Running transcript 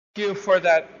Thank you for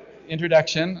that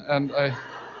introduction, and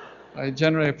I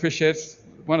generally appreciate it.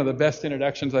 One of the best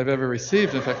introductions I've ever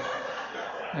received, in fact.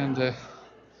 And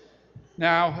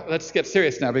now let's get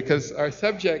serious now, because our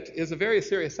subject is a very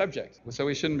serious subject, so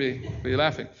we shouldn't be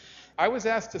laughing. I was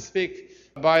asked to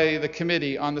speak by the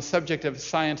committee on the subject of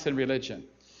science and religion,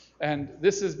 and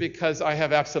this is because I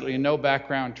have absolutely no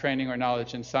background, training, or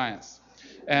knowledge in science,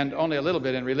 and only a little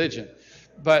bit in religion.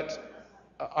 But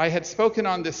I had spoken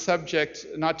on this subject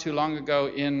not too long ago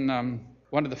in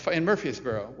in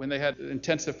Murfreesboro, when they had an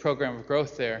intensive program of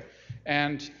growth there,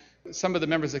 and some of the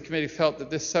members of the committee felt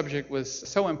that this subject was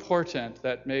so important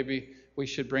that maybe we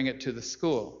should bring it to the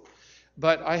school.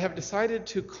 But I have decided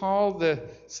to call the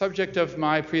subject of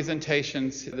my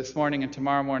presentations this morning and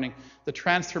tomorrow morning the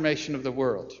transformation of the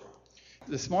world.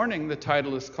 This morning the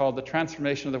title is called The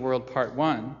Transformation of the World Part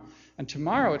 1, and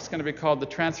tomorrow it's going to be called The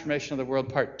Transformation of the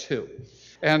World Part 2.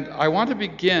 And I want to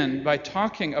begin by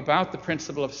talking about the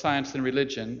principle of science and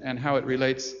religion and how it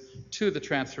relates to the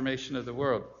transformation of the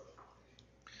world.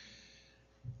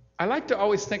 I like to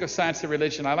always think of science and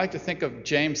religion. I like to think of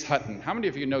James Hutton. How many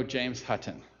of you know James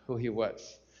Hutton, who he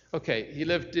was? Okay, he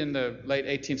lived in the late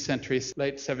 18th century,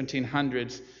 late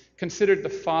 1700s, considered the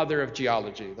father of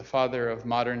geology, the father of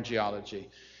modern geology.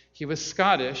 He was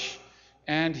Scottish,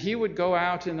 and he would go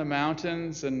out in the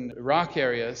mountains and rock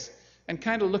areas and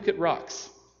kind of look at rocks,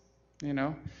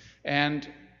 and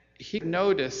he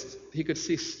noticed he could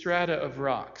see strata of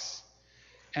rocks.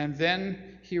 And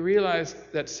then he realized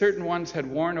that certain ones had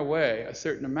worn away a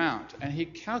certain amount, and he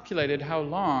calculated how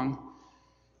long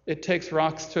it takes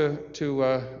rocks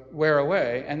to wear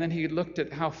away, and then he looked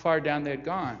at how far down they had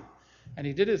gone. And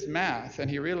he did his math, and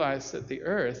he realized that the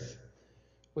Earth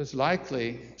was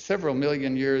likely several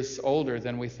million years older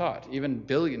than we thought, even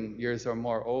billion years or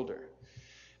more older.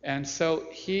 And so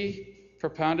he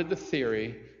propounded the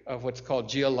theory of what's called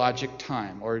geologic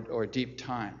time, or deep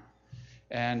time.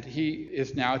 And he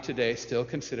is now today still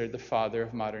considered the father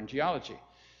of modern geology.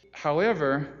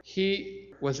 However, he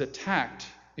was attacked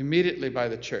immediately by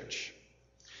the church.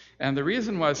 And the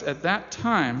reason was, at that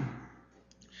time,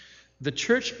 the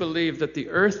church believed that the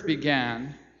earth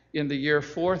began in the year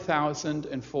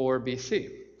 4004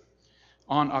 BC,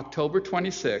 on October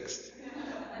 26th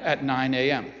at 9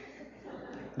 a.m.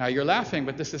 Now you're laughing,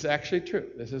 but this is actually true.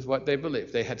 This is what they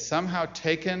believed. They had somehow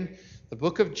taken the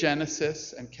book of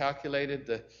Genesis and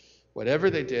calculated whatever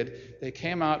they did. They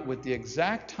came out with the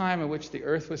exact time at which the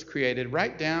earth was created,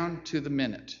 right down to the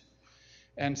minute.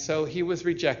 And so he was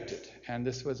rejected. And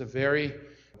this was a very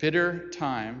bitter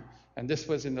time. And this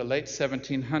was in the late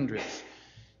 1700s.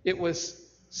 It was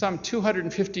some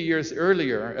 250 years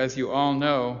earlier, as you all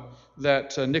know,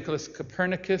 that Nicholas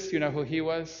Copernicus, you know who he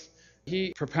was?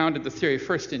 He propounded the theory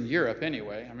first in Europe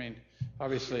anyway. I mean,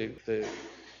 obviously the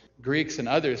Greeks and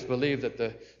others believed that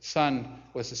the sun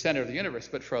was the center of the universe,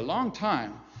 but for a long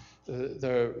time,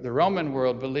 the Roman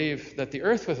world believed that the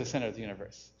earth was the center of the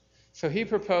universe. So he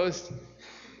proposed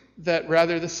that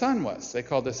rather the sun was. They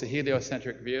called this a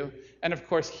heliocentric view, and of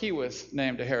course he was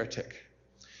named a heretic.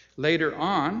 Later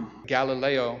on,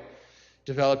 Galileo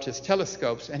developed his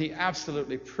telescopes, and he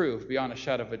absolutely proved beyond a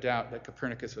shadow of a doubt that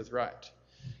Copernicus was right.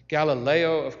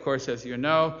 Galileo, of course, as you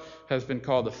know, has been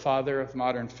called the father of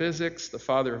modern physics, the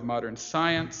father of modern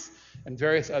science, and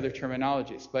various other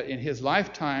terminologies. But in his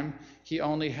lifetime, he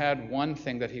only had one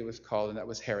thing that he was called, and that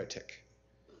was heretic.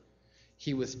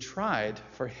 He was tried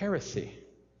for heresy.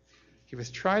 He was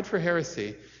tried for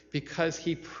heresy because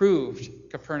he proved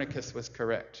Copernicus was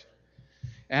correct.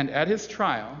 And at his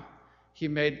trial, he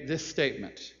made this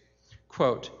statement,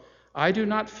 quote, "I do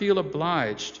not feel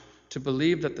obliged to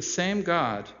believe that the same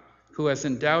God who has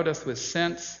endowed us with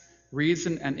sense,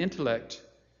 reason, and intellect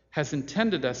has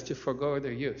intended us to forego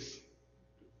their use."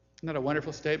 Isn't that a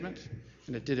wonderful statement?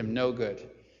 And it did him no good.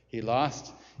 He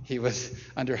lost, he was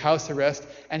under house arrest,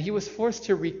 and he was forced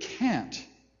to recant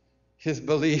his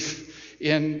belief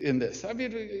in this. I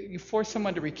mean, you force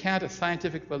someone to recant a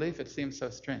scientific belief, it seems so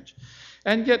strange.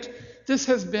 And yet, this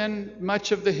has been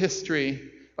much of the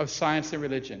history of science and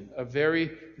religion, a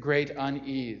very great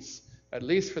unease, at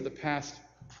least for the past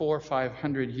 400 or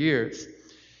 500 years.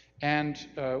 And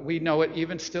we know it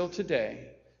even still today.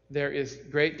 There is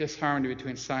great disharmony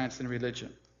between science and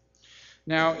religion.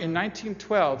 Now, in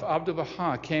 1912,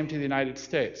 Abdu'l-Baha came to the United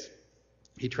States.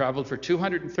 He traveled for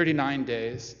 239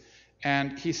 days,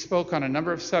 and he spoke on a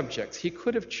number of subjects. He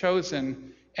could have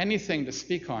chosen anything to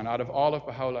speak on out of all of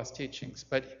Baha'u'llah's teachings,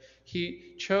 but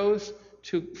he chose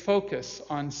to focus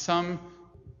on some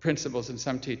principles and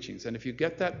some teachings. And if you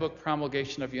get that book,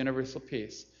 Promulgation of Universal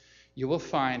Peace, you will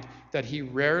find that he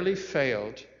rarely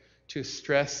failed to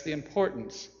stress the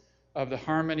importance of the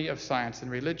harmony of science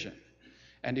and religion.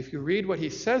 And if you read what he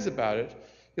says about it,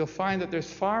 you'll find that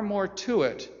there's far more to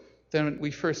it than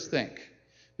we first think.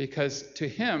 Because to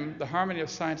him, the harmony of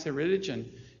science and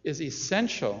religion is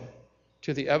essential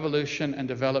to the evolution and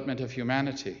development of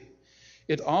humanity.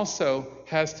 It also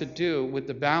has to do with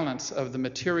the balance of the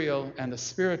material and the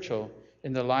spiritual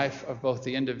in the life of both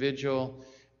the individual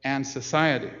and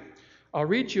society. I'll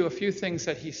read you a few things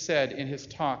that he said in his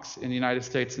talks in the United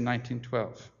States in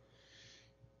 1912.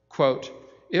 Quote,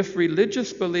 "If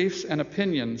religious beliefs and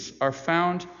opinions are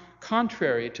found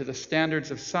contrary to the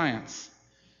standards of science,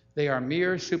 they are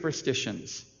mere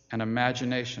superstitions and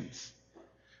imaginations.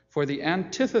 For the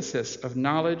antithesis of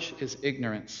knowledge is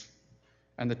ignorance,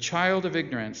 and the child of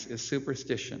ignorance is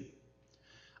superstition.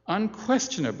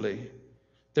 Unquestionably,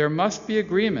 there must be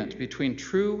agreement between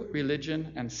true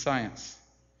religion and science.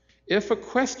 If a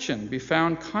question be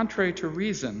found contrary to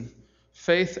reason,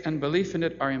 faith and belief in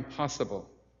it are impossible,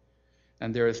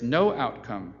 and there is no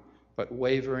outcome but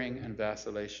wavering and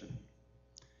vacillation."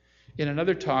 In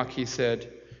another talk, he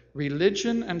said,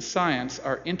 "Religion and science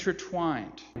are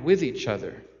intertwined with each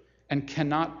other and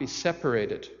cannot be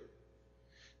separated.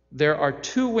 There are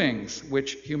two wings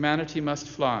which humanity must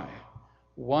fly.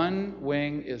 One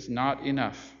wing is not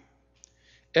enough.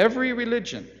 Every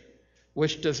religion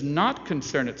which does not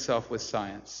concern itself with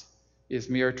science is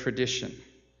mere tradition,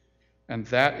 and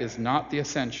that is not the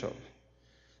essential.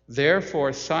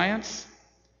 Therefore, science,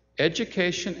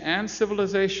 education, and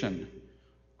civilization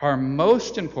are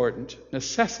most important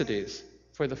necessities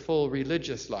for the full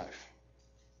religious life."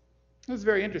 This is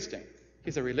very interesting.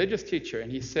 He's a religious teacher, and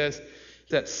he says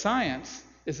that science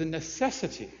is a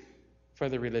necessity for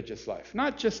the religious life.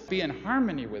 Not just be in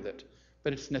harmony with it,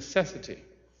 but it's necessity.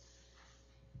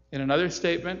 In another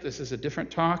statement, this is a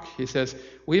different talk, he says,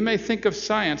 "We may think of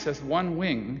science as one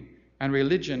wing and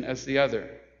religion as the other.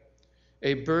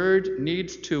 A bird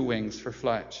needs two wings for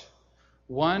flight.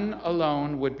 One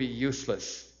alone would be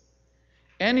useless.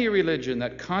 Any religion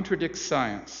that contradicts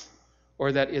science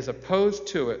or that is opposed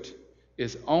to it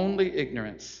is only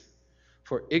ignorance,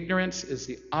 for ignorance is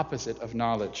the opposite of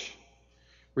knowledge.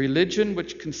 Religion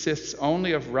which consists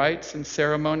only of rites and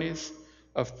ceremonies,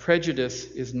 of prejudice,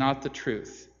 is not the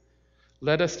truth.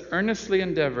 Let us earnestly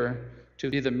endeavor to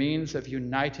be the means of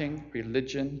uniting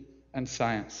religion and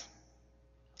science."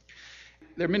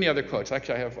 There are many other quotes.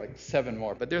 Actually, I have like 7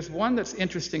 more. But there's one that's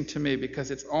interesting to me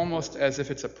because it's almost as if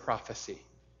it's a prophecy.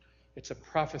 It's a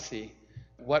prophecy.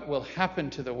 What will happen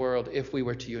to the world if we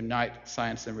were to unite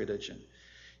science and religion?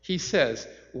 He says,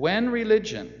 "When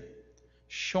religion,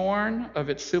 shorn of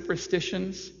its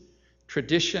superstitions,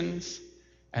 traditions,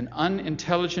 and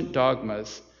unintelligent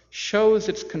dogmas, shows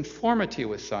its conformity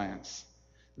with science,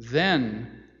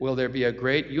 then will there be a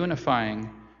great unifying,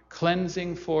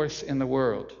 cleansing force in the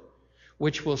world,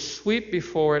 which will sweep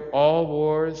before it all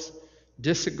wars,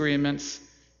 disagreements,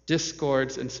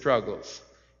 discords, and struggles.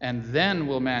 And then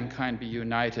will mankind be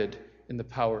united in the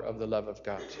power of the love of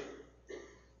God."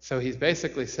 So he's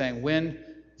basically saying when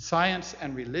science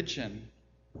and religion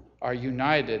are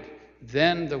united,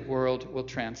 then the world will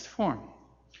transform.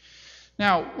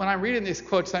 Now, when I'm reading these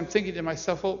quotes, I'm thinking to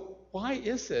myself, well, why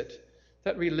is it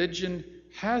that religion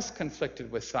has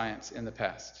conflicted with science in the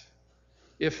past,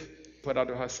 if what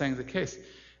Adorha is saying is the case?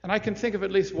 And I can think of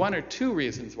at least 1 or 2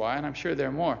 reasons why, and I'm sure there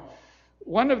are more.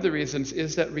 One of the reasons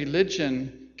is that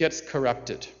religion gets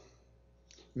corrupted.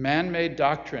 Man-made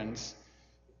doctrines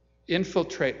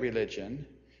infiltrate religion,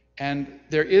 and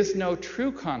there is no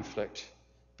true conflict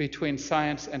between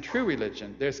science and true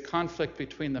religion. There's conflict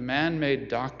between the man-made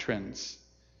doctrines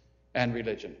and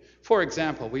religion. For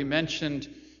example, we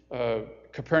mentioned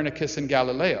Copernicus and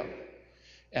Galileo,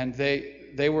 and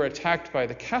they were attacked by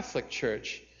the Catholic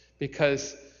Church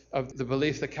because of the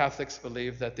belief the Catholics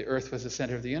believe that the earth was the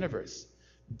center of the universe.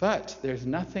 But there's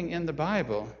nothing in the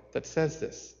Bible that says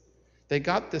this. They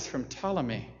got this from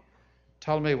Ptolemy.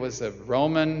 Ptolemy was a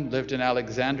Roman, lived in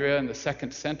Alexandria in the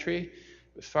 2nd century.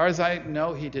 As far as I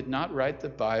know, he did not write the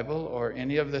Bible or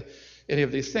any of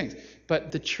these things.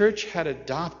 But the church had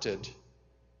adopted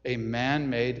a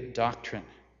man-made doctrine.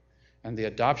 And the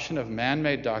adoption of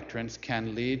man-made doctrines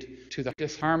can lead to the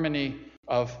disharmony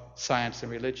of science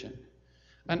and religion.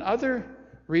 Another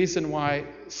reason why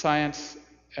science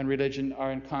and religion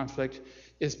are in conflict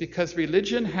is because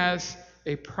religion has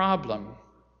a problem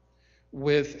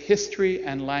with history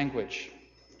and language.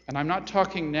 And I'm not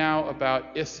talking now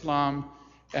about Islam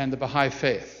and the Baha'i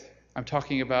faith. I'm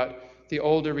talking about the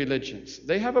older religions.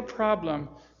 They have a problem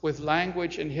with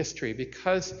language and history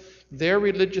because their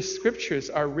religious scriptures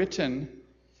are written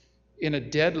in a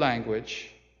dead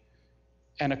language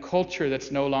and a culture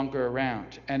that's no longer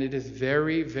around. And it is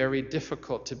very, very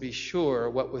difficult to be sure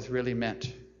what was really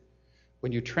meant.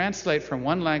 When you translate from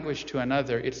one language to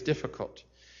another, it's difficult.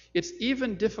 It's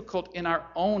even difficult in our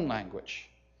own language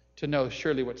to know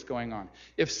surely what's going on.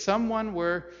 If someone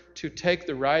were to take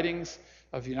the writings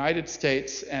of the United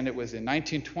States and it was in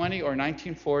 1920 or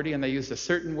 1940 and they used a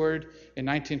certain word in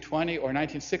 1920 or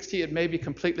 1960, it may be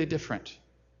completely different.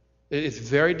 It is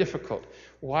very difficult.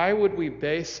 Why would we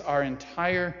base our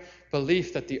entire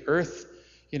belief that the earth,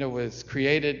 was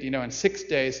created, in 6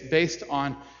 days based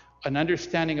on an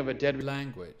understanding of a dead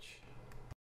language?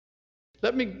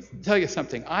 Let me tell you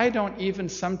something. I don't even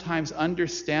sometimes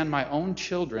understand my own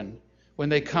children when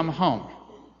they come home.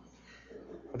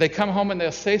 They come home and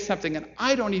they'll say something and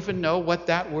I don't even know what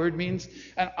that word means.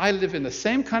 And I live in the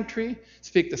same country,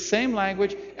 speak the same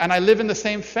language, and I live in the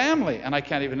same family, and I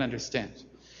can't even understand.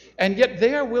 And yet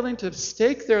they are willing to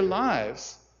stake their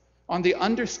lives on the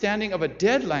understanding of a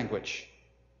dead language.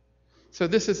 So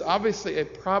this is obviously a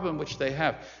problem which they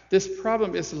have. This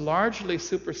problem is largely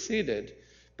superseded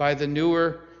by the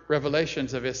newer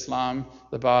revelations of Islam,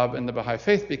 the Bab, and the Baha'i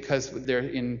Faith, because they're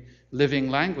in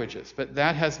living languages. But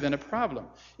that has been a problem.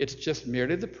 It's just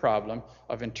merely the problem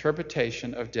of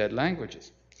interpretation of dead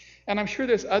languages. And I'm sure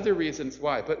there's other reasons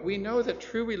why, but we know that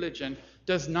true religion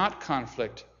does not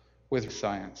conflict with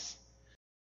science.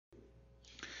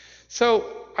 So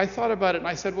I thought about it and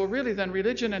I said, well, really, then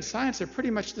religion and science are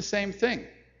pretty much the same thing.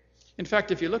 In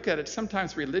fact, if you look at it,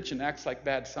 sometimes religion acts like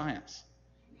bad science.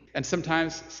 And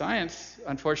sometimes science,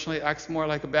 unfortunately, acts more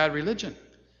like a bad religion.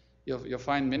 You'll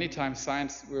find many times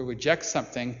science will reject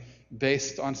something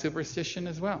based on superstition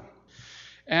as well.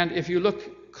 And if you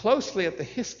look closely at the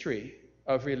history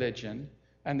of religion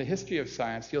and the history of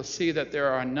science, you'll see that there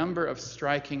are a number of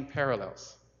striking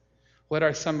parallels. What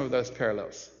are some of those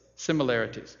parallels?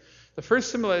 Similarities. The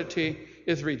first similarity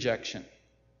is rejection.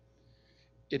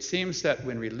 It seems that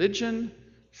when religion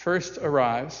first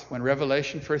arrives, when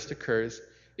revelation first occurs,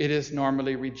 it is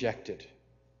normally rejected.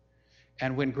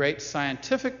 And when great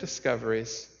scientific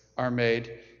discoveries are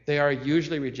made, they are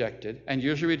usually rejected, and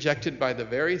usually rejected by the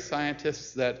very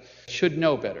scientists that should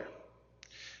know better.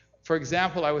 For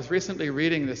example, I was recently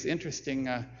reading this interesting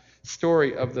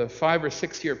story of the 5 or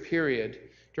 6 year period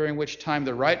during which time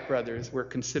the Wright brothers were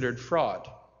considered fraud.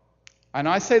 And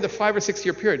I say the 5 or 6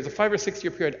 year period. It's a 5 or 6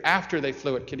 year period after they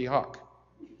flew at Kitty Hawk.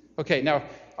 Okay, now,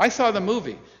 I saw the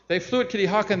movie. They flew at Kitty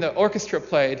Hawk and the orchestra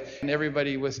played and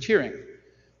everybody was cheering.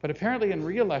 But apparently in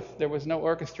real life, there was no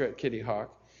orchestra at Kitty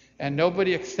Hawk and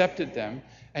nobody accepted them.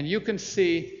 And you can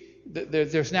see that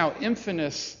there's now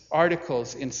infamous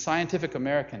articles in Scientific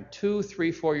American 2,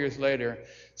 3, 4 years later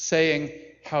saying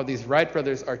how these Wright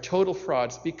brothers are total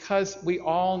frauds because we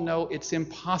all know it's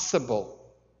impossible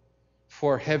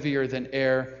for heavier than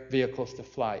air vehicles to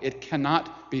fly. It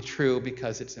cannot be true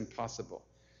because it's impossible.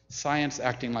 Science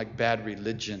acting like bad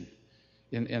religion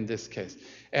in this case.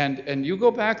 And you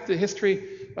go back to the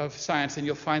history of science and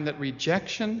you'll find that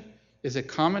rejection is a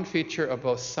common feature of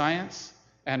both science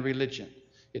and religion.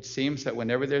 It seems that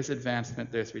whenever there's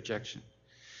advancement, there's rejection.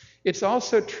 It's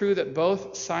also true that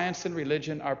both science and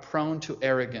religion are prone to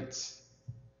arrogance.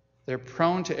 They're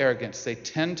prone to arrogance. They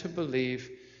tend to believe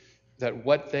that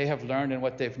what they have learned and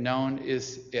what they've known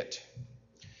is it.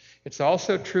 It's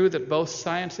also true that both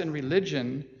science and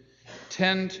religion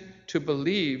tend to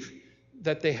believe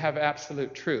that they have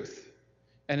absolute truth.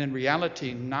 And in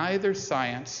reality, neither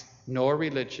science nor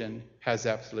religion has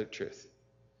absolute truth.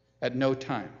 At no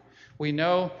time. We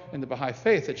know in the Baha'i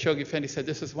Faith that Shoghi Effendi said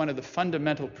this is one of the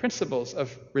fundamental principles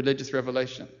of religious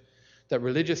revelation, that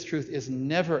religious truth is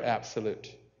never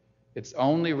absolute. It's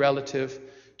only relative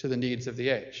to the needs of the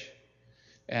age.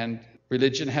 And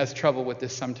religion has trouble with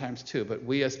this sometimes too, but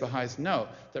we as Baha'is know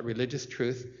that religious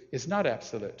truth is not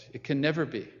absolute. It can never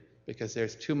be, because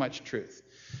there's too much truth.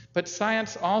 But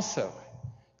science also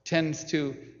tends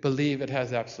to believe it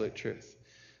has absolute truth.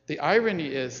 The irony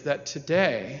is that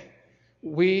today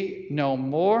we know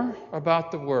more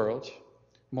about the world,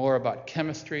 more about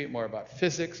chemistry, more about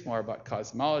physics, more about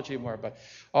cosmology, more about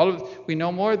we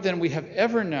know more than we have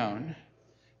ever known,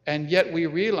 and yet we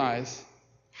realize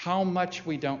how much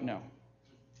we don't know.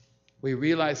 We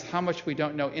realize how much we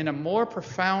don't know in a more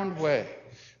profound way.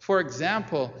 For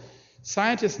example,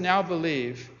 scientists now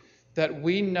believe that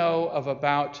we know of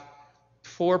about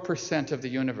 4% of the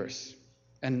universe.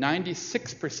 And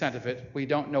 96% of it, we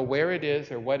don't know where it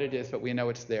is or what it is, but we know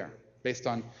it's there, based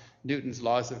on Newton's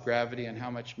laws of gravity and how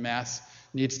much mass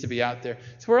needs to be out there.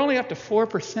 So we're only up to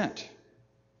 4%.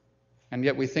 And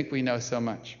yet we think we know so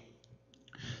much.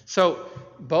 So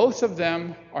both of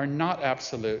them are not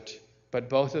absolute, but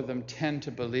both of them tend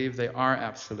to believe they are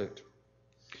absolute.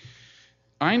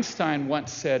 Einstein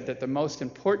once said that the most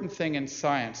important thing in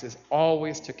science is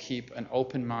always to keep an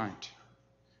open mind.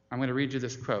 I'm going to read you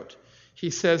this quote. He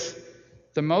says,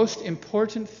 "The most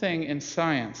important thing in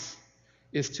science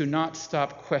is to not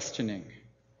stop questioning.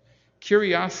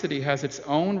 Curiosity has its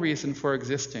own reason for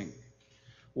existing.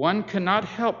 One cannot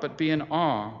help but be in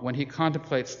awe when he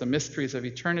contemplates the mysteries of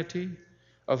eternity,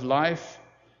 of life,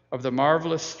 of the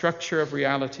marvelous structure of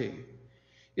reality.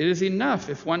 It is enough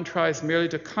if one tries merely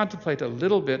to contemplate a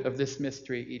little bit of this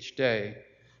mystery each day,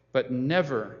 but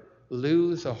never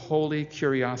lose a holy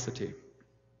curiosity."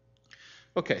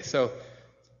 Okay, so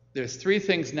there's three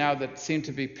things now that seem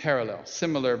to be parallel,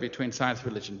 similar between science and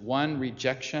religion. One,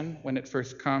 rejection when it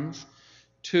first comes.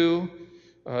 Two,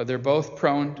 they're both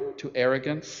prone to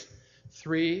arrogance.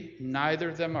 Three, neither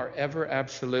of them are ever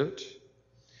absolute.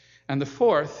 And the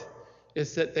fourth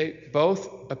is that they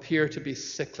both appear to be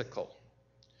cyclical.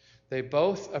 They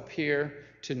both appear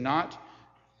to not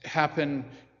happen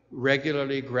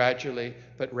regularly, gradually,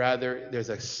 but rather there's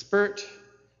a spurt,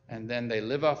 and then they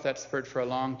live off that spurt for a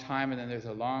long time, and then there's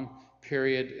a long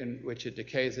period in which it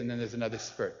decays, and then there's another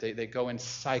spurt. They go in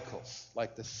cycles,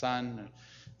 like the sun,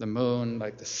 the moon,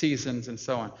 like the seasons, and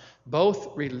so on.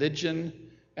 Both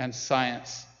religion and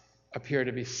science appear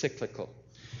to be cyclical.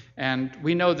 And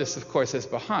we know this, of course, as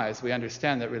Baha'is. We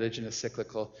understand that religion is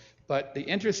cyclical. But the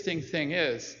interesting thing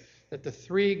is that the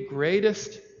three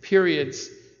greatest periods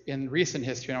in recent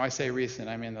history, and when I say recent,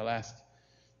 I mean the last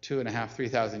 2,500,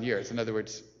 3,000 years. In other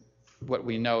words, what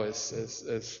we know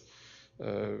as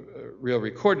real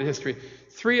recorded history.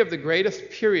 Three of the greatest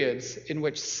periods in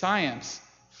which science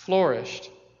flourished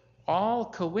all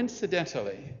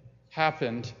coincidentally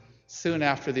happened soon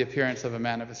after the appearance of a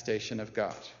manifestation of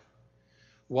God.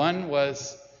 One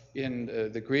was in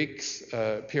the Greeks'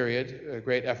 period,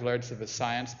 great epilogues of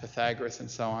science, Pythagoras and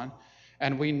so on.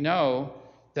 And we know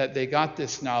that they got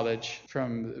this knowledge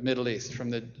from the Middle East, from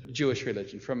the Jewish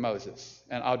religion, from Moses.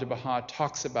 And Abdu'l-Baha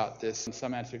talks about this in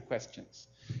some answered questions.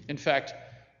 In fact,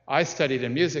 I studied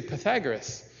in music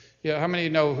Pythagoras. You know, how many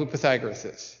know who Pythagoras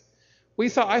is?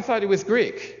 I thought he was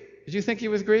Greek. Did you think he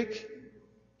was Greek?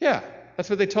 Yeah, that's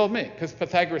what they told me, because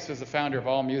Pythagoras was the founder of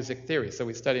all music theory, so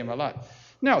we study him a lot.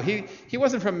 No, he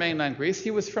wasn't from mainland Greece.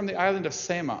 He was from the island of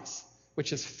Samos,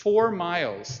 which is 4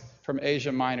 miles from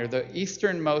Asia Minor, the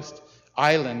easternmost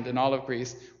island in all of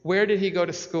Greece. Where did he go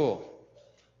to school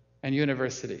and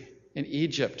university? In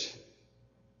Egypt.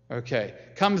 Okay,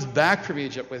 comes back from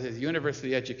Egypt with his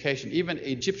university education, even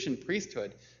Egyptian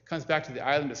priesthood, comes back to the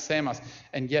island of Samos,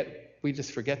 and yet we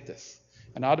just forget this.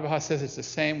 And Abdu'l-Baha says it's the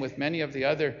same with many of the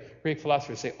other Greek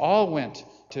philosophers. They all went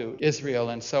to Israel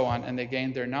and so on, and they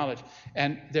gained their knowledge.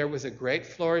 And there was a great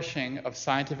flourishing of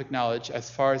scientific knowledge as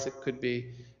far as it could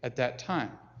be at that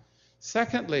time.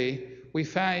 Secondly, we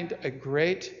find a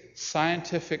great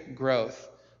scientific growth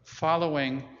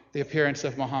following the appearance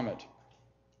of Muhammad.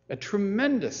 A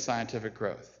tremendous scientific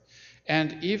growth.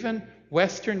 And even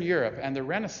Western Europe and the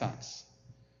Renaissance.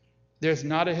 There's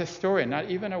not a historian, not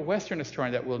even a Western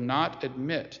historian, that will not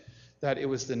admit that it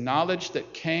was the knowledge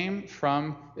that came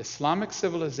from Islamic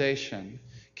civilization,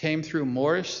 came through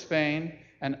Moorish Spain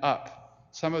and up.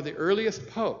 Some of the earliest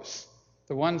popes,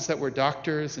 the ones that were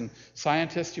doctors and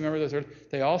scientists, you remember those?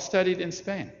 They all studied in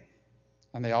Spain.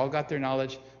 And they all got their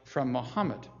knowledge from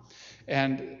Muhammad.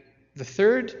 And the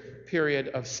third period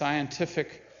of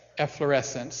scientific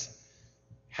efflorescence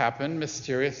happened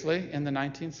mysteriously in the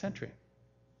 19th century.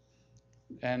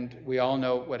 And we all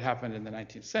know what happened in the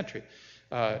 19th century.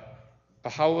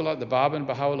 Baha'u'llah, the Bab and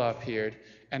Baha'u'llah appeared,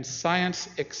 and science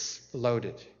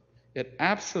exploded. It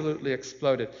absolutely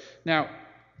exploded. Now,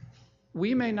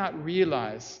 we may not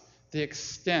realize the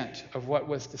extent of what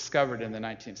was discovered in the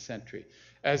 19th century.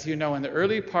 As you know, in the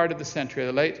early part of the century,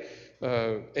 the late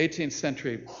 18th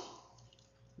century,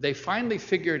 they finally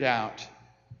figured out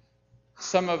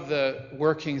some of the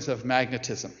workings of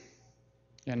magnetism.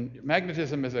 And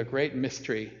magnetism is a great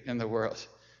mystery in the world,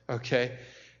 okay?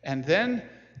 And then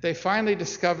they finally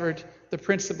discovered the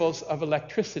principles of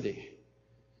electricity,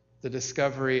 the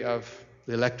discovery of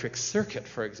the electric circuit,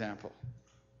 for example,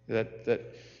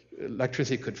 that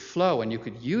electricity could flow and you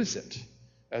could use it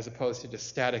as opposed to just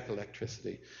static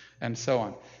electricity, and so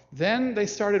on. Then they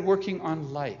started working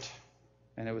on light,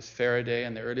 and it was Faraday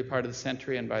in the early part of the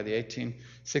century, and by the 1860s,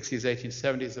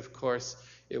 1870s, of course,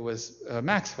 it was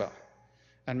Maxwell.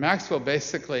 And Maxwell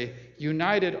basically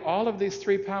united all of these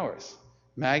three powers,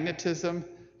 magnetism,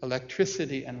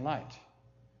 electricity, and light,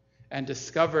 and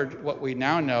discovered what we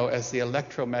now know as the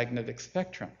electromagnetic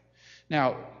spectrum.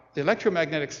 Now, the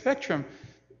electromagnetic spectrum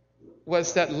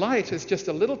was that light is just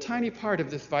a little tiny part of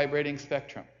this vibrating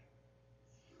spectrum.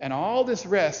 And all this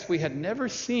rest we had never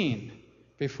seen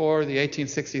before the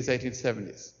 1860s,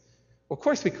 1870s. Well, of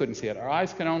course we couldn't see it. Our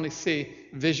eyes can only see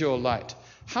visual light.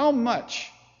 How much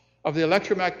of the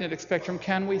electromagnetic spectrum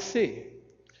can we see?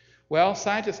 Well,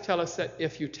 scientists tell us that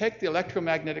if you take the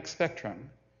electromagnetic spectrum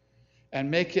and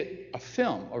make it a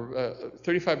film, or a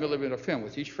 35 millimeter film,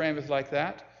 which each frame is like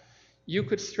that, you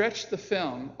could stretch the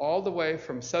film all the way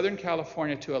from Southern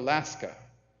California to Alaska.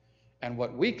 And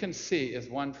what we can see is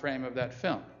one frame of that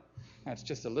film. That's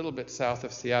just a little bit south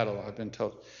of Seattle, I've been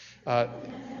told.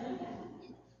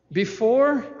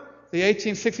 Before the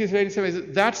 1860s or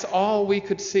 1870s, that's all we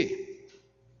could see.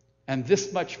 And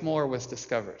this much more was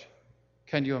discovered.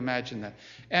 Can you imagine that?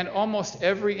 And almost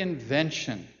every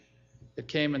invention that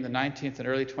came in the 19th and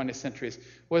early 20th centuries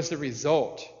was the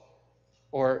result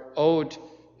or owed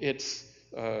its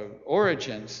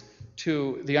origins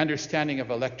to the understanding of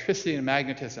electricity and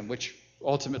magnetism, which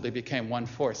ultimately became one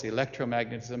force,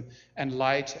 electromagnetism and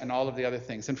light and all of the other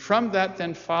things. And from that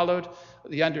then followed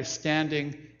the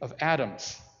understanding of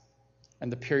atoms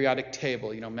and the periodic table.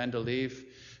 Mendeleev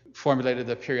formulated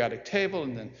the periodic table,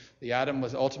 and then the atom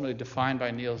was ultimately defined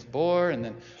by Niels Bohr, and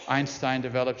then Einstein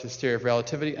developed his theory of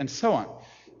relativity, and so on.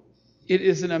 It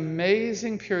is an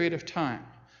amazing period of time.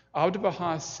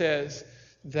 Abdu'l-Baha says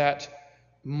that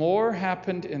more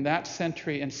happened in that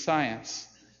century in science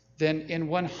than in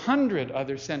 100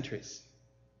 other centuries.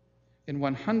 In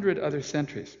 100 other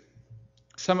centuries.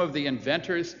 Some of the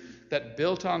inventors that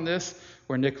built on this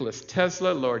were Nicholas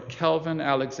Tesla, Lord Kelvin,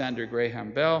 Alexander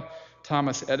Graham Bell,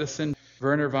 Thomas Edison,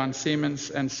 Werner von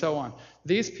Siemens, and so on.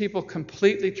 These people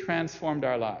completely transformed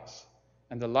our lives.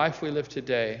 And the life we live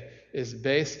today is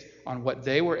based on what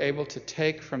they were able to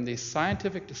take from these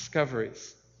scientific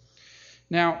discoveries.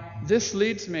 Now, this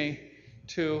leads me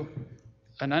to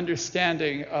an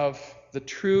understanding of the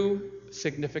true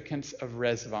significance of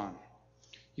Rezvan.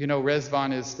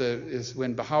 Rezvan is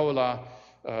when Baha'u'llah,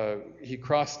 he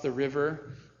crossed the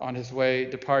river on his way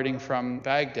departing from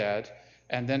Baghdad,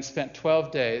 and then spent 12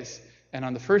 days. And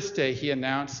on the first day, he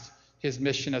announced his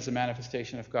mission as a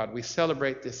manifestation of God. We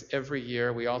celebrate this every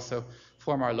year. We also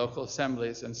form our local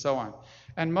assemblies and so on.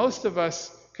 And most of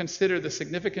us consider the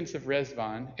significance of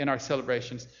Rezvan in our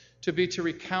celebrations to be to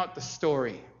recount the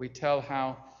story. We tell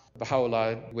how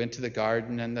Baha'u'llah went to the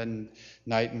garden, and the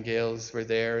nightingales were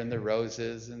there, and the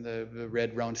roses, and the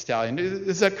red-roan stallion.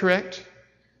 Is that correct?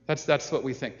 That's what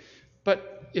we think.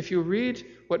 But if you read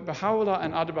what Baha'u'llah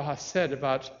and Abdu'l-Baha said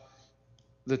about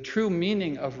the true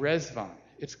meaning of Rezvan,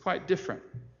 it's quite different.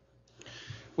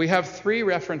 We have 3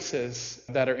 references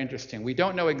that are interesting. We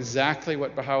don't know exactly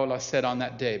what Baha'u'llah said on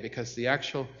that day because the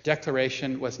actual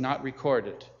declaration was not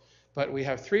recorded. But we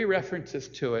have 3 references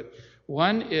to it.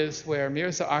 One is where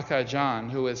Mirza Akka Jan,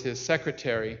 who was his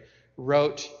secretary,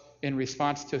 wrote in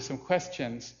response to some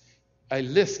questions a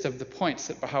list of the points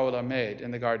that Baha'u'llah made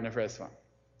in the Garden of Rezvan.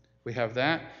 We have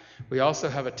that. We also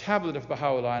have a tablet of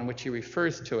Baha'u'llah in which he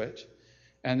refers to it.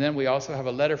 And then we also have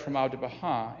a letter from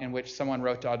Abdu'l-Baha in which someone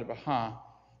wrote to Abdu'l-Baha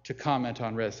to comment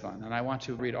on Rezvan. And I want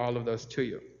to read all of those to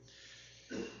you.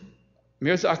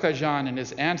 Mirza Akka Jan, in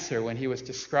his answer, when he was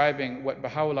describing what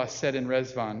Baha'u'llah said in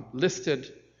Rezvan,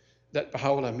 listed that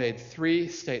Baha'u'llah made 3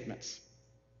 statements.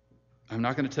 I'm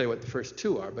not going to tell you what the first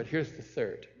 2 are, but here's the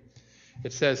third.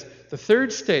 It says, the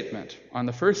third statement on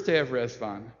the first day of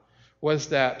Rezvan was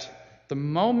that the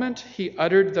moment he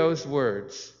uttered those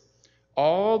words,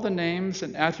 all the names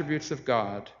and attributes of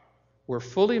God were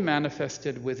fully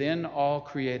manifested within all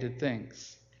created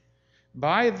things.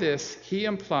 By this, he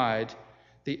implied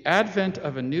the advent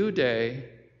of a new day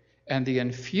and the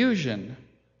infusion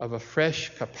of a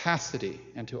fresh capacity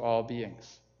into all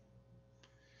beings.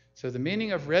 So the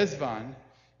meaning of Rezvan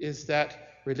is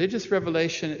that religious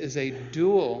revelation is a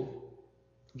dual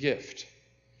gift.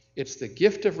 It's the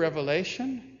gift of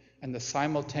revelation and the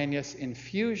simultaneous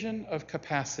infusion of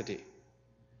capacity.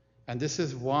 And this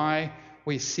is why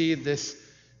we see this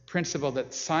principle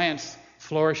that science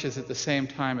flourishes at the same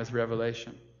time as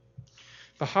revelation.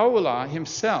 Baha'u'llah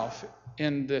himself,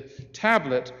 in the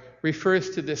tablet,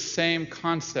 refers to this same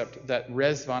concept that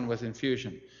Rezvan was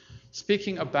infusion.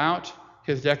 Speaking about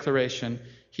his declaration,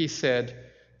 he said,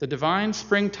 "The divine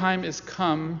springtime is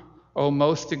come, O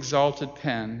most exalted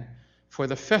pen, for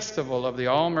the festival of the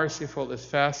All-Merciful is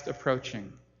fast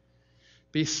approaching.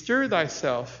 Bestir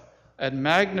thyself and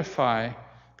magnify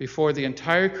before the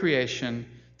entire creation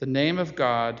the name of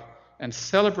God and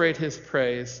celebrate his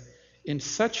praise in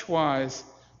such wise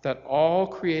that all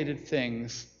created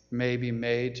things may be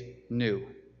made new."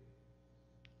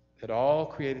 That all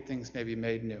created things may be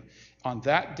made new. On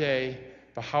that day,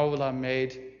 Baha'u'llah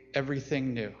made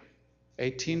everything new.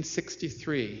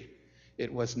 1863,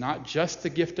 it was not just the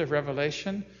gift of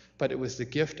revelation, but it was the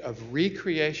gift of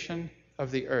recreation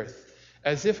of the earth.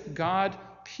 As if God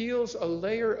peels a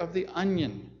layer of the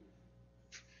onion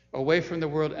away from the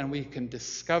world and we can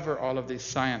discover all of these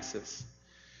sciences.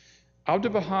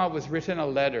 Abdu'l-Baha was written a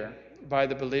letter by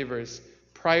the believers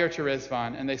prior to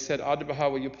Rizwan, and they said, Abdu'l-Baha,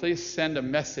 will you please send a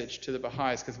message to the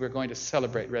Baha'is because we're going to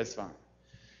celebrate Rizwan.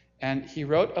 And he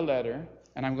wrote a letter,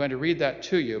 and I'm going to read that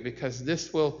to you because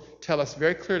this will tell us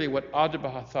very clearly what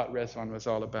Abdu'l-Baha thought Rizwan was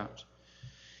all about.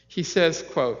 He says,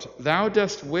 quote, "Thou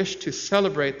dost wish to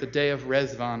celebrate the day of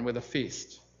Rizwan with a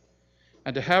feast,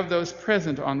 and to have those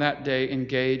present on that day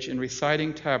engage in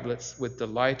reciting tablets with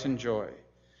delight and joy.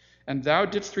 And thou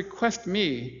didst request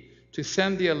me to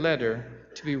send thee a letter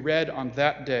to be read on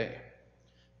that day.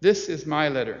 This is my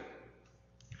letter.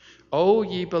 O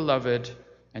ye beloved,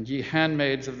 and ye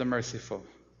handmaids of the merciful,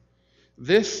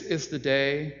 this is the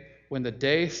day when the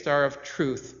day star of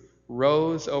truth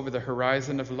rose over the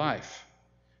horizon of life,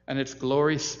 and its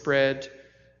glory spread,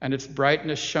 and its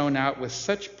brightness shone out with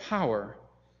such power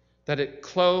that it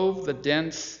clove the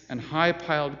dense and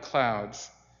high-piled clouds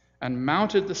and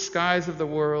mounted the skies of the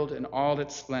world in all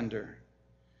its splendor.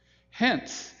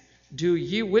 Hence do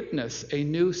ye witness a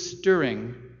new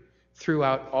stirring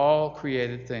throughout all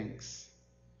created things.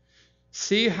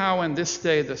 See how in this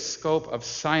day the scope of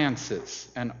sciences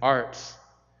and arts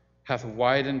hath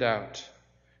widened out,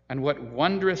 and what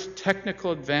wondrous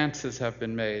technical advances have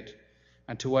been made,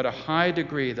 and to what a high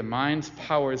degree the mind's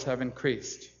powers have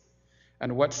increased,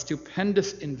 and what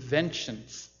stupendous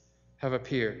inventions have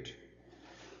appeared.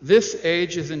 This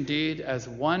age is indeed as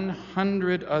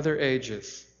 100 other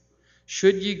ages.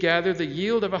 Should ye gather the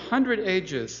yield of 100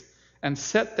 ages and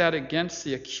set that against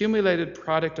the accumulated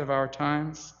product of our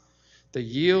times, the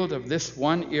yield of this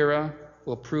one era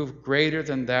will prove greater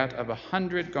than that of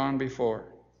 100 gone before."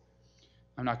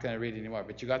 I'm not going to read anymore,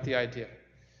 but you got the idea.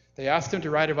 They asked him to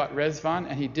write about Rizwan,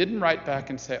 and he didn't write back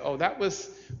and say, oh, that was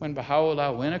when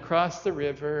Baha'u'llah went across the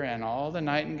river and all the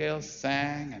nightingales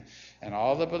sang and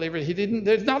all the believers. He didn't.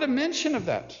 There's not a mention of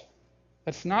that.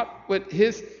 That's not what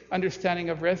his understanding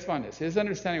of Rizwan is. His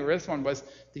understanding of Rizwan was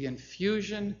the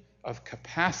infusion of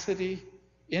capacity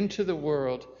into the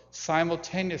world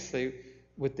simultaneously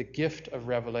with the gift of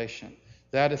revelation.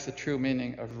 That is the true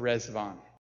meaning of Rizwan.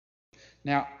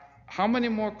 Now, how many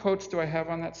more quotes do I have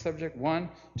on that subject? 1,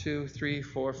 2, 3,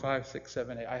 4, 5, 6,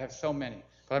 7, 8. I have so many,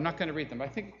 but I'm not going to read them. I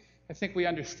think we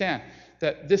understand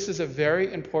that this is a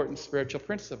very important spiritual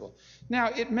principle. Now,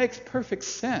 it makes perfect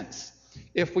sense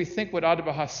if we think what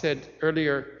Abdu'l-Baha said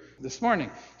earlier this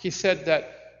morning. He said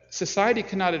that society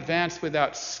cannot advance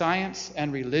without science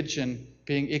and religion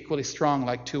being equally strong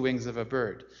like two wings of a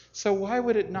bird. So why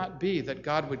would it not be that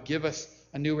God would give us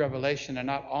a new revelation and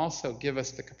not also give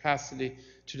us the capacity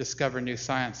to discover new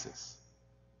sciences?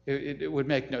 It would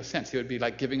make no sense. It would be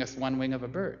like giving us one wing of a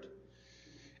bird.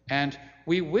 And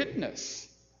we witness,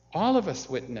 all of us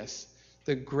witness,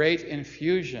 the great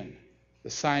infusion, the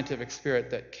scientific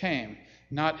spirit that came.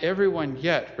 Not everyone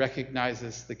yet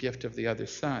recognizes the gift of the other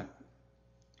side.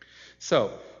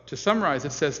 So, to summarize,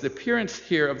 it says the appearance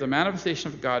here of the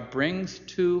manifestation of God brings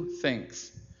two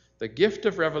things: the gift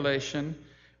of revelation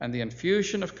and the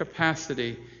infusion of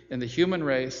capacity in the human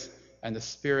race and the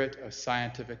spirit of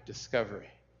scientific discovery.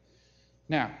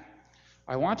 Now,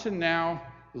 I want to now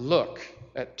look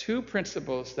at two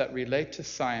principles that relate to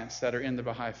science that are in the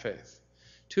Baha'i faith.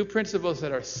 Two principles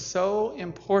that are so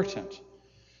important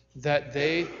that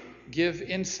they give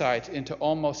insight into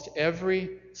almost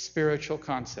every spiritual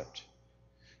concept.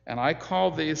 And I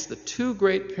call these the two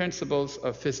great principles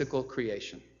of physical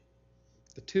creation.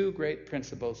 The two great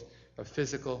principles of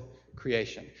physical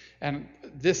creation. And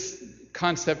this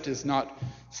concept is not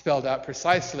spelled out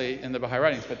precisely in the Baha'i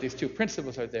writings, but these two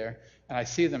principles are there, and I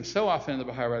see them so often in the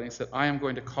Baha'i writings that I am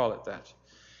going to call it that.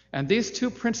 And these two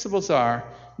principles are,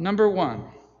 number one,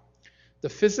 the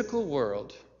physical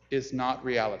world is not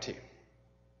reality.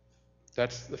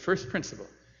 That's the first principle,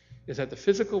 is that the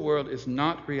physical world is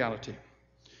not reality.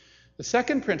 The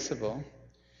second principle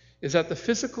is that the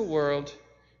physical world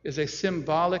is a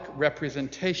symbolic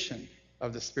representation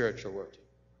of the spiritual world,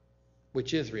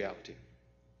 which is reality.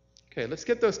 Okay, let's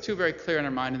get those two very clear in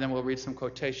our mind, and then we'll read some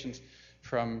quotations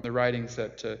from the writings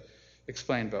that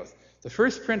explain both. The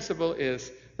first principle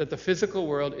is that the physical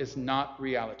world is not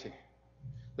reality.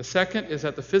 The second is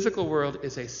that the physical world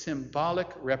is a symbolic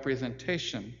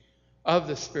representation of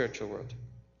the spiritual world.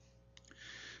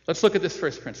 Let's look at this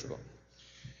first principle.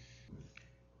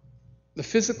 The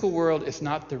physical world is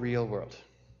not the real world.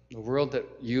 The world that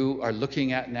you are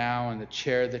looking at now and the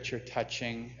chair that you're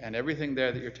touching and everything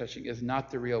there that you're touching is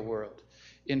not the real world.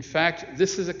 In fact,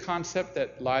 this is a concept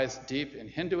that lies deep in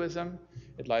Hinduism,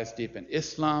 it lies deep in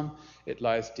Islam, it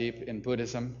lies deep in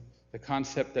Buddhism. The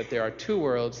concept that there are two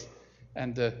worlds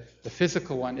and the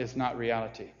physical one is not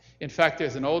reality. In fact,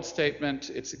 there's an old statement,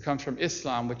 it comes from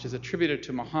Islam, which is attributed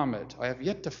to Muhammad. I have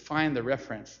yet to find the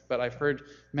reference, but I've heard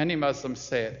many Muslims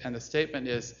say it, and the statement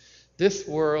is, "This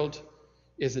world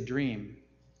is a dream.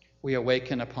 We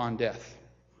awaken upon death."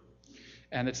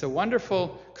 And it's a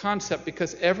wonderful concept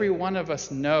because every one of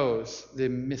us knows the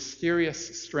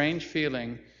mysterious, strange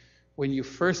feeling when you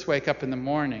first wake up in the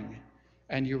morning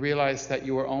and you realize that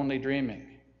you were only dreaming.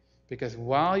 Because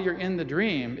while you're in the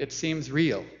dream, it seems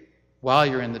real while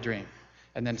you're in the dream.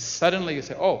 And then suddenly you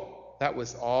say, oh, that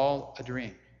was all a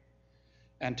dream.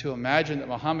 And to imagine that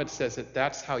Muhammad says that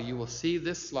that's how you will see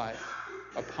this life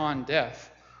upon death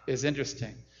is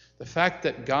interesting. The fact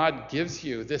that God gives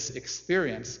you this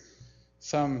experience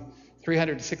some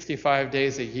 365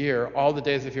 days a year, all the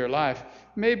days of your life,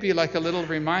 may be like a little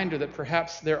reminder that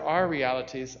perhaps there are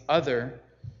realities other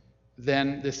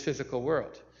than this physical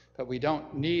world. But we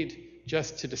don't need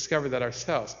just to discover that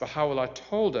ourselves. Baha'u'llah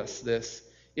told us this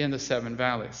in the Seven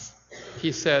Valleys.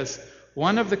 He says,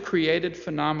 "One of the created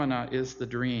phenomena is the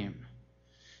dream.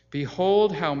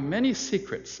 Behold how many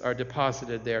secrets are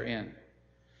deposited therein,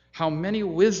 how many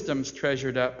wisdoms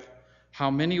treasured up, how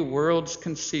many worlds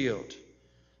concealed.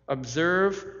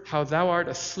 Observe how thou art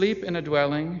asleep in a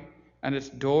dwelling, and its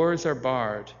doors are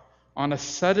barred. On a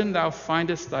sudden thou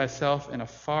findest thyself in a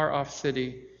far-off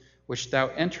city, which thou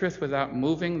enterest without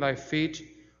moving thy feet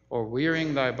or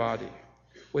wearying thy body.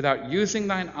 Without using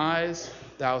thine eyes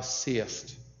thou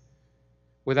seest.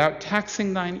 Without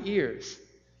taxing thine ears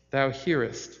thou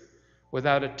hearest.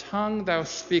 Without a tongue thou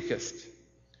speakest.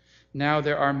 Now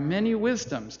there are many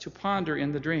wisdoms to ponder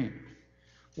in the dream.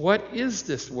 What is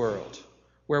this world,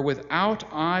 where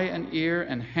without eye and ear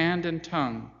and hand and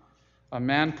tongue a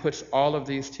man puts all of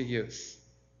these to use?"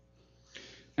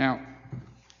 Now,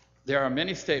 there are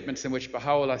many statements in which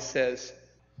Baha'u'llah says,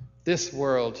 this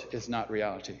world is not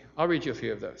reality. I'll read you a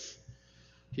few of those.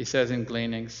 He says in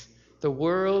Gleanings, "The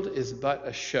world is but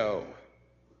a show,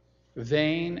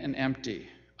 vain and empty,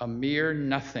 a mere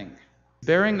nothing,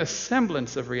 bearing the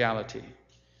semblance of reality.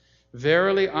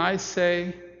 Verily I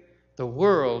say, the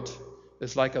world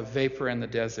is like a vapor in the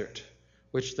desert,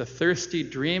 which the thirsty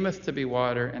dreameth to be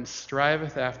water and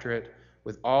striveth after it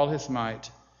with all his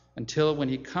might, until when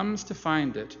he comes to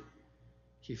find it,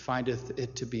 he findeth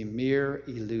it to be mere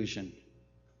illusion."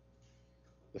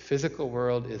 The physical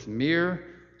world is mere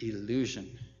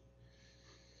illusion.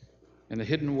 In the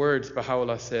Hidden Words,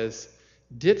 Baha'u'llah says,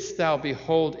 "Didst thou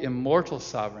behold immortal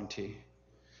sovereignty,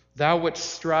 thou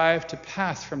wouldst strive to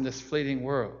pass from this fleeting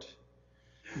world.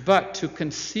 But to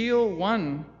conceal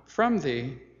one from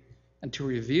thee and to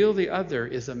reveal the other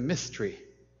is a mystery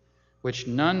which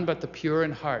none but the pure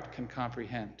in heart can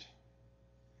comprehend."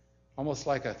 Almost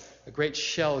like a great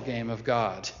shell game of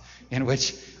God, in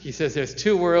which he says there's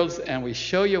two worlds and we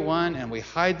show you one and we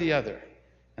hide the other.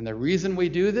 And the reason we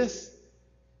do this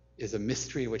is a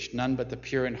mystery which none but the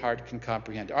pure in heart can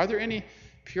comprehend. Are there any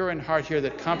pure in heart here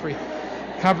that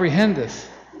comprehend this?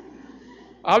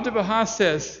 Abdu'l-Baha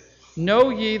says, "Know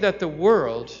ye that the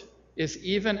world is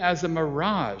even as a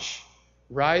mirage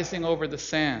rising over the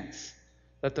sands,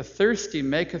 that the thirsty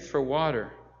maketh for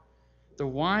water. The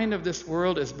wine of this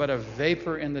world is but a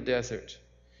vapor in the desert.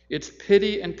 Its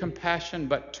pity and compassion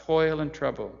but toil and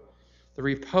trouble. The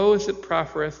repose it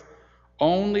proffereth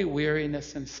only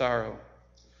weariness and sorrow.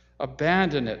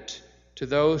 Abandon it to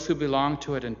those who belong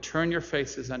to it and turn your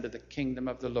faces unto the kingdom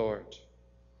of the Lord."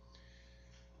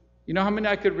 You know how many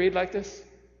I could read like this?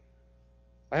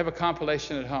 I have a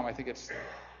compilation at home. I think it's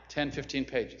 10, 15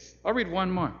 pages. I'll read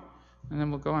one more, and then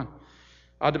we'll go on.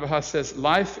 Abdu'l-Baha says,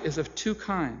 "Life is of two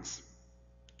kinds,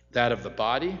 that of the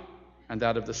body and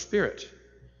that of the spirit.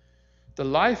 The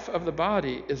life of the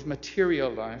body is material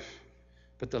life,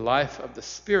 but the life of the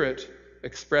spirit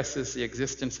expresses the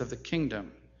existence of the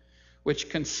kingdom, which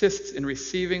consists in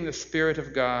receiving the Spirit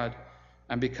of God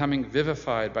and becoming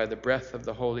vivified by the breath of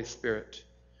the Holy Spirit.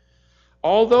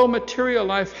 Although material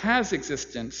life has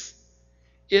existence,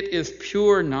 it is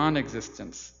pure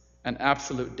non-existence and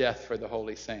absolute death for the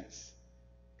holy saints."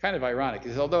 Kind of ironic,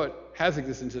 because although it has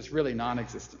existence, it's really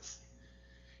non-existence.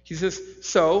 He says,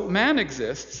 so man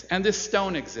exists and this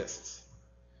stone exists.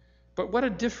 But what a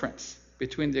difference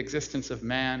between the existence of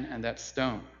man and that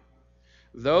stone.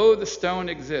 Though the stone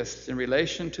exists in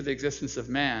relation to the existence of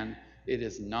man, it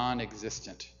is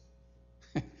non-existent.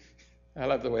 I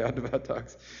love the way Abdu'l-Baha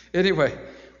talks. Anyway,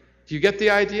 Do you get the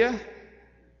idea?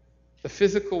 The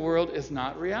physical world is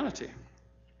not reality.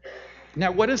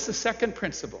 Now, what is the second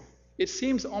principle? It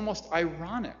seems almost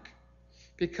ironic,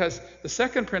 because the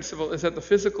second principle is that the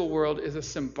physical world is a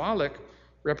symbolic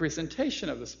representation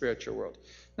of the spiritual world.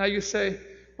 Now you say,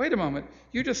 wait a moment,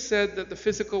 you just said that the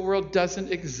physical world doesn't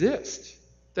exist,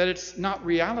 that it's not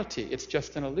reality, it's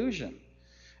just an illusion.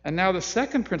 And now the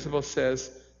second principle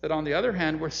says that, on the other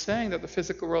hand, we're saying that the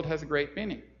physical world has a great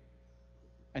meaning.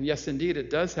 And yes, indeed, it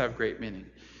does have great meaning.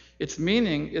 Its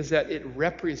meaning is that it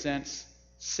represents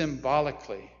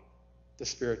symbolically the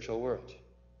spiritual world.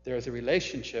 There is a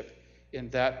relationship in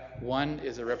that one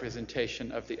is a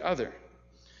representation of the other.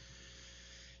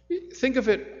 Think of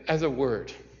it as a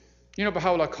word. You know,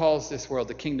 Baha'u'llah calls this world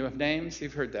the kingdom of names.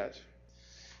 You've heard that.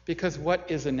 Because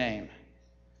what is a name?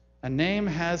 A name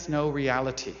has no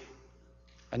reality.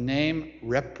 A name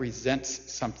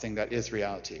represents something that is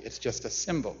reality. It's just a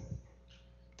symbol.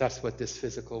 That's what this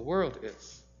physical world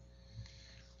is.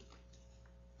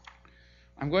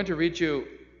 I'm going to read you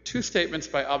two statements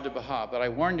by Abdu'l-Baha, but I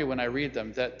warn you when I read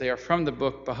them that they are from the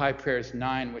book Baha'i Prayers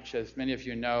 9, which, as many of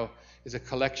you know, is a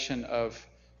collection of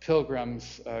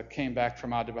pilgrims came back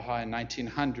from Abdu'l-Baha in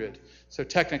 1900. So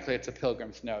technically it's a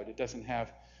pilgrim's note. It doesn't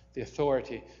have the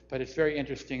authority, but it's very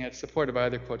interesting. It's supported by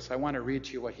other quotes. I want to read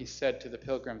to you what he said to the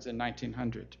pilgrims in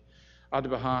 1900.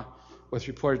 Abdu'l-Baha was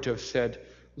reported to have said,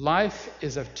 "Life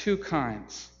is of two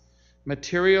kinds,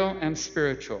 material and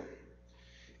spiritual.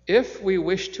 If we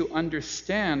wish to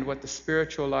understand what the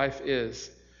spiritual life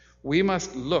is, we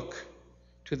must look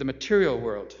to the material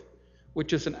world,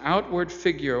 which is an outward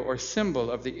figure or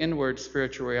symbol of the inward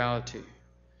spiritual reality."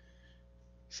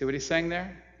 See what he's saying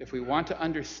there? If we want to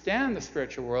understand the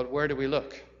spiritual world, where do we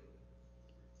look?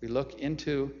 We look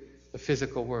into the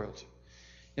physical world.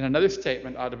 In another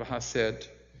statement, Abdu'l-Baha said,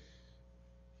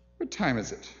 what time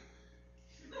is it?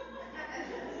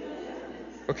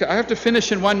 Okay, I have to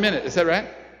finish in 1 minute. Is that right?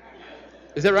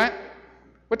 Is that right?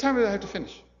 What time do I have to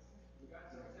finish?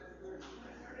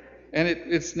 And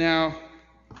it's now...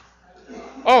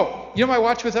 Oh, you know, my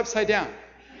watch was upside down.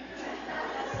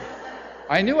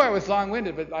 I knew I was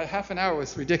long-winded, but half an hour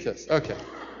was ridiculous. Okay.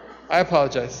 I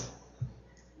apologize.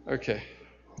 Okay.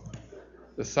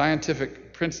 The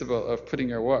scientific principle of putting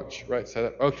your watch right side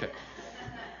up. Okay.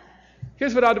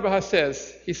 Here's what Abdu'l-Baha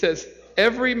says. He says,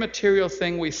 every material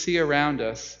thing we see around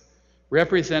us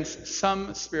represents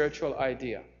some spiritual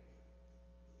idea.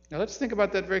 Now let's think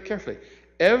about that very carefully.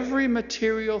 Every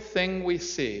material thing we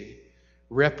see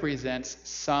represents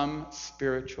some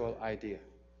spiritual idea.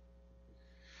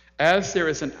 As there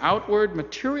is an outward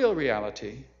material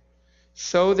reality,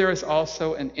 so there is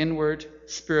also an inward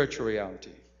spiritual reality.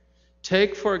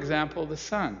 Take, for example, the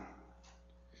sun.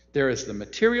 There is the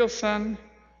material sun,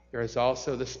 there is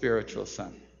also the spiritual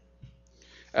sun.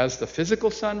 As the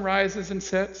physical sun rises and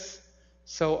sets,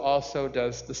 so also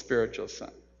does the spiritual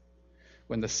sun.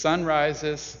 When the sun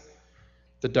rises,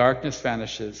 the darkness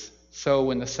vanishes. So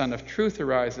when the sun of truth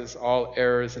arises, all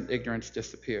errors and ignorance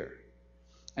disappear.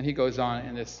 And he goes on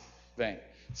in this vein.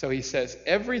 So he says,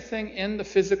 everything in the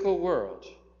physical world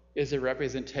is a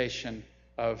representation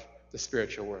of the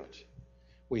spiritual world.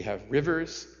 We have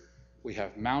rivers, we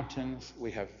have mountains,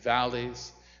 we have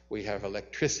valleys, we have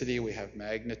electricity, we have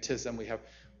magnetism,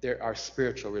 there are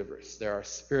spiritual rivers, there are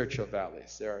spiritual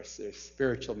valleys, there's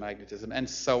spiritual magnetism, and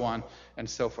so on and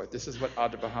so forth. This is what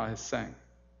Abdu'l-Baha is saying.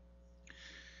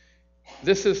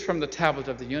 This is from the Tablet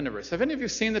of the Universe. Have any of you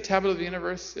seen the Tablet of the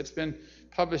Universe? It's been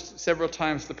published several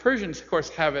times. The Persians, of course,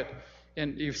 have it,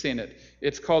 and you've seen it.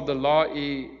 It's called the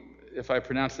Law-i, if I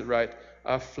pronounce it right,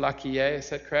 Aflakiye, is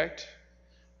that correct?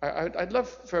 I'd love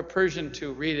for a Persian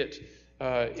to read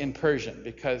it in Persian,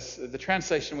 because the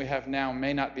translation we have now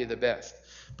may not be the best.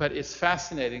 But it's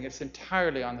fascinating. It's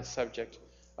entirely on the subject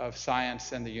of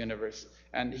science and the universe.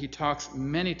 And he talks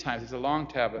many times. It's a long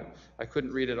tablet. I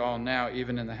couldn't read it all now,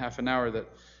 even in the half an hour that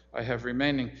I have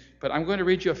remaining. But I'm going to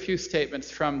read you a few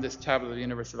statements from this Tablet of the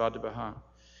Universe of Abdu'l-Baha.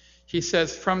 He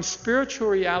says, from spiritual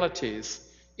realities,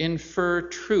 infer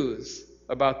truths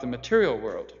about the material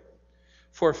world.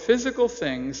 For physical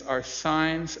things are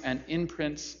signs and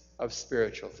imprints of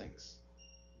spiritual things.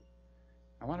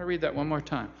 I want to read that one more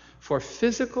time. For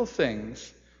physical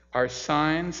things are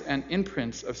signs and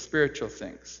imprints of spiritual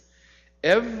things.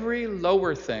 Every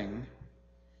lower thing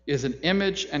is an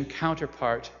image and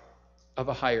counterpart of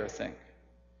a higher thing.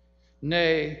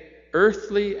 Nay,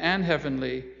 earthly and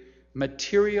heavenly,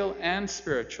 material and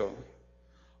spiritual,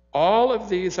 all of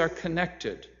these are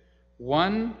connected,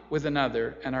 one with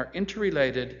another, and are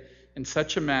interrelated in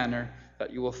such a manner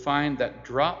that you will find that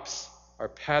drops are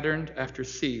patterned after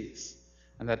seas,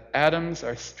 and that atoms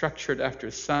are structured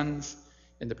after suns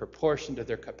in the proportion to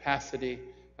their capacity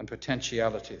and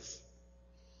potentialities.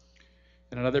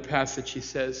 In another passage, he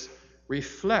says,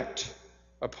 reflect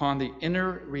upon the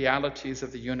inner realities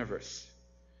of the universe,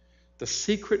 the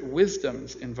secret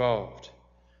wisdoms involved,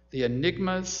 the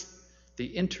enigmas, the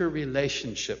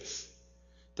interrelationships,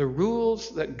 the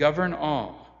rules that govern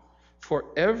all. For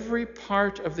every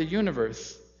part of the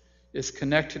universe is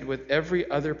connected with every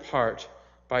other part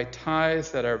by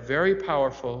ties that are very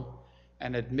powerful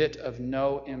and admit of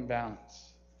no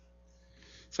imbalance.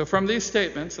 So from these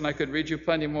statements, and I could read you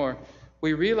plenty more,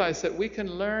 we realize that we can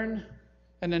learn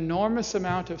an enormous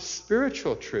amount of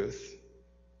spiritual truth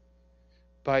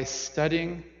by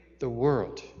studying the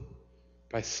world,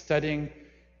 by studying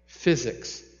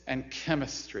physics and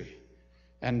chemistry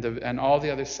and all the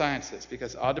other sciences,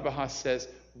 because Abdu'l-Baha says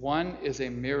one is a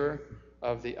mirror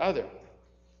of the other.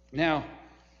 Now,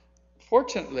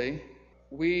 fortunately,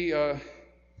 we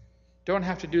don't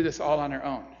have to do this all on our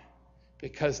own,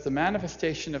 because the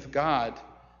manifestation of God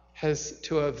has,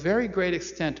 to a very great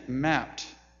extent, mapped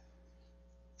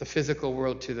the physical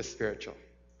world to the spiritual.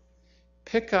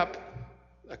 Pick up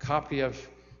a copy of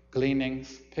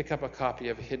Gleanings, pick up a copy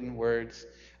of Hidden Words,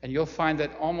 and you'll find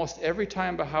that almost every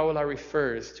time Baha'u'llah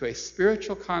refers to a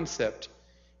spiritual concept,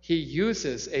 he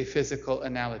uses a physical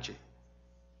analogy.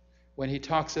 When he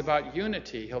talks about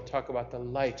unity, he'll talk about the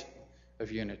light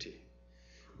of unity.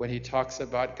 When he talks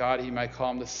about God, he might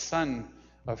call him the sun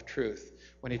of truth.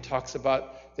 When he talks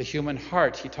about the human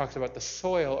heart, he talks about the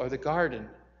soil or the garden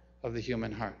of the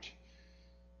human heart.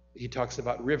 He talks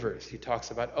about rivers, he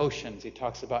talks about oceans, he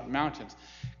talks about mountains.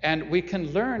 And we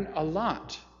can learn a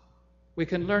lot. We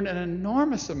can learn an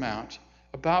enormous amount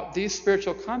about these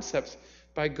spiritual concepts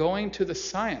by going to the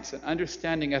science and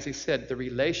understanding, as he said, the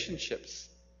relationships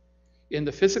in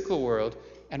the physical world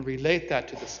and relate that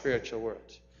to the spiritual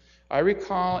world. I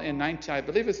recall I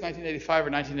believe it was 1985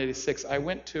 or 1986, I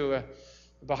went to a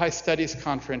Baha'i Studies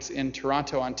conference in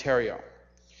Toronto, Ontario.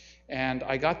 And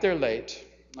I got there late.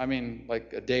 I mean,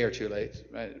 like a day or two late.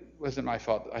 It wasn't my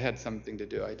fault. I had something to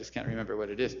do. I just can't remember what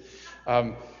it is.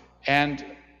 And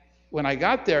when I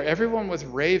got there, everyone was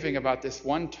raving about this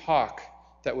one talk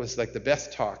that was like the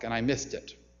best talk, and I missed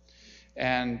it.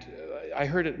 And I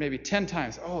heard it maybe 10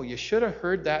 times. Oh, you should have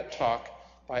heard that talk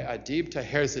by Adib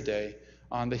Taherzadeh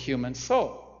on the human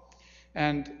soul.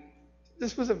 And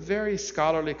this was a very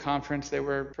scholarly conference. There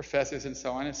were professors and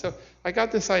so on. And so I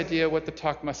got this idea what the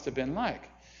talk must have been like.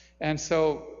 And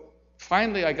so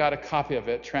finally I got a copy of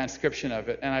it, transcription of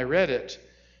it, and I read it.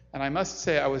 And I must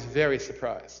say I was very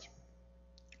surprised.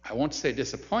 I won't say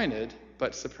disappointed,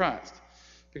 but surprised.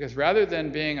 Because rather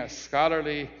than being a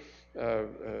scholarly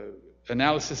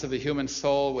analysis of the human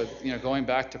soul with, going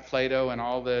back to Plato and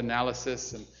all the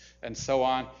analysis and so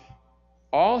on,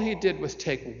 all he did was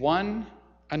take one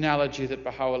analogy that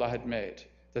Baha'u'llah had made,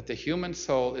 that the human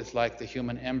soul is like the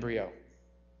human embryo.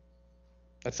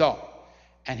 That's all.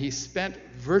 And he spent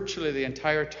virtually the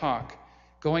entire talk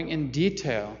going in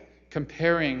detail,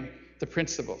 comparing the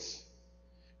principles.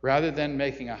 Rather than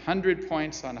making 100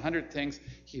 points on 100 things,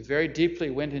 he very deeply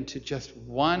went into just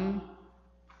one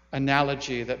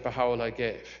analogy that Baha'u'llah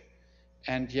gave.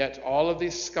 And yet all of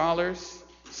these scholars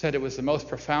said it was the most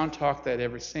profound talk they'd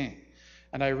ever seen.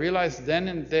 And I realized then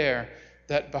and there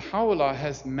that Baha'u'llah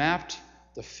has mapped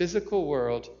the physical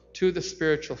world to the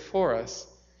spiritual for us,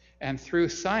 and through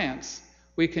science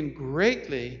we can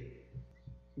greatly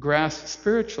grasp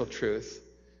spiritual truth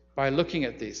by looking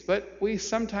at these. But we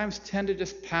sometimes tend to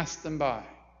just pass them by.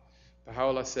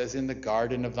 Baha'u'llah says, in the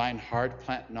garden of thine heart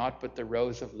plant naught but the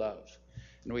rose of love.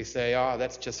 And we say,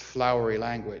 that's just flowery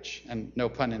language, and no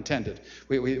pun intended.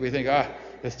 We think,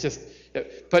 it's just,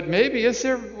 but maybe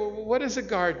what is a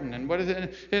garden, and what is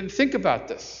it? And think about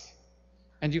this.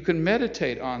 And you can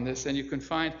meditate on this, and you can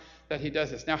find that he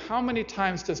does this. Now, how many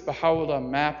times does Baha'u'llah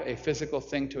map a physical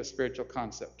thing to a spiritual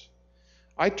concept?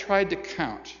 I tried to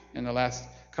count in the last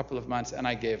couple of months, and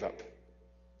I gave up.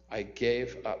 I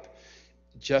gave up.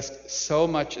 Just so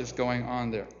much is going on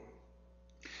there.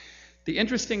 The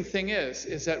interesting thing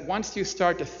is that once you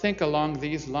start to think along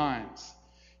these lines,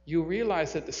 you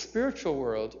realize that the spiritual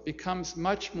world becomes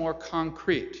much more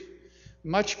concrete,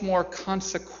 much more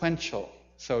consequential,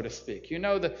 so to speak.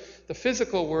 The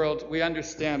physical world, we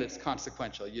understand it's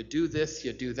consequential. You do this,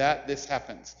 you do that, this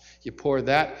happens. You pour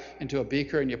that into a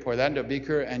beaker, and you pour that into a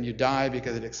beaker, and you die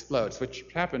because it explodes, which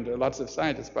happened to lots of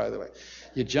scientists, by the way.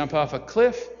 You jump off a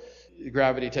cliff,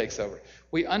 gravity takes over.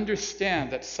 We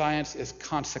understand that science is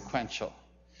consequential.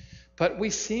 But we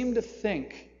seem to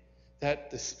think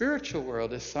that the spiritual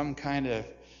world is some kind of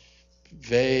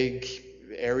vague,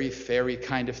 airy-fairy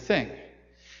kind of thing.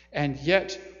 And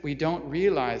yet, we don't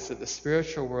realize that the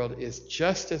spiritual world is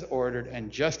just as ordered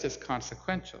and just as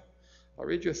consequential. I'll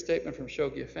read you a statement from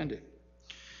Shoghi Effendi.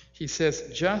 He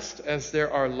says, just as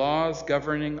there are laws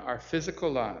governing our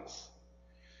physical lives,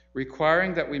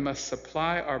 requiring that we must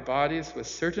supply our bodies with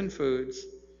certain foods,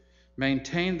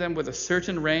 maintain them with a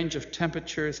certain range of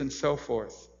temperatures and so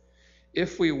forth,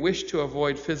 if we wish to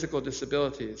avoid physical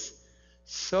disabilities,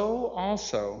 so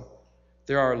also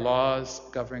there are laws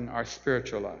governing our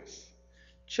spiritual lives.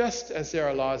 Just as there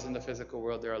are laws in the physical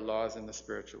world, there are laws in the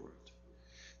spiritual world.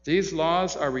 These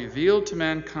laws are revealed to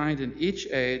mankind in each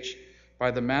age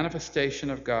by the manifestation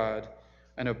of God,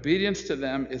 and obedience to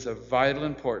them is of vital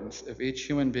importance if each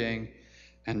human being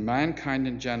and mankind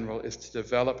in general is to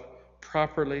develop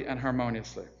properly and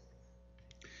harmoniously.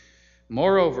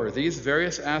 Moreover, these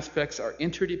various aspects are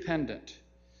interdependent.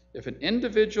 If an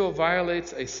individual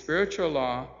violates a spiritual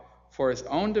law for his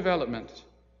own development,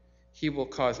 he will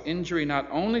cause injury not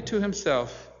only to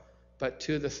himself, but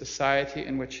to the society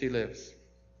in which he lives.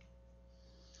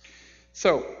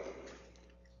 So,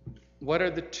 what are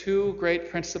the two great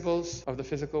principles of the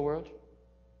physical world?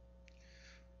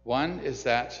 One is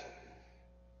that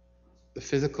the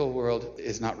physical world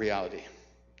is not reality.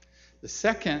 The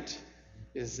second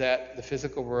is that the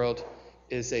physical world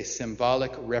is a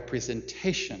symbolic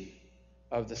representation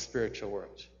of the spiritual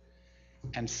world.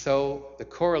 And so the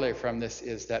corollary from this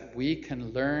is that we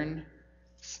can learn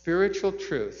spiritual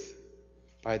truth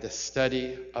by the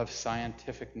study of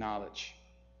scientific knowledge.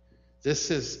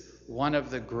 This is one of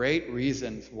the great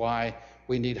reasons why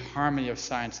we need harmony of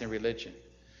science and religion.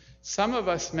 Some of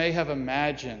us may have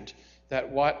imagined that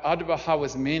what Abdu'l-Baha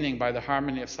was meaning by the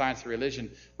harmony of science and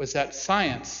religion was that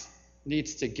science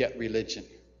needs to get religion.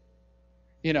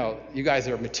 You know, you guys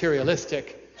are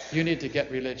materialistic, you need to get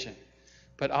religion.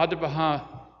 But Abdu'l-Baha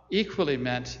equally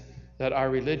meant that our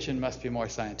religion must be more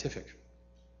scientific.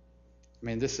 I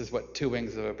mean, this is what two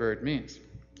wings of a bird means.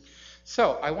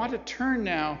 So I want to turn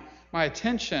now my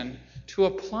attention to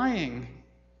applying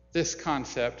this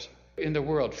concept in the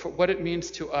world, for what it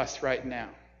means to us right now.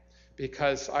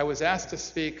 Because I was asked to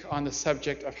speak on the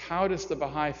subject of how does the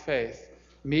Baha'i faith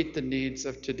meet the needs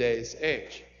of today's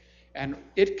age. And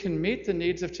it can meet the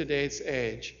needs of today's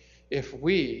age if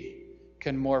we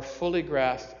can more fully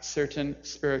grasp certain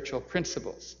spiritual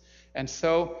principles. And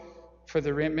so, for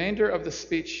the remainder of the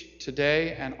speech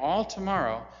today and all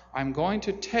tomorrow, I'm going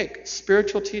to take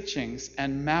spiritual teachings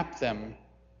and map them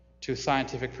to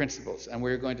scientific principles. And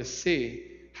we're going to see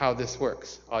how this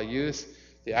works. I'll use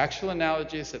the actual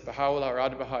analogies that Baha'u'llah or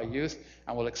Abdu'l-Baha used,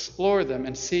 and we'll explore them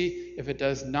and see if it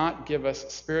does not give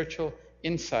us spiritual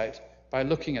insight by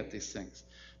looking at these things.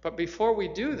 But before we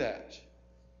do that,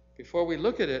 before we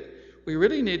look at it, we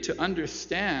really need to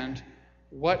understand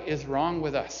what is wrong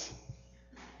with us.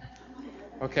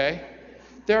 Okay?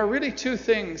 There are really two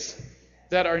things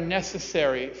that are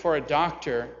necessary for a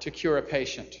doctor to cure a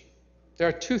patient. There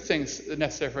are two things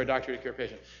necessary for a doctor to cure a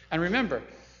patient. And remember,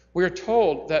 we're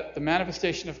told that the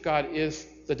manifestation of God is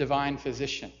the divine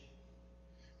physician.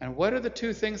 And what are the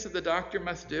two things that the doctor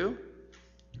must do?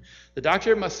 The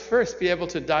doctor must first be able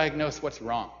to diagnose what's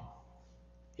wrong.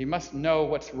 He must know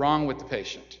what's wrong with the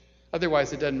patient.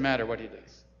 Otherwise, it doesn't matter what he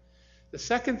does. The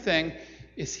second thing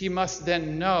is he must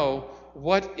then know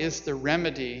what is the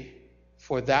remedy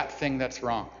for that thing that's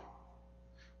wrong.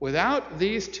 Without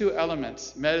these two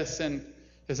elements, medicine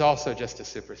is also just a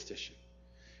superstition.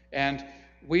 And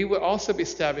we will also be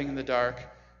stabbing in the dark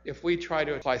if we try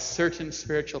to apply certain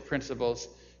spiritual principles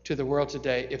to the world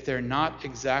today if they're not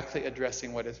exactly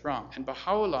addressing what is wrong. And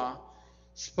Baha'u'llah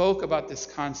spoke about this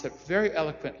concept very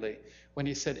eloquently when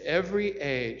he said every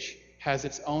age has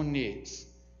its own needs.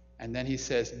 And then he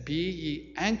says, be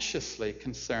ye anxiously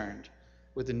concerned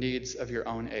with the needs of your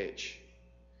own age.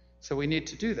 So we need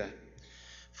to do that.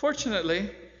 Fortunately,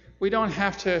 we don't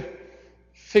have to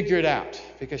figure it out,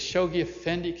 because Shoghi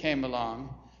Effendi came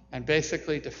along and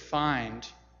basically defined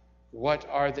what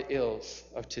are the ills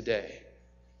of today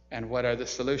and what are the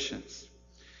solutions.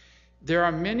 There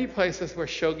are many places where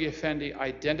Shoghi Effendi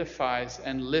identifies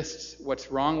and lists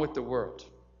what's wrong with the world.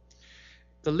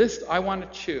 The list I want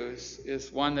to choose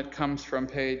is one that comes from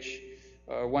page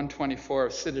 124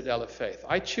 of Citadel of Faith.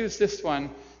 I choose this one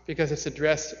because it's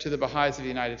addressed to the Baha'is of the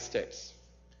United States.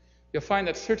 You'll find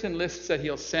that certain lists that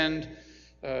he'll send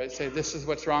say, this is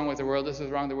what's wrong with the world, this is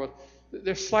wrong with the world,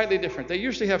 they're slightly different. They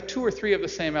usually have 2 or 3 of the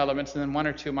same elements, and then 1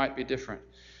 or 2 might be different.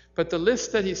 But the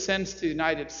list that he sends to the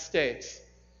United States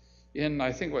in,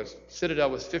 I think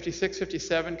Citadel was 56,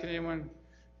 57, can anyone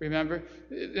remember?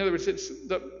 In other words, it's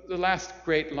the last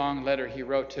great long letter he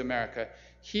wrote to America.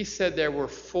 He said there were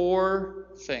 4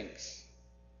 things,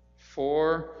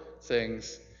 4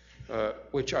 things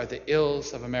which are the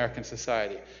ills of American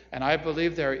society. And I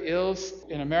believe there are ills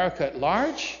in America at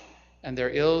large, and there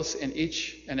are ills in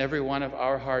each and every one of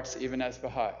our hearts, even as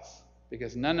Baha'is,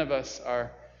 because none of us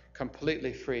are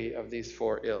completely free of these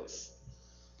 4 ills.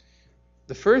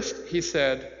 The first, he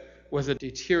said, was a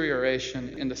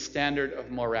deterioration in the standard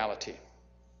of morality.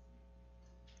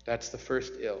 That's the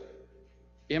first ill.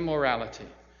 Immorality.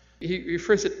 He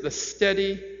refers to the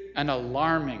steady and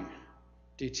alarming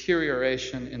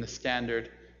deterioration in the standard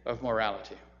of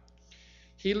morality.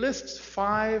 He lists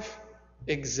 5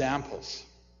 examples.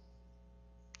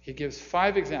 He gives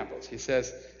 5 examples. He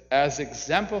says, as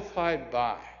exemplified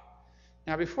by.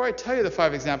 Now, before I tell you the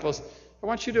 5 examples, I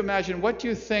want you to imagine, what do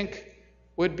you think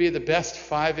would be the best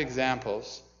 5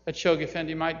 examples that Shoghi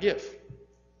Effendi might give?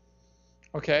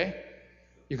 Okay?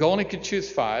 You only could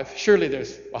choose 5. Surely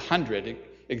there's 100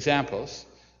 examples,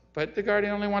 but the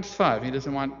Guardian only wants 5. He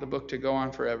doesn't want the book to go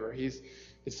on forever.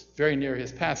 It's very near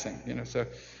his passing,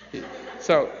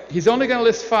 so he's only going to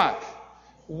list 5.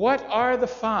 What are the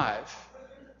 5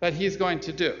 that he's going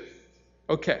to do?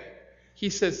 Okay. He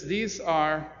says these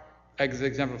are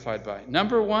exemplified by.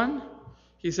 Number 1,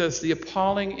 he says the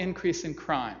appalling increase in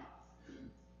crime.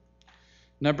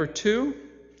 Number 2,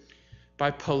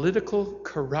 by political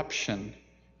corruption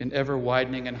in ever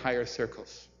widening and higher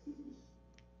circles.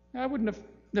 I wouldn't have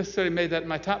necessarily made that in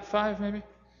my top 5,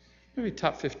 maybe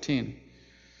top 15.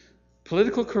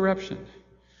 Political corruption,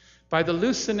 by the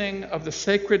loosening of the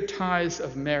sacred ties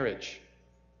of marriage.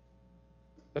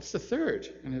 That's the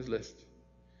 3rd in his list.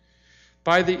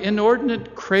 By the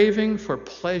inordinate craving for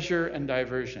pleasure and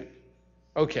diversion.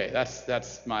 Okay,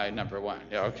 that's my number 1.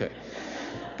 Yeah, okay.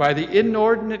 By the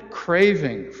inordinate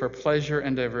craving for pleasure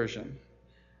and diversion.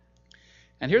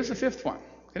 And here's the 5th one.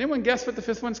 Can anyone guess what the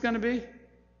 5th one's going to be?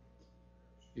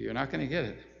 You're not going to get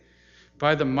it.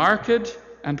 By the marked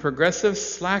and progressive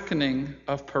slackening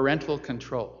of parental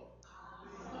control.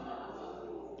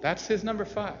 That's his number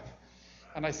 5.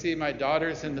 And I see my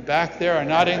daughters in the back there are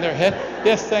nodding their head.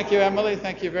 Yes, thank you, Emily.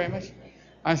 Thank you very much.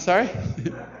 I'm sorry?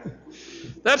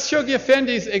 That's Shoghi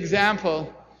Effendi's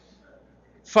example,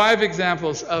 5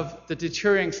 examples of the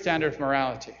deteriorating standard of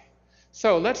morality.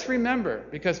 So let's remember,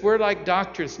 because we're like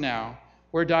doctors now,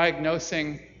 we're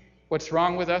diagnosing what's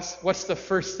wrong with us. What's the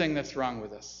first thing that's wrong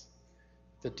with us?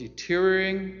 The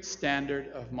deteriorating standard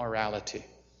of morality.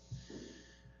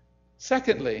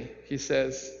 Secondly, he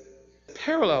says,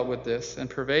 parallel with this and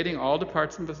pervading all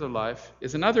departments of life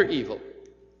is another evil.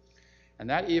 And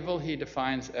that evil he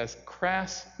defines as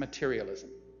crass materialism.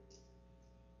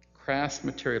 Crass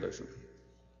materialism.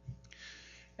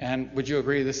 And would you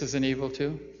agree this is an evil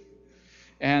too?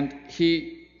 And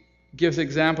he gives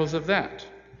examples of that.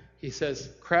 He says,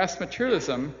 crass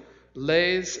materialism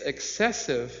lays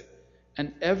excessive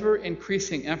and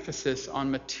ever-increasing emphasis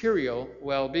on material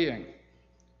well-being,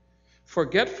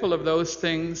 forgetful of those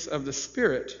things of the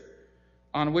spirit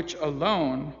on which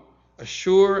alone a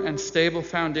sure and stable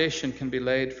foundation can be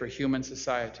laid for human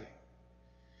society.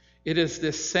 It is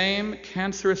this same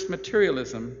cancerous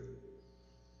materialism,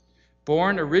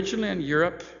 born originally in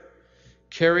Europe,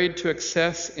 carried to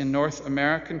excess in North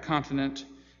American continent,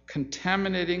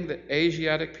 contaminating the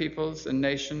Asiatic peoples and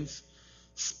nations,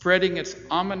 spreading its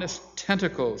ominous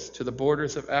tentacles to the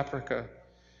borders of Africa,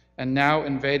 and now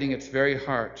invading its very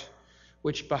heart,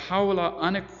 which Baha'u'llah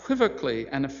unequivocally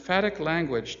and emphatic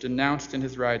language denounced in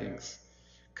his writings,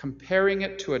 comparing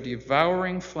it to a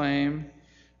devouring flame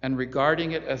and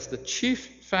regarding it as the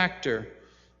chief factor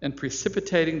in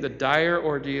precipitating the dire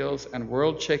ordeals and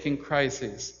world-shaking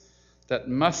crises that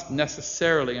must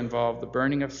necessarily involve the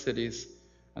burning of cities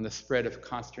and the spread of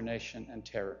consternation and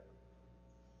terror.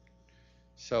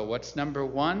 So what's number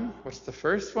 1? What's the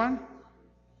first one?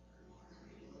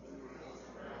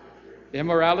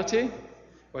 Immorality.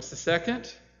 What's the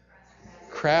second?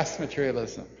 Crass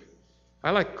materialism.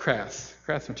 I like crass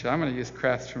materialism. I'm going to use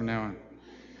crass from now on.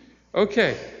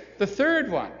 Okay, the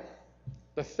third one.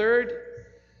 The third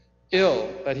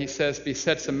ill that he says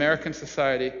besets American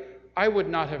society, I would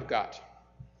not have got.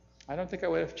 I don't think I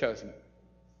would have chosen it.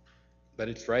 But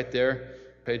it's right there,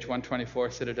 page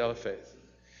 124, Citadel of Faith.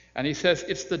 And he says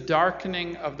it's the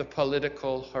darkening of the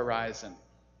political horizon.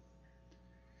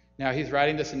 Now, he's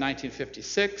writing this in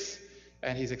 1956,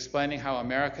 and he's explaining how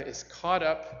America is caught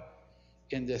up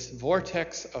in this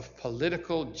vortex of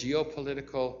political,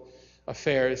 geopolitical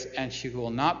affairs, and she will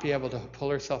not be able to pull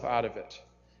herself out of it.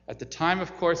 At the time,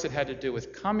 of course, it had to do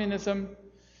with communism,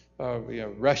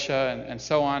 Russia and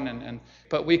so on,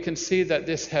 but we can see that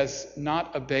this has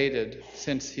not abated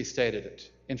since he stated it.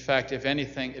 In fact, if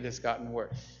anything, it has gotten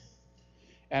worse.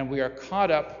 And we are caught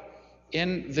up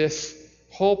in this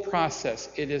whole process,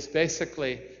 it is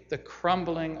basically the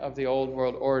crumbling of the old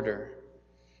world order.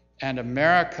 And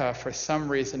America, for some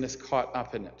reason, is caught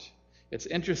up in it. It's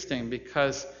interesting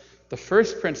because the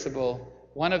first principle,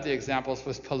 one of the examples,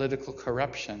 was political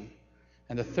corruption.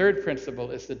 And the third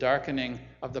principle is the darkening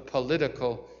of the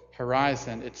political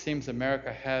horizon. It seems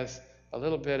America has a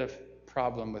little bit of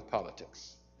problem with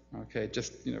politics. Okay,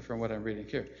 just from what I'm reading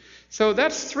here. So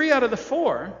that's 3 out of the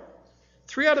 4.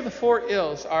 3 out of the 4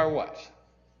 ills are what?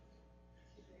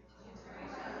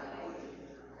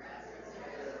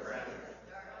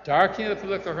 Darkening of the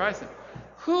political horizon.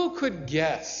 Who could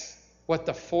guess what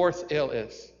the 4th ill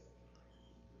is?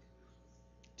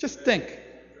 Just think.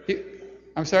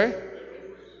 I'm sorry?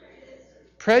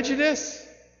 Prejudice?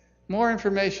 More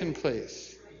information,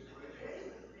 please.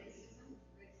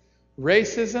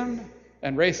 Racism,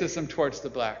 and racism towards the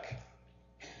black,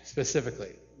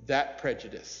 specifically. That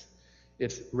prejudice.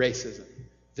 It's racism.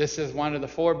 This is one of the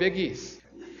 4 biggies.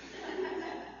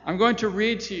 I'm going to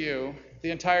read to you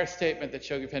the entire statement that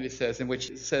Shoghi Effendi says, in which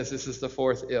it says this is the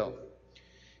 4th ill.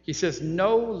 He says,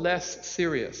 no less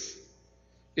serious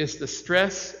is the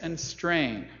stress and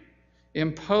strain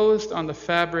imposed on the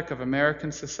fabric of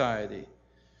American society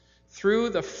through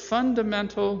the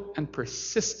fundamental and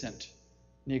persistent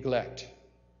neglect.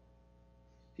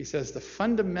 He says it's a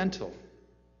fundamental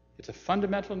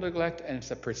neglect, and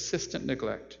it's a persistent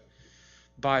neglect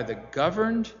by the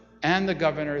governed and the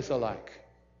governors alike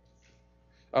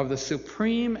of the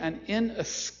supreme and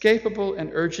inescapable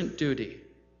and urgent duty,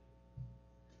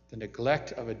 the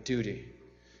neglect of a duty,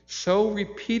 so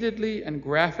repeatedly and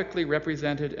graphically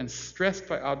represented and stressed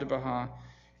by Abdu'l-Baha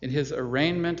in his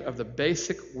arraignment of the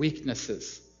basic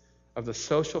weaknesses of the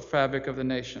social fabric of the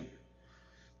nation.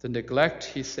 The neglect,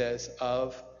 he says,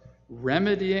 of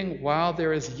remedying while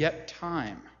there is yet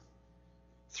time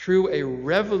through a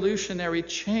revolutionary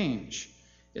change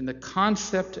in the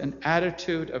concept and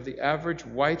attitude of the average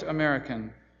white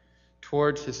American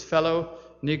towards his fellow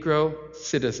Negro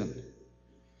citizen.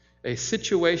 A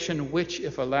situation which,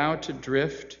 if allowed to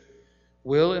drift,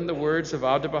 will, in the words of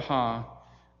Abdu'l-Baha,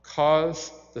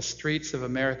 cause the streets of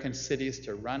American cities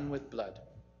to run with blood.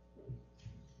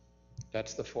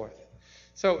 That's the 4th.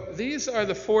 So these are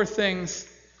the 4 things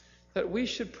that we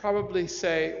should probably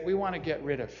say we want to get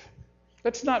rid of.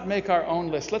 Let's not make our own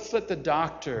list. Let's let the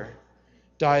doctor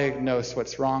diagnose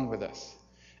what's wrong with us.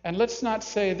 And let's not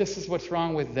say this is what's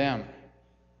wrong with them.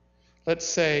 Let's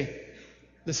say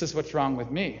this is what's wrong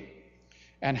with me.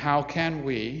 And how can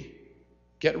we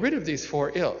get rid of these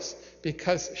 4 ills?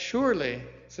 Because surely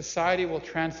society will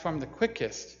transform the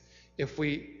quickest if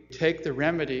we take the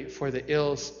remedy for the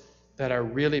ills that are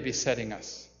really besetting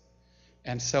us.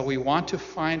 And so we want to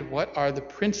find what are the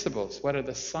principles, what are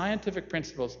the scientific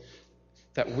principles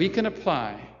that we can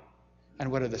apply,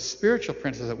 and what are the spiritual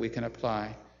principles that we can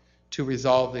apply to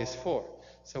resolve these 4.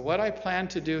 So what I plan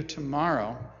to do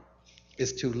tomorrow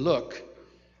is to look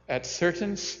at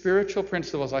certain spiritual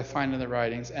principles I find in the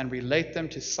writings and relate them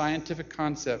to scientific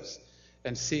concepts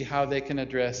and see how they can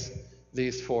address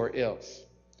these 4 ills.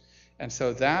 And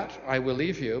so that I will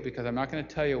leave you, because I'm not going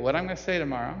to tell you what I'm going to say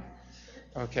tomorrow,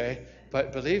 okay?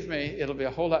 But believe me, it'll be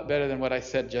a whole lot better than what I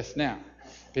said just now.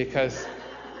 Because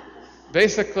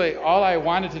basically all I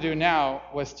wanted to do now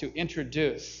was to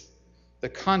introduce the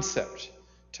concept.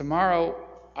 Tomorrow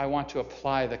I want to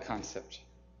apply the concept,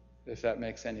 if that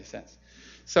makes any sense.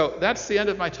 So that's the end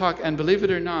of my talk, and believe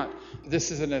it or not, this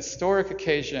is an historic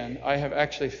occasion. I have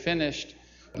actually finished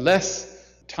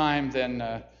less time than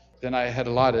I had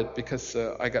allotted, because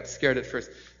I got scared at first.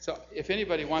 So if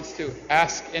anybody wants to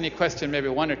ask any question, maybe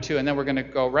 1 or 2, and then we're going to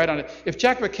go right on it. If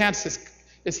Jack McCants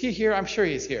is he here? I'm sure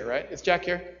he's here, right? Is Jack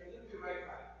here?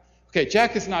 Okay,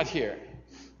 Jack is not here.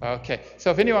 Okay, so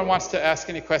if anyone wants to ask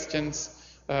any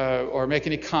questions or make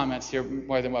any comments, you're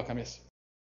more than welcome. Yes.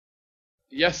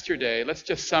 Yesterday, let's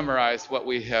just summarize what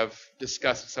we have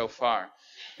discussed so far.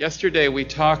 Yesterday, we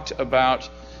talked about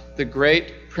the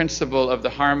great principle of the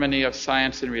harmony of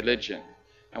science and religion.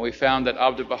 And we found that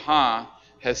Abdu'l-Baha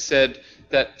has said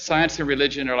that science and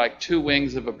religion are like 2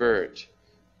 wings of a bird.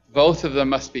 Both of them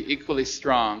must be equally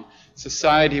strong.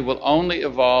 Society will only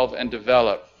evolve and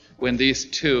develop when these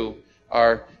 2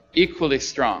 are equally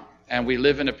strong. And we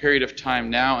live in a period of time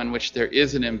now in which there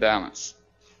is an imbalance.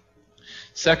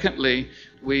 Secondly,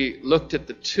 we looked at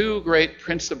the 2 great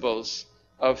principles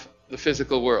of the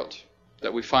physical world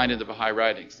that we find in the Baha'i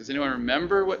writings. Does anyone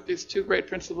remember what these 2 great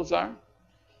principles are?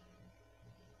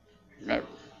 Remember?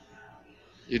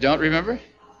 You don't remember?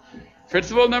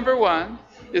 Principle number 1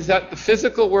 is that the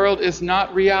physical world is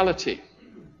not reality.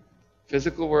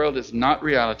 Physical world is not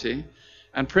reality.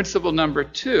 And principle number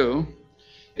 2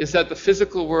 is that the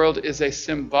physical world is a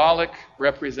symbolic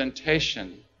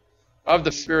representation of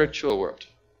the spiritual world.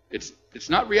 It's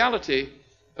not reality,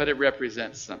 but it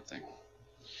represents something.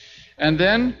 And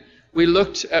then we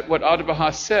looked at what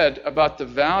Abdu'l-Baha said about the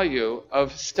value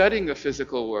of studying the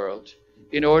physical world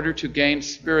in order to gain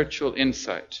spiritual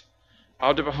insight.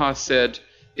 Abdu'l-Baha said,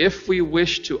 if we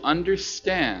wish to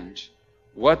understand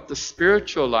what the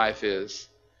spiritual life is,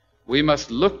 we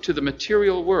must look to the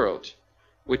material world,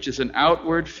 which is an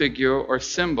outward figure or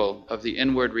symbol of the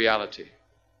inward reality.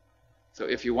 So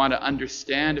if you want to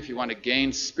understand, if you want to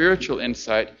gain spiritual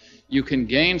insight, you can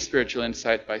gain spiritual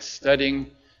insight by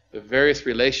studying the various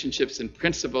relationships and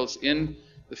principles in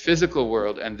the physical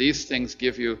world, and these things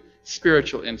give you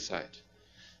spiritual insight.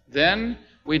 Then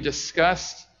we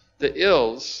discussed the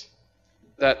ills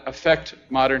that affect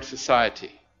modern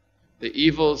society, the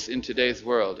evils in today's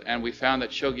world, and we found that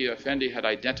Shoghi Effendi had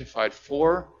identified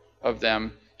 4 of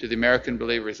them to the American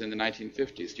believers in the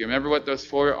 1950s. Do you remember what those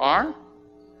 4 are?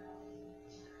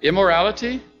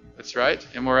 Immorality, that's right,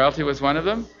 immorality was one of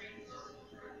them.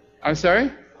 I'm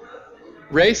sorry?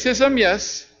 Racism,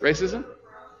 yes. Racism?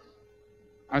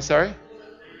 I'm sorry?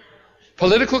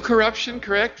 Political corruption,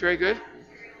 correct, very good.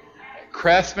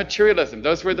 Crass materialism,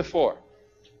 those were the 4.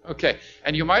 Okay,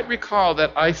 and you might recall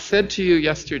that I said to you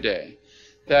yesterday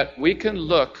that we can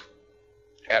look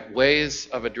at ways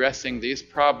of addressing these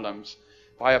problems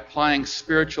by applying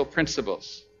spiritual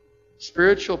principles.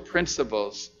 Spiritual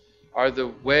principles are the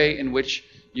way in which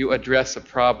you address a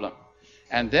problem.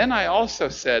 And then I also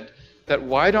said that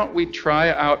why don't we try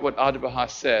out what Abdu'l-Baha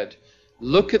said,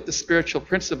 look at the spiritual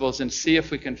principles and see if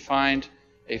we can find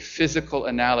a physical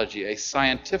analogy, a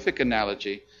scientific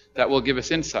analogy that will give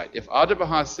us insight. If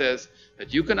Abdu'l-Baha says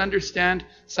that you can understand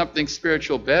something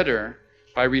spiritual better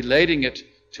by relating it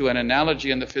to an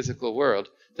analogy in the physical world,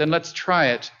 then let's try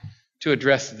it to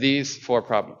address these 4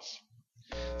 problems.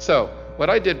 So what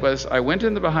I did was I went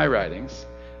in the Baha'i writings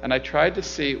and I tried to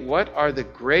see what are the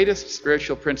greatest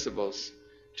spiritual principles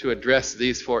to address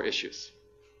these 4 issues.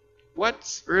 What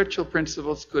spiritual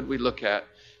principles could we look at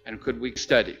and could we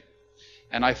study?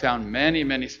 And I found many,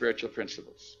 many spiritual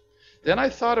principles. Then I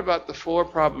thought about the 4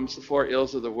 problems, the 4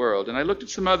 ills of the world, and I looked at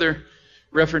some other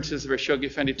references where Shoghi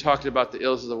Effendi talked about the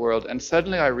ills of the world, and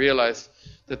suddenly I realized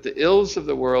that the ills of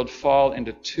the world fall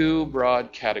into 2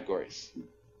 broad categories.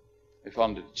 They fall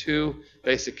into 2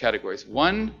 basic categories.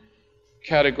 One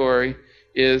category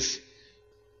is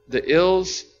the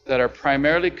ills that are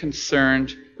primarily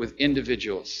concerned with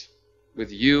individuals,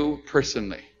 with you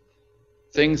personally,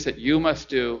 things that you must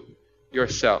do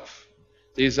yourself.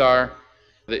 These are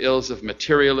the ills of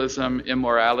materialism,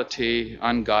 immorality,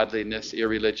 ungodliness,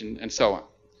 irreligion, and so on.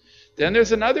 Then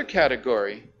there's another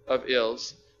category of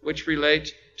ills which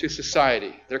relate to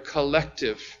society. They're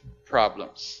collective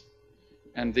problems,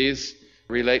 and these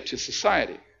relate to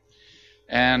society.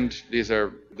 And these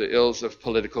are the ills of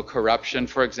political corruption,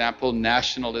 for example,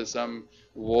 nationalism,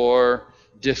 war,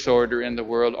 disorder in the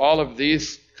world. All of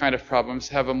these kind of problems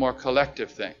have a more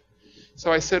collective thing.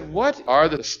 So I said, what are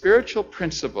the spiritual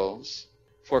principles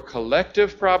for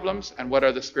collective problems, and what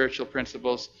are the spiritual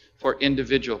principles for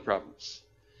individual problems?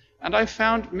 And I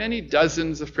found many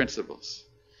dozens of principles.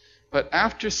 But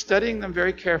after studying them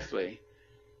very carefully,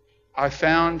 I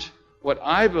found what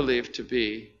I believe to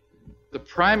be the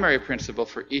primary principle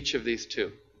for each of these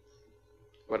 2.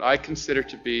 What I consider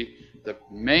to be the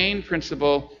main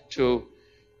principle to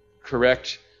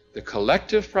correct the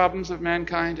collective problems of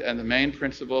mankind, and the main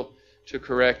principle to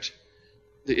correct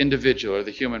the individual or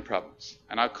the human problems.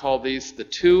 And I'll call these the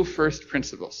 2 first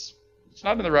principles. It's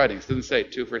not in the writings. It doesn't say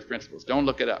 2 first principles. Don't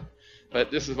look it up.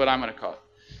 But this is what I'm going to call it.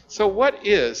 So what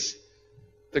is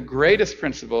the greatest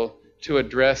principle to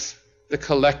address the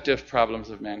collective problems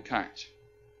of mankind?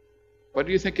 What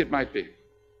do you think it might be?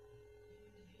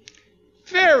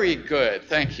 Very good.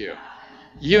 Thank you.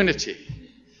 Unity.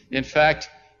 In fact,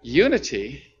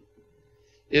 unity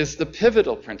is the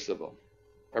pivotal principle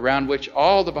around which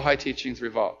all the Baha'i teachings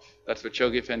revolve. That's what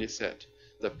Shoghi Effendi said.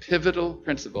 The pivotal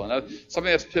principle. Now,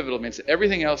 something that's pivotal means that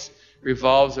everything else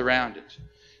revolves around it.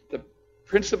 The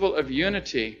principle of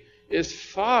unity is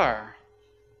far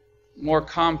more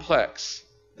complex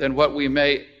than what we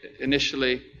may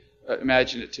initially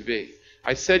imagine it to be.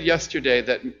 I said yesterday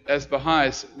that as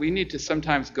Baha'is, we need to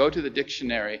sometimes go to the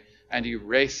dictionary and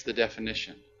erase the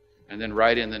definition and then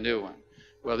write in the new one.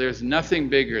 Well, there's nothing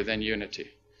bigger than unity.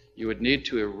 You would need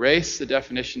to erase the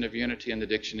definition of unity in the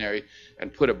dictionary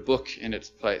and put a book in its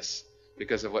place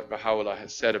because of what Baha'u'llah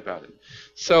has said about it.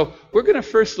 So we're going to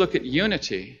first look at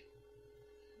unity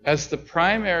as the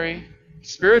primary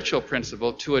spiritual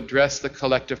principle to address the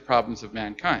collective problems of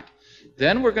mankind.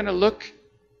 Then we're going to look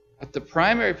But the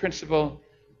primary principle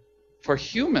for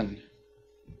human,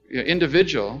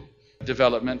 individual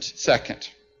development, second.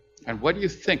 And what do you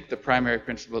think the primary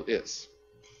principle is?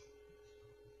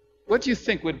 What do you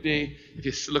think would be, if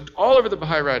you looked all over the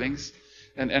Baha'i writings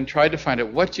and tried to find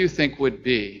out, what do you think would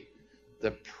be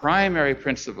the primary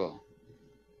principle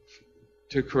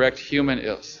to correct human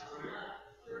ills?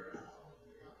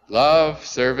 Love,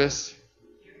 service,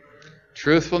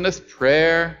 truthfulness,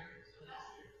 prayer.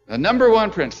 The number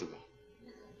one principle.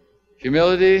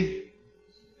 Humility,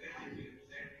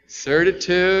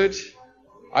 certitude.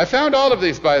 I found all of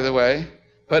these, by the way,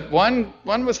 but one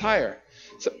was higher.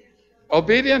 So,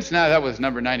 obedience? No, that was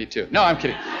number 92. No, I'm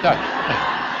kidding. No.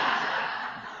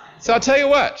 So I'll tell you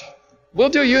what. We'll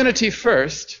do unity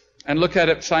first and look at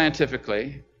it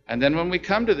scientifically. And then when we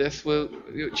come to this,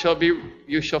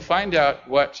 you shall find out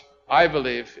what I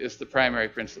believe is the primary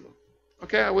principle.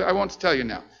 Okay, I won't tell you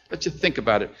now. Let you think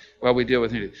about it while we deal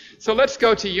with unity. So let's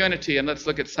go to unity and let's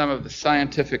look at some of the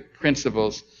scientific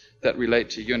principles that relate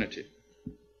to unity.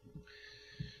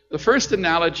 The first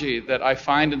analogy that I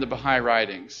find in the Baha'i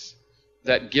writings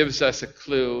that gives us a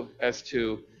clue as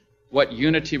to what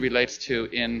unity relates to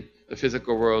in the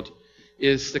physical world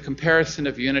is the comparison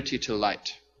of unity to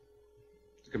light.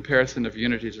 The comparison of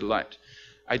unity to light.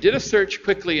 I did a search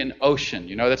quickly in Ocean.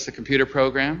 You know, that's the computer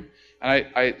program. And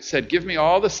I said, give me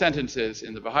all the sentences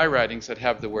in the Baha'i writings that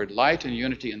have the word light and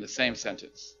unity in the same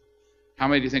sentence. How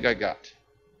many do you think I got?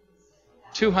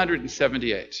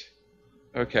 278.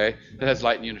 Okay, that has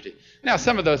light and unity. Now,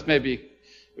 some of those may be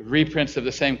reprints of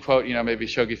the same quote, maybe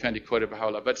Shoghi Effendi quoted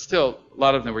Baha'u'llah, but still, a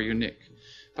lot of them were unique.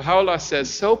 Baha'u'llah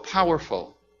says, so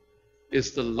powerful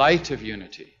is the light of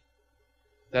unity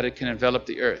that it can envelop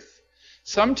the earth.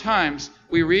 Sometimes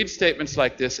we read statements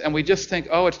like this and we just think,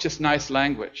 oh, it's just nice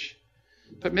language.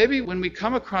 But maybe when we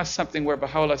come across something where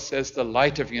Baha'u'llah says the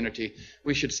light of unity,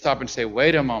 we should stop and say,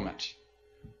 wait a moment.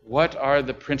 What are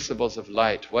the principles of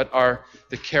light? What are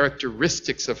the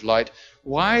characteristics of light?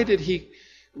 Why did he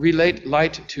relate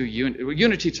light to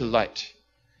unity to light?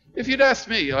 If you'd asked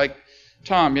me, like,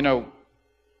 Tom,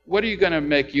 what are you going to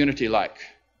make unity like?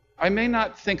 I may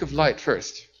not think of light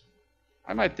first.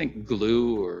 I might think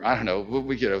glue, or I don't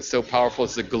know, so powerful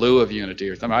is the glue of unity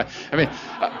or something.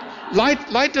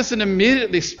 Light doesn't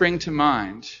immediately spring to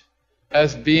mind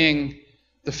as being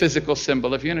the physical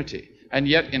symbol of unity. And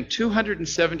yet in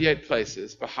 278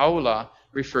 places, Baha'u'llah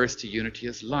refers to unity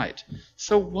as light.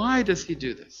 So why does he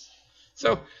do this?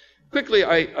 So quickly,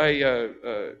 I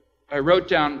wrote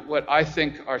down what I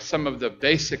think are some of the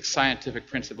basic scientific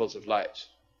principles of light.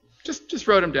 Just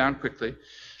wrote them down quickly.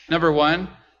 Number one,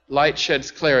 light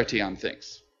sheds clarity on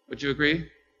things. Would you agree?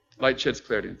 Light sheds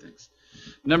clarity on things.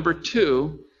 Number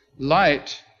two,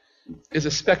 light is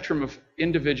a spectrum of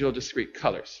individual discrete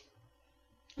colors.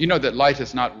 You know that light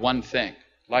is not one thing.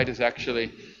 Light is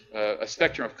actually a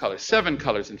spectrum of colors, 7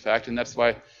 colors, in fact, and that's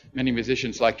why many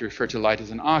musicians like to refer to light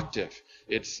as an octave.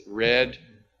 It's red,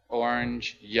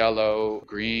 orange, yellow,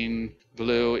 green,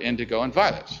 blue, indigo, and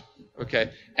violet.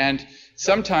 Okay? And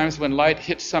sometimes when light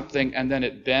hits something and then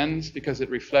it bends because it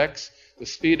reflects, the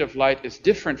speed of light is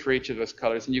different for each of those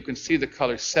colors, and you can see the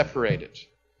colors separated.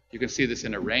 You can see this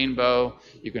in a rainbow.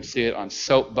 You can see it on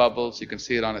soap bubbles. You can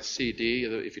see it on a CD.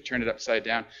 If you turn it upside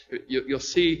down, you'll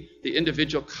see the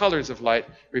individual colors of light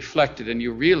reflected, and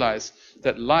you realize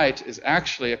that light is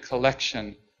actually a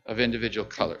collection of individual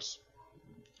colors.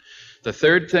 The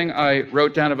third thing I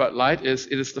wrote down about light is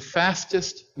it is the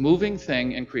fastest moving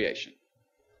thing in creation.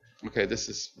 Okay, this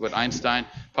is what Einstein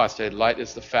postulated. Light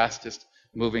is the fastest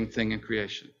moving thing in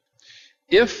creation.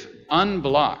 If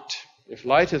unblocked, if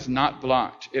light is not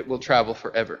blocked, it will travel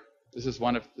forever. This is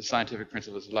one of the scientific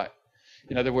principles of light.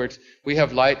 In other words, we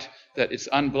have light that is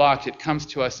unblocked. It comes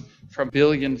to us from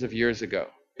billions of years ago.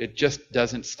 It just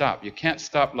doesn't stop. You can't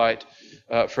stop light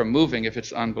from moving if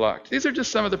it's unblocked. These are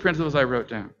just some of the principles I wrote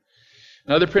down.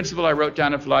 Another principle I wrote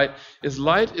down of light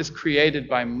is created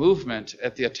by movement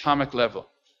at the atomic level.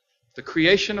 The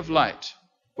creation of light,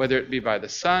 whether it be by the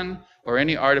sun or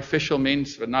any artificial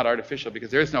means, but not artificial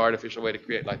because there is no artificial way to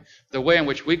create light. The way in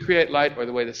which we create light or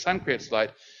the way the sun creates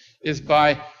light is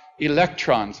by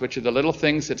electrons, which are the little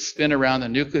things that spin around the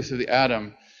nucleus of the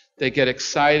atom. They get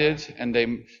excited and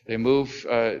they move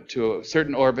to a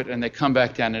certain orbit and they come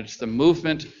back down. And it's the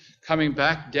movement coming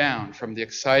back down from the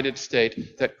excited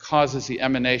state that causes the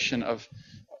emanation of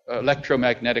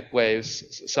electromagnetic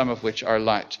waves, some of which are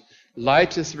light.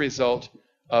 Light is the result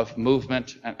of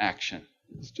movement and action.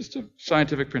 It's just a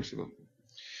scientific principle.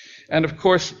 And of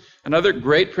course, another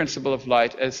great principle of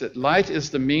light is that light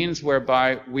is the means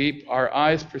whereby our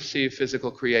eyes perceive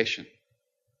physical creation.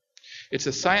 It's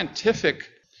a scientific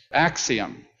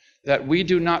axiom that we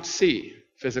do not see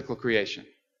physical creation.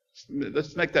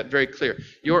 Let's make that very clear.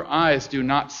 Your eyes do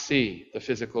not see the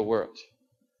physical world.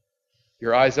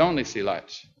 Your eyes only see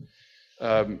light.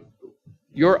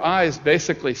 Your eyes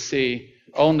basically see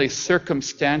only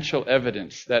circumstantial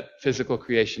evidence that physical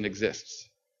creation exists.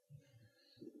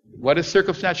 What does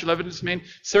circumstantial evidence mean?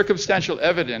 Circumstantial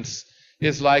evidence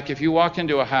is like if you walk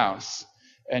into a house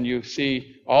and you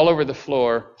see all over the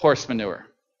floor horse manure,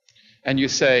 and you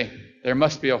say, there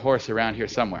must be a horse around here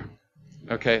somewhere.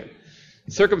 Okay?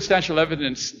 Circumstantial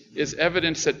evidence is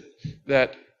evidence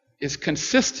that is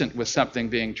consistent with something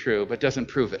being true, but doesn't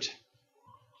prove it.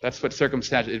 That's what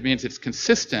circumstantial, it means it's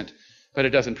consistent, but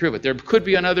it doesn't prove it. There could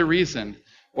be another reason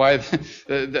why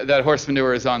that horse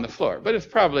manure is on the floor, but it's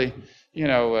probably,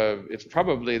 it's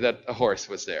probably that a horse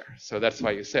was there. So that's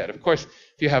why you say it. Of course,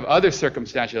 if you have other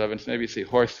circumstantial evidence, maybe you see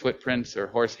horse footprints or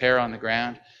horse hair on the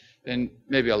ground, then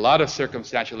maybe a lot of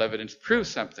circumstantial evidence proves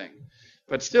something.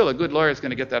 But still, a good lawyer is going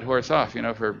to get that horse off,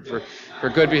 for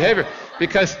good behavior,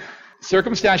 because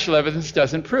circumstantial evidence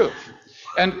doesn't prove.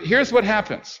 And here's what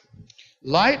happens.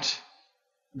 Light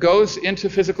goes into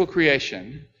physical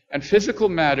creation, and physical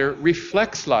matter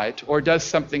reflects light or does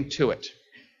something to it.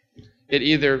 It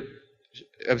either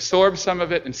absorbs some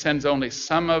of it and sends only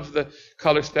some of the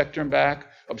color spectrum back,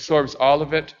 absorbs all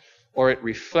of it, or it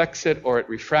reflects it, or it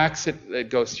refracts it, it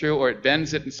goes through, or it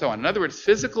bends it, and so on. In other words,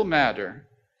 physical matter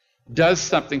does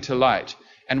something to light.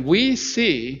 And we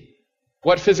see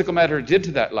what physical matter did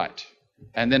to that light.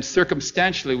 And then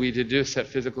circumstantially we deduce that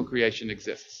physical creation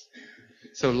exists.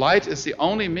 So light is the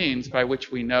only means by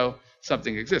which we know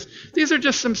something exists. These are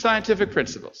just some scientific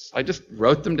principles. I just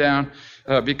wrote them down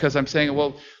because I'm saying,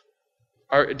 well,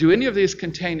 do any of these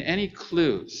contain any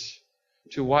clues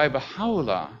to why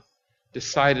Baha'u'llah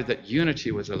decided that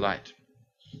unity was a light?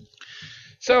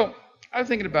 So I'm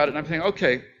thinking about it, and I'm thinking,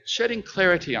 okay, shedding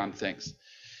clarity on things.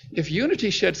 If unity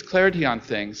sheds clarity on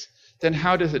things, then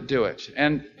how does it do it?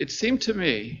 And it seemed to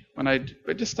me, when I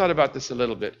just thought about this a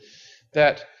little bit,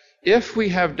 that if we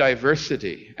have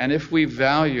diversity, and if we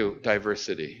value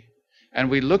diversity, and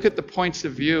we look at the points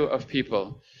of view of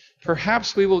people,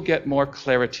 perhaps we will get more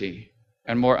clarity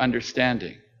and more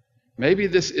understanding. Maybe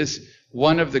this is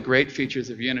one of the great features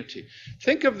of unity.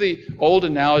 Think of the old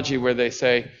analogy where they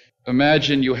say,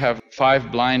 imagine you have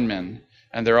 5 blind men,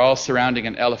 and they're all surrounding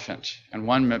an elephant. And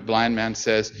one blind man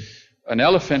says, an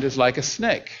elephant is like a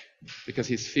snake, because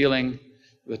he's feeling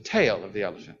the tail of the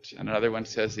elephant. And another one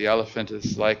says the elephant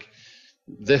is like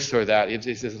this or that.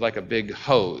 He says like a big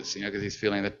hose, because he's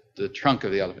feeling the trunk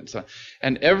of the elephant. So,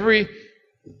 and every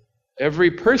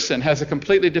person has a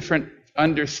completely different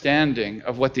understanding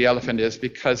of what the elephant is,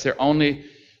 because they're only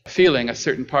feeling a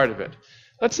certain part of it.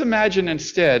 Let's imagine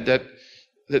instead that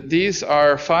these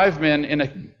are 5 men in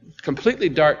a completely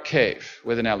dark cave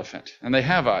with an elephant, and they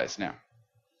have eyes now.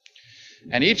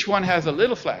 And each one has a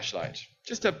little flashlight,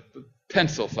 just a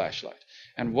pencil flashlight.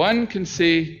 And one can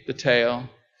see the tail,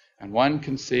 and one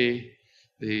can see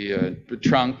the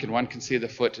trunk, and one can see the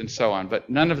foot, and so on. But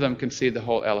none of them can see the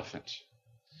whole elephant.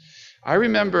 I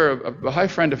remember a Baha'i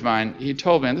friend of mine, he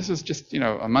told me, and this was just,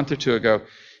 a month or 2 ago,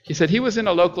 he said he was in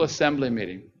a local assembly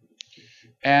meeting.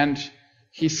 And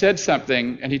he said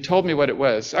something, and he told me what it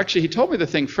was. Actually, he told me the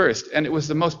thing first, and it was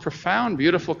the most profound,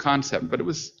 beautiful concept, but it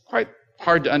was quite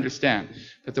hard to understand.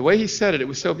 But the way he said it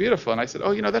was so beautiful. And I said,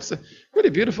 that's a really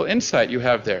beautiful insight you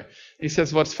have there. He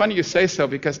says, well, it's funny you say so,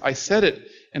 because I said it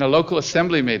in a local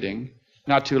assembly meeting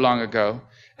not too long ago,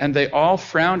 and they all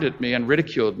frowned at me and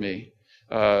ridiculed me,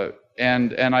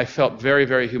 and I felt very,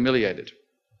 very humiliated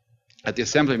at the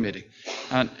assembly meeting.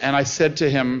 And I said to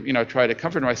him, try to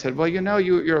comfort him, I said, well,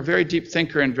 you're a very deep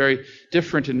thinker and very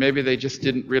different, and maybe they just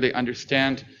didn't really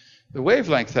understand the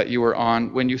wavelength that you were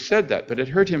on when you said that, but it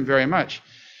hurt him very much.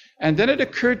 And then it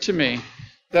occurred to me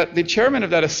that the chairman of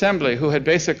that assembly, who had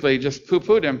basically just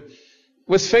poo-pooed him,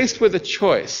 was faced with a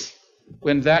choice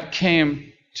when that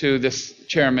came to this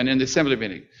chairman in the assembly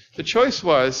meeting. The choice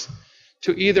was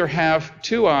to either have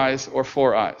 2 eyes or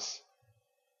 4 eyes.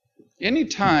 Any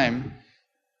time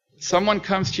someone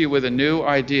comes to you with a new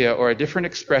idea or a different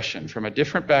expression from a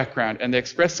different background, and they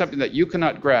express something that you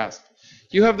cannot grasp,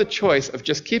 you have the choice of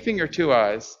just keeping your 2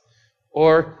 eyes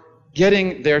or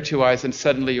getting their 2 eyes, and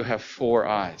suddenly you have 4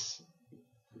 eyes.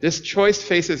 This choice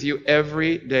faces you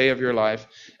every day of your life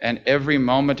and every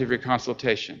moment of your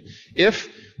consultation. If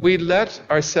we let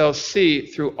ourselves see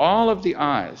through all of the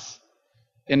eyes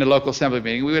in a local assembly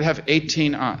meeting, we would have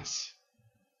 18 eyes.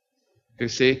 You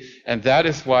see? And that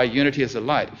is why unity is a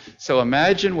light. So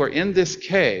imagine we're in this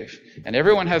cave, and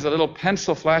everyone has a little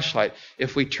pencil flashlight.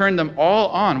 If we turn them all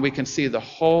on, we can see the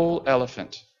whole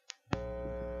elephant.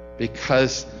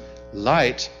 Because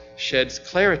Light sheds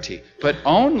clarity, but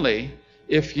only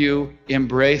if you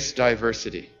embrace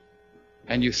diversity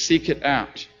and you seek it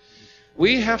out.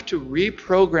 We have to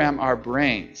reprogram our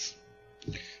brains,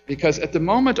 because at the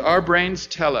moment our brains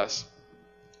tell us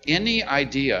any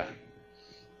idea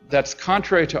that's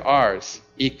contrary to ours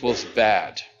equals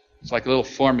bad. It's like a little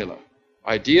formula.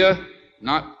 Idea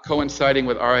not coinciding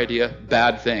with our idea,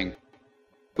 bad thing.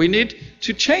 We need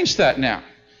to change that now.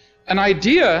 An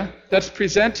idea that's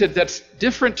presented that's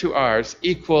different to ours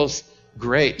equals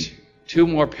great. 2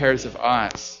 more pairs of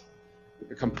eyes.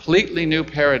 A completely new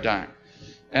paradigm.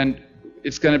 And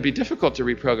it's going to be difficult to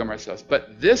reprogram ourselves.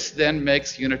 But this then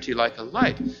makes unity like a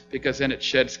light, because then it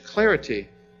sheds clarity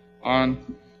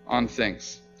on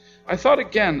things. I thought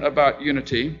again about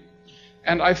unity,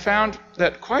 and I found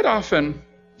that quite often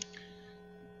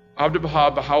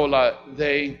Abdu'l-Baha, Baha'u'llah,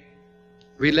 they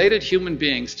related human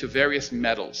beings to various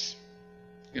metals.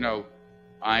 You know,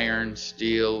 iron,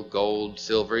 steel, gold,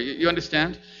 silver. You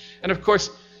understand? And of course,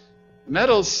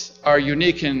 metals are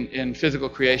unique in physical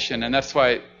creation, and that's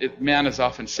why man is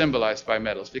often symbolized by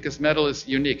metals, because metal is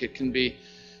unique. It can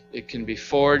be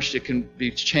forged, it can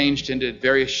be changed into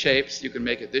various shapes. You can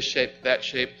make it this shape, that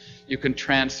shape. You can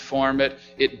transform it.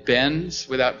 It bends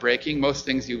without breaking. Most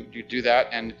things you do that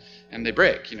and they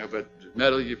break, but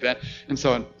metal you bend, and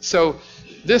so on. So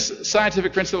this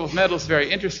scientific principle of metal is very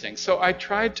interesting. So I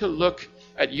tried to look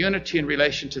at unity in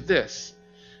relation to this.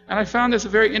 And I found there's a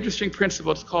very interesting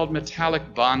principle. It's called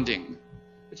metallic bonding.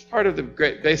 It's part of the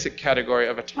great basic category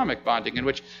of atomic bonding, in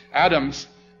which atoms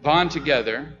bond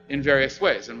together in various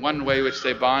ways. And one way which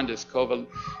they bond is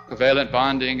covalent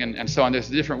bonding and so on. There's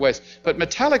different ways. But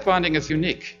metallic bonding is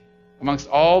unique amongst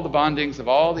all the bondings of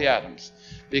all the atoms,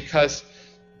 because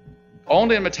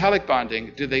only in metallic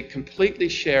bonding do they completely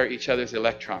share each other's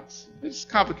electrons. It's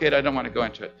complicated. I don't want to go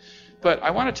into it. But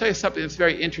I want to tell you something that's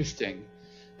very interesting,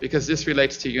 because this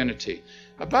relates to unity.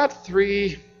 About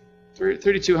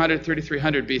 3200,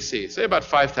 3300 BC, say about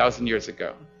 5,000 years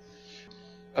ago,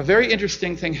 a very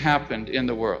interesting thing happened in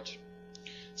the world.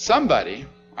 Somebody,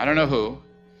 I don't know who,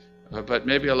 but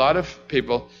maybe a lot of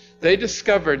people, they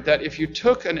discovered that if you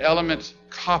took an element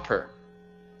copper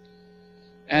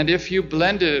and if you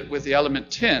blended it with the element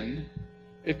tin,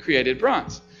 it created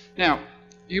bronze. Now,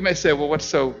 you may say, well, what's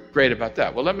so great about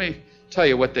that? Well, let me tell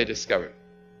you what they discovered.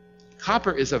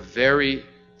 Copper is a very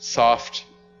soft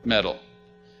metal.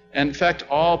 And in fact,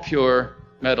 all pure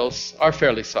metals are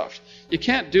fairly soft. You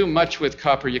can't do much with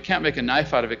copper. You can't make a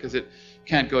knife out of it because it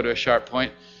can't go to a sharp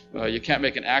point. You can't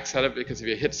make an axe out of it because if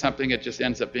you hit something, it just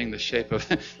ends up being the shape of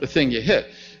the thing you hit.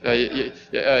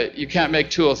 You can't make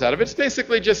tools out of it. It's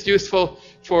basically just useful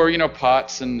for,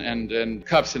 pots and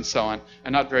cups and so on,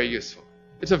 and not very useful.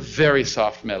 It's a very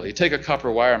soft metal. You take a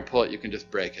copper wire and pull it, you can just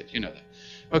break it. You know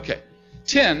that. Okay.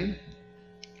 Tin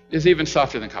is even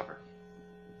softer than copper.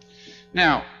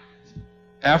 Now,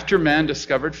 after man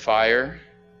discovered fire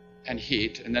and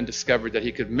heat, and then discovered that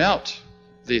he could melt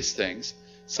these things,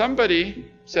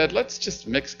 somebody said, let's just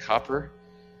mix copper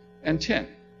and tin.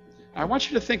 I want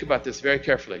you to think about this very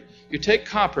carefully. You take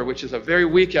copper, which is a very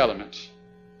weak element,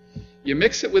 you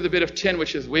mix it with a bit of tin,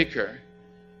 which is weaker,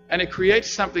 and it creates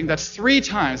something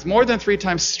that's more than 3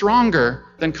 times stronger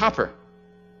than copper.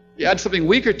 You add something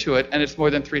weaker to it, and it's more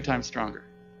than 3 times stronger.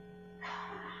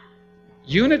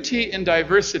 Unity in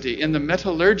diversity in the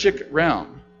metallurgic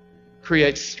realm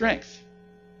creates strength.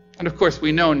 And of course,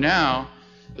 we know now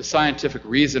the scientific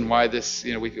reason why this,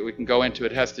 we can go into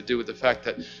it, has to do with the fact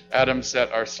that atoms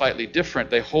that are slightly different,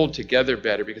 they hold together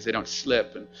better because they don't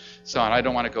slip and so on. I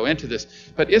don't want to go into this.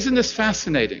 But isn't this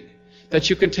fascinating? That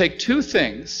you can take 2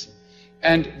 things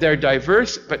and they're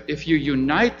diverse, but if you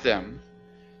unite them,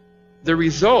 the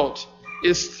result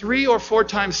is 3 or 4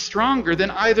 times stronger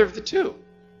than either of the 2.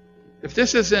 If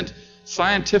this isn't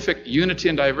scientific unity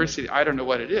and diversity, I don't know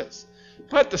what it is.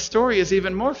 But the story is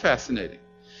even more fascinating,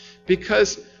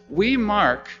 because we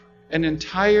mark an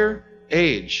entire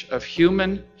age of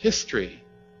human history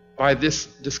by this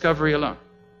discovery alone.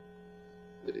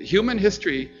 Human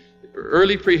history,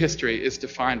 early prehistory, is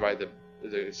defined by the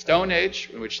Stone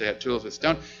Age, in which they had tools with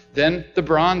stone, then the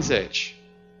Bronze Age,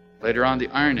 later on the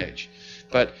Iron Age.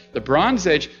 But the Bronze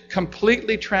Age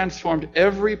completely transformed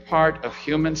every part of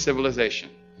human civilization,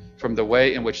 from the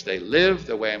way in which they live,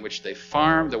 the way in which they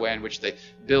farm, the way in which they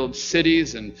build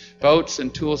cities and boats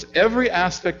and tools. Every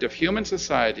aspect of human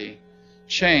society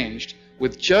changed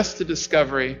with just the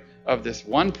discovery of this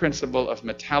one principle of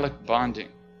metallic bonding.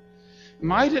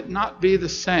 Might it not be the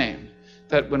same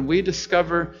that when we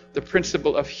discover the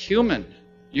principle of human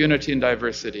unity and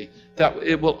diversity, that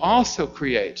it will also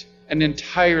create an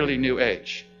entirely new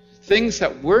age? Things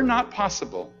that were not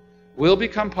possible will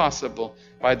become possible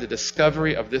by the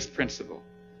discovery of this principle.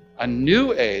 A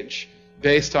new age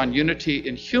based on unity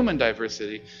in human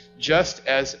diversity, just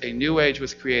as a new age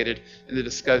was created in the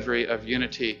discovery of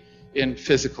unity in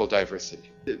physical diversity.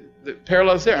 The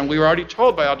parallel is there, and we were already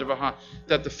told by Abdu'l-Baha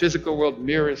that the physical world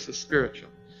mirrors the spiritual.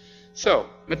 So,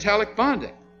 metallic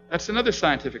bonding, that's another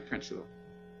scientific principle.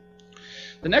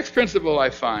 The next principle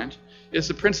I find is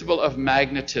the principle of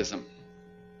magnetism.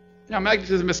 Now,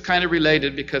 magnetism is kind of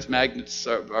related because magnets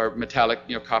are metallic.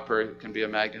 Copper can be a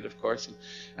magnet, of course,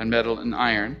 and metal and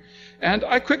iron. And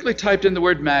I quickly typed in the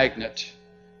word magnet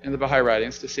in the Baha'i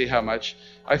writings to see how much.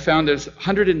 I found there's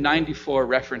 194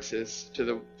 references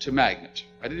to magnet.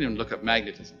 I didn't even look up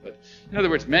magnetism, but in other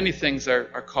words, many things are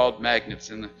called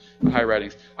magnets in the Baha'i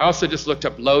writings. I also just looked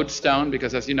up lodestone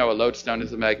because, as you know, a lodestone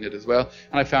is a magnet as well,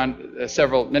 and I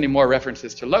found many more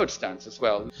references to lodestones as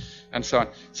well, and so on.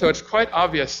 So it's quite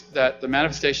obvious that the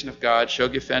manifestation of God,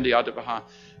 Shoghi Effendi, Abdu'l-Baha,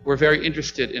 were very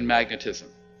interested in magnetism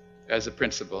as a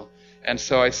principle. And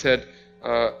so I said,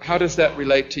 how does that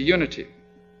relate to unity?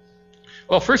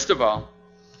 Well, first of all,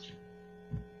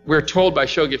 we're told by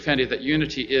Shoghi Effendi that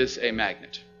unity is a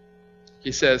magnet.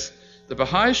 He says, the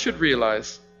Baha'is should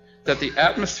realize that the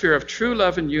atmosphere of true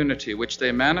love and unity which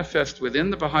they manifest within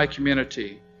the Baha'i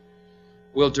community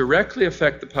will directly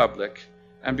affect the public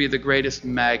and be the greatest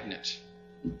magnet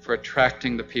for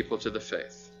attracting the people to the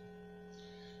faith.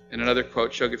 In another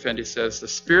quote, Shoghi Effendi says, the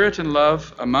spirit and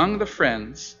love among the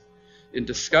friends in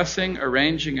discussing,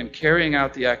 arranging, and carrying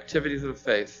out the activities of the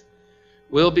faith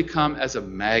will become as a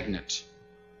magnet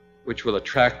which will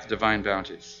attract the divine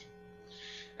bounties.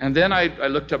 And then I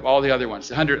looked up all the other ones,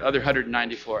 the other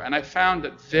 194, and I found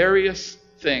that various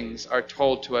things are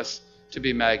told to us to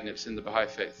be magnets in the Baha'i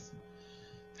faith.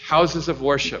 Houses of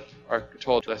worship are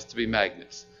told to us to be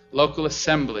magnets. Local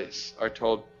assemblies are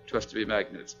told to us to be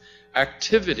magnets.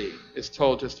 Activity is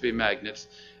told to us to be magnets.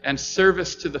 And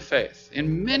service to the faith.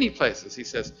 In many places, he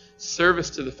says, service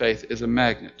to the faith is a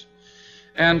magnet.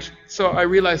 And so I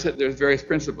realized that there's various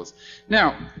principles.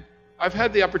 Now, I've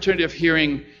had the opportunity of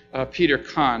hearing Peter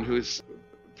Kahn, who's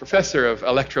professor of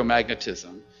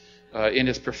electromagnetism in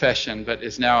his profession, but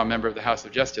is now a member of the House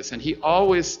of Justice. And he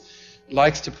always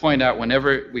likes to point out,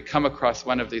 whenever we come across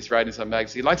one of these writings on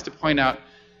magnets, he likes to point out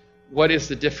what is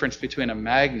the difference between a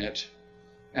magnet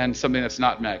and something that's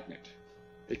not magnet.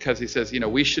 Because he says,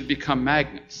 we should become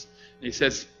magnets. And he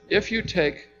says, if you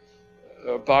take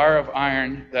a bar of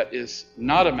iron that is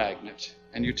not a magnet,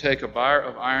 and you take a bar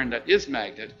of iron that is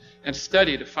magnet, and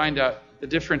study to find out the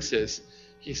differences,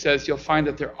 he says you'll find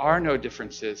that there are no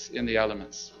differences in the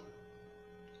elements.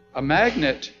 A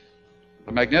magnetic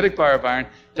bar of iron,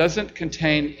 doesn't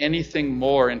contain anything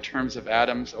more in terms of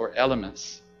atoms or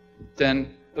elements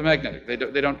than the magnetic.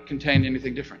 They don't contain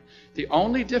anything different. The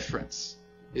only difference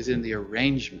is in the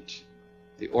arrangement,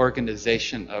 the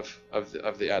organization of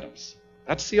the atoms.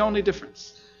 That's the only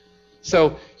difference.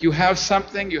 So you have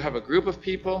a group of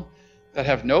people that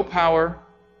have no power,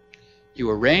 you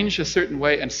arrange a certain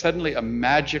way, and suddenly a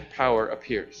magic power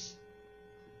appears.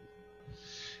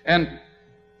 And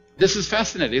this is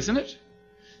fascinating, isn't it?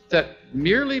 That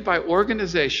merely by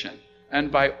organization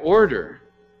and by order,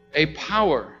 a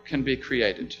power can be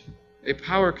created. A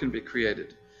power can be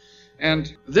created.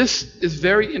 And this is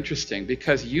very interesting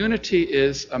because unity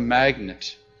is a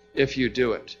magnet if you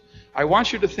do it. I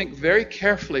want you to think very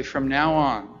carefully from now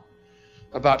on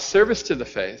about service to the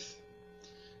faith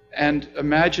and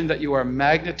imagine that you are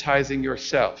magnetizing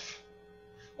yourself.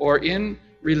 Or in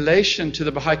relation to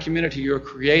the Baha'i community, you're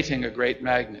creating a great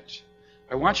magnet.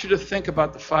 I want you to think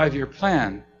about the 5-year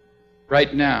plan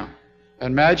right now.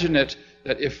 Imagine it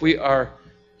that if we are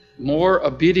more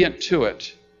obedient to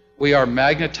it, we are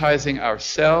magnetizing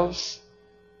ourselves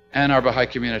and our Baha'i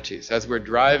communities. As we're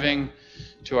driving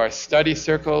to our study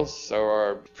circles or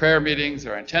our prayer meetings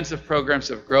or our intensive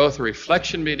programs of growth or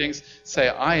reflection meetings, say,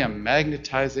 I am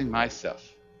magnetizing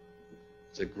myself.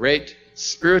 It's a great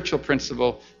spiritual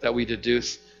principle that we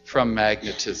deduce from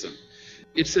magnetism.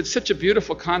 It's such a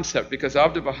beautiful concept because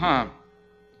Abdu'l-Baha,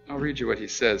 I'll read you what he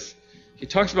says. He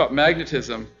talks about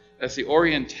magnetism as the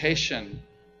orientation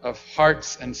of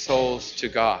hearts and souls to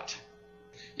God.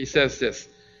 He says this,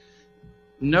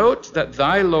 note that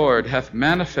thy Lord hath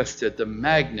manifested the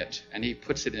magnet, and he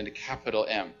puts it into capital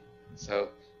M. So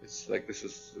it's like this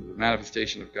is the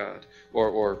manifestation of God,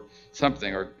 or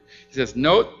something. Or he says,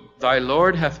 note thy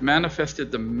Lord hath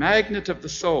manifested the magnet of the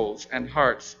souls and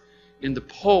hearts in the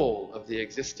pole of the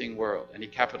existing world. And he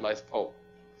capitalized pole.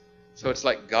 So it's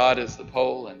like God is the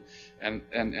pole and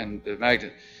the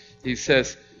magnet. He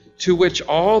says, to which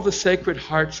all the sacred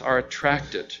hearts are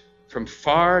attracted from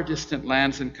far distant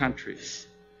lands and countries,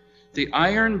 The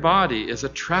iron body is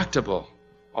attractable,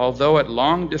 although at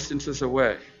long distances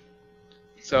away.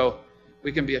 So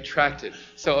we can be attracted.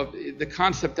 So the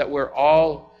concept that we're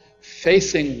all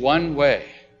facing one way,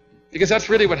 because that's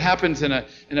really what happens in a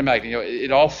magnet. You know,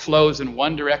 it all flows in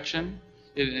one direction.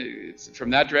 It's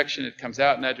from that direction it comes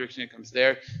out, in that direction it comes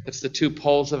there. That's the two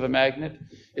poles of a magnet.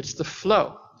 It's the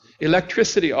flow.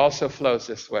 Electricity also flows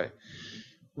this way.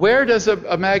 Where does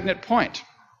a magnet point?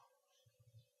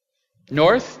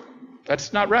 North?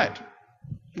 That's not right.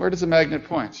 Where does a magnet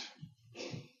point?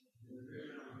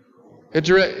 It's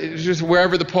just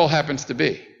wherever the pole happens to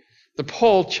be. The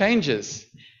pole changes.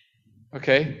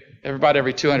 Okay? About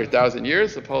every 200,000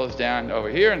 years, the pole is down over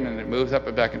here, and then it moves up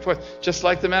and back and forth, just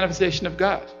like the manifestation of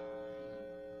God.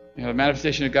 You know, the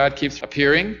manifestation of God keeps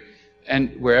appearing,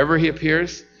 and wherever he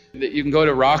appears, you can go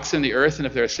to rocks in the earth, and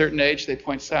if they're a certain age, they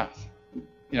point south.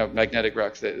 You know, magnetic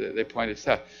rocks, they pointed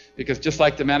south. Because just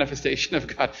like the manifestation of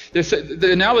God, the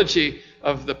analogy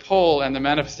of the pole and the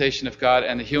manifestation of God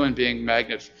and the human being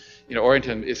magnets, you know,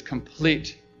 oriented is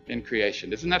complete in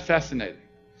creation. Isn't that fascinating?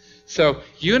 So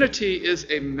unity is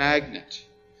a magnet.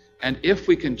 And if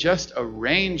we can just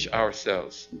arrange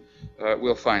ourselves,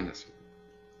 we'll find this.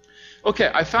 Okay,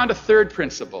 I found a third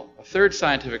principle, a third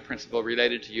scientific principle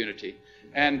related to unity.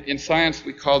 And in science,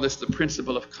 we call this the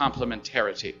principle of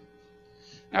complementarity.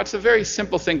 Now, it's a very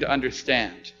simple thing to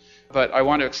understand, but I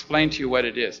want to explain to you what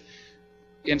it is.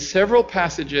 In several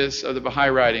passages of the Baha'i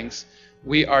writings,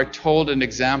 we are told an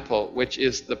example, which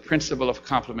is the principle of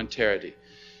complementarity.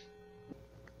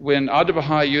 When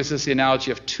Abdu'l-Baha uses the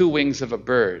analogy of two wings of a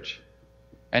bird,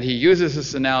 and he uses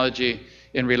this analogy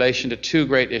in relation to two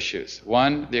great issues.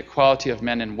 One, the equality of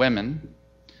men and women,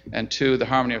 and two, the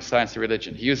harmony of science and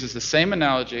religion. He uses the same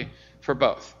analogy for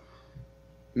both.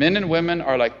 Men and women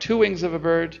are like two wings of a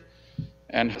bird,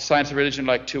 and science and religion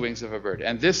like two wings of a bird.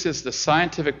 And this is the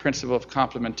scientific principle of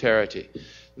complementarity.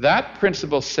 That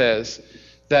principle says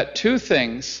that two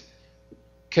things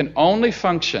can only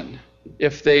function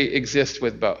if they exist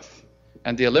with both.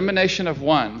 And the elimination of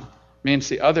one means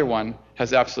the other one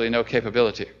has absolutely no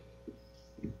capability.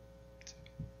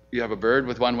 You have a bird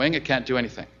with one wing, it can't do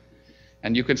anything.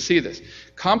 And you can see this.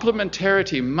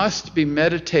 Complementarity must be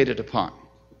meditated upon.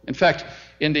 In fact,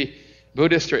 in the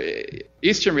Buddhist or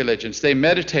Eastern religions, they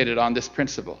meditated on this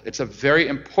principle. It's a very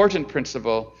important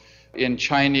principle in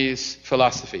Chinese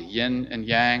philosophy, yin and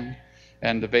yang,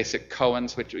 and the basic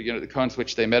koans, the koans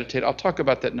which they meditate. I'll talk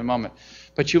about that in a moment.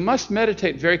 But you must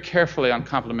meditate very carefully on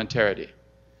complementarity.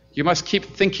 You must keep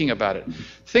thinking about it.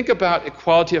 Think about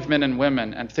equality of men and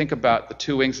women, and think about the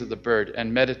two wings of the bird,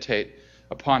 and meditate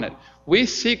upon it. We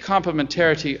see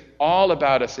complementarity all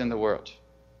about us in the world.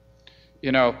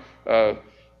 You know,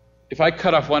 if I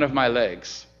cut off one of my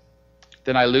legs,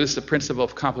 then I lose the principle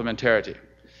of complementarity.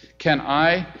 Can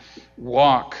I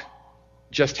walk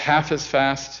just half as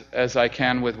fast as I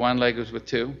can with one leg as with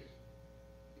two?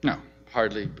 No,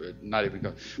 hardly, not even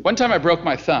close. One time I broke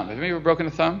my thumb. Have you ever broken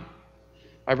a thumb?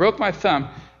 I broke my thumb,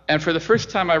 and for the first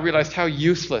time I realized how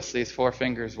useless these four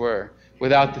fingers were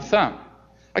without the thumb.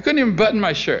 I couldn't even button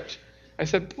my shirt. I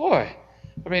said, boy,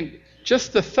 I mean,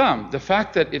 just the thumb, the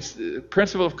fact that it's the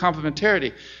principle of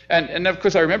complementarity. And of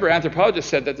course, I remember anthropologists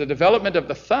said that the development of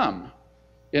the thumb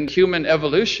in human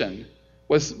evolution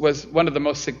was one of the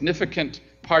most significant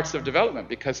parts of development,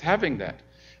 because having that.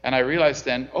 And I realized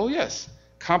then, oh yes,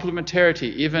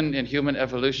 complementarity, even in human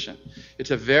evolution.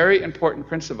 It's a very important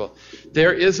principle.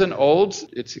 There is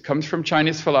it comes from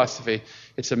Chinese philosophy.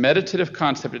 It's a meditative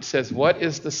concept. It says, what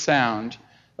is the sound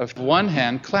of one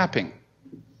hand clapping?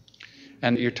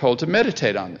 And you're told to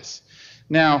meditate on this.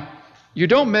 Now, you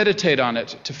don't meditate on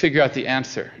it to figure out the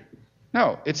answer.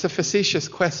 No, it's a facetious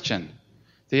question.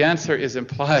 The answer is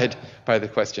implied by the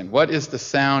question. What is the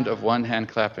sound of one hand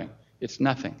clapping? It's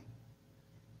nothing.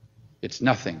 It's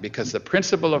nothing, because the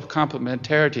principle of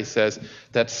complementarity says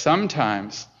that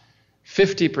sometimes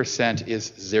 50%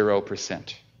 is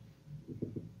 0%.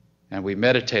 And we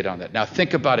meditate on that. Now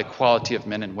think about equality of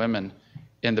men and women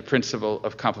in the principle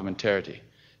of complementarity.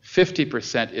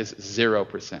 50% is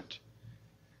 0%.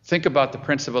 Think about the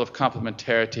principle of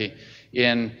complementarity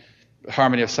in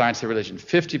harmony of science and religion.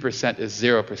 50% is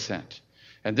 0%.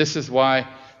 And this is why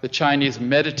the Chinese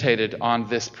meditated on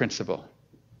this principle.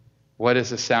 What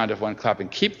is the sound of one clapping?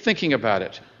 Keep thinking about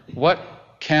it. What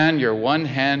can your one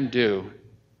hand do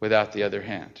without the other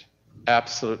hand?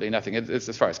 Absolutely nothing. It's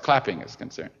as far as clapping is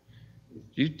concerned.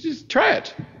 You just try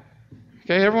it.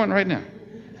 Okay, everyone right now.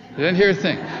 You didn't hear a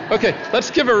thing. Okay, let's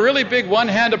give a really big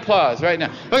one-hand applause right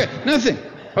now. Okay, nothing.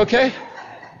 Okay?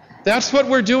 That's what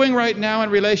we're doing right now in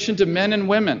relation to men and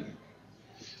women.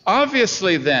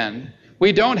 Obviously then,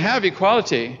 we don't have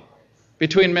equality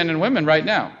between men and women right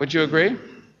now. Would you agree?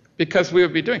 Because we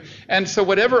would be doing. And so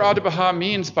whatever Abdu'l-Baha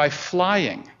means by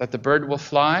flying, that the bird will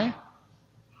fly,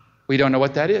 we don't know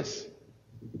what that is.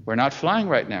 We're not flying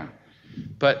right now.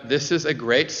 But this is a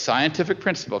great scientific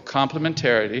principle,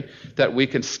 complementarity, that we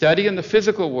can study in the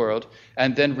physical world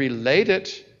and then relate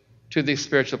it to these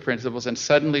spiritual principles, and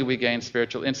suddenly we gain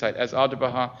spiritual insight, as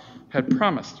Abdu'l-Baha had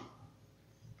promised.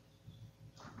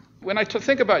 When I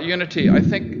think about unity, I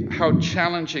think how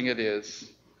challenging it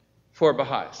is for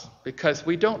Baha'is, because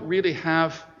we don't really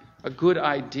have a good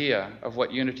idea of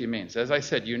what unity means. As I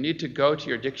said, you need to go to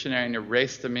your dictionary and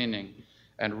erase the meaning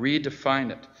and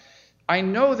redefine it. I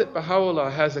know that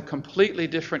Baha'u'llah has a completely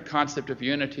different concept of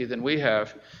unity than we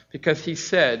have, because he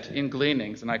said in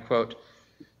Gleanings, and I quote,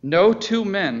 "No two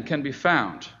men can be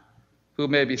found who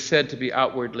may be said to be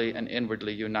outwardly and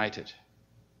inwardly united."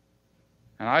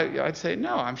 And I'd say,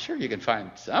 no, I'm sure you can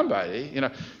find somebody,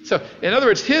 So, in other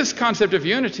words, his concept of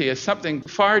unity is something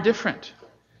far different.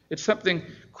 It's something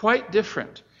quite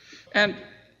different. And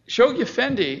Shoghi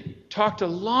Effendi talked a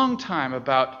long time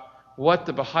about what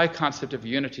the Baha'i concept of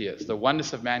unity is, the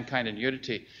oneness of mankind in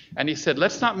unity. And he said,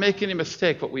 let's not make any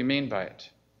mistake what we mean by it.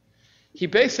 He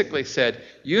basically said,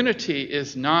 unity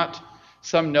is not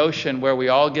some notion where we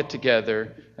all get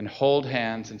together and hold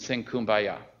hands and sing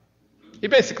Kumbaya. He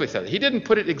basically said it. He didn't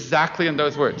put it exactly in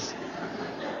those words.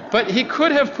 But he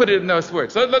could have put it in those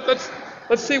words.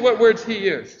 Let's see what words he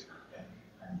used.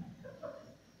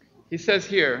 He says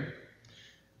here,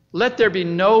 "Let there be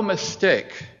no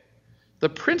mistake. The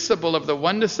principle of the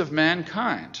oneness of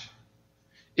mankind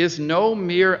is no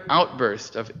mere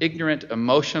outburst of ignorant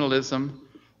emotionalism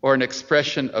or an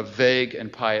expression of vague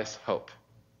and pious hope."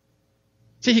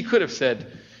 See, he could have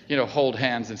said, hold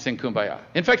hands and sing Kumbaya.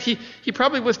 In fact, he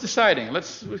probably was deciding,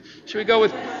 should we go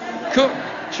with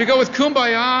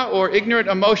Kumbaya or ignorant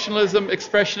emotionalism,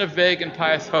 expression of vague and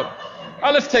pious hope?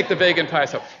 Oh, let's take the vague and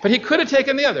pious hope. But he could have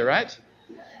taken the other, right?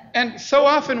 And so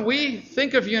often we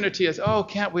think of unity as,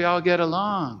 can't we all get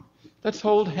along? Let's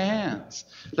hold hands.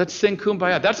 Let's sing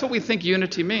Kumbaya. That's what we think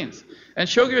unity means. And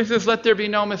Shoghi says, let there be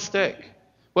no mistake.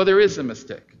 Well, there is a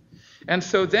mistake. And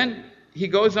so then he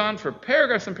goes on for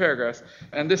paragraphs and paragraphs,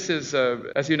 and this is,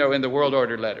 as you know, in the World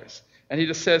Order letters. And he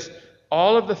just says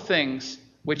all of the things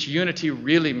which unity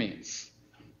really means.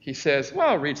 He says, well,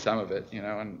 I'll read some of it,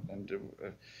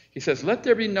 he says, let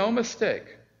there be no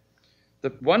mistake.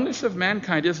 The oneness of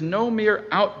mankind is no mere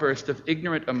outburst of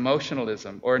ignorant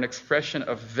emotionalism or an expression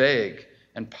of vague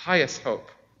and pious hope.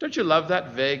 Don't you love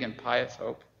that, vague and pious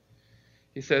hope?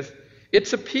 He says,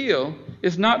 its appeal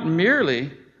is not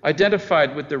merely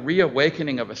identified with the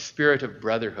reawakening of a spirit of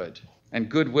brotherhood and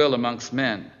goodwill amongst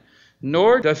men,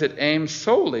 nor does it aim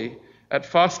solely at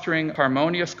fostering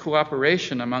harmonious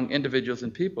cooperation among individuals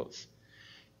and peoples.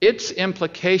 Its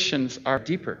implications are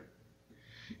deeper,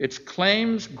 its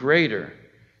claims greater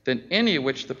than any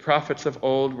which the prophets of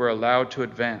old were allowed to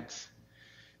advance.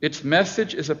 Its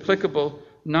message is applicable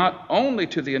not only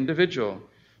to the individual,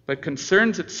 but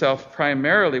concerns itself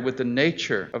primarily with the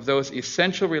nature of those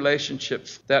essential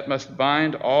relationships that must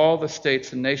bind all the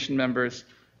states and nation members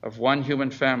of one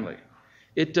human family.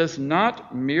 It does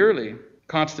not merely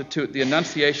constitute the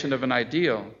enunciation of an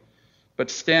ideal,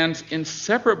 but stands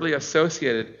inseparably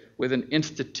associated with an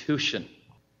institution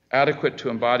adequate to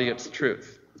embody its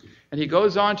truth. And he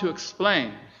goes on to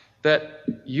explain that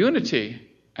unity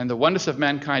and the oneness of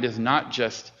mankind is not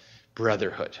just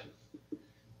brotherhood.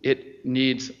 It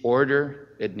needs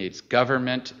order, it needs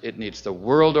government, it needs the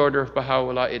world order of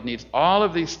Baha'u'llah, it needs all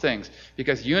of these things,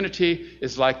 because unity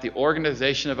is like the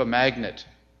organization of a magnet.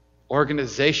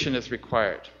 Organization is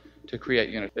required to create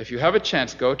unity. If you have a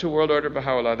chance, go to World Order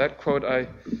Baha'u'llah. That quote I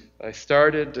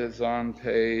started is on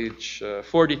page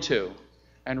 42.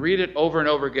 And read it over and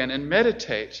over again and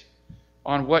meditate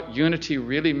on what unity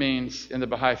really means in the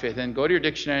Baha'i faith. And go to your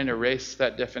dictionary and erase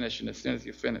that definition as soon as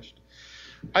you've finished.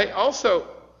 I also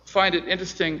find it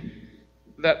interesting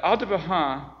that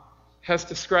Abdu'l-Baha has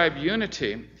described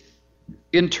unity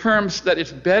in terms that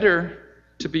it's better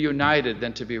to be united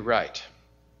than to be right.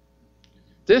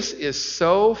 This is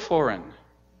so foreign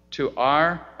to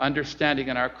our understanding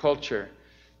and our culture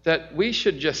that we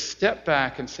should just step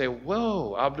back and say,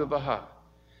 whoa, Abdu'l-Baha,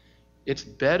 it's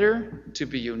better to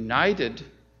be united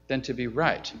than to be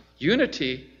right.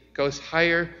 Unity goes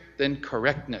higher than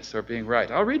correctness or being right.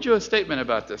 I'll read you a statement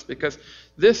about this because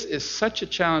this is such a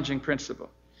challenging principle.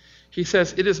 He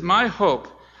says, it is my hope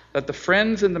that the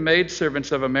friends and the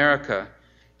maidservants of America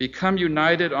become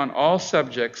united on all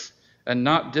subjects and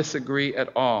not disagree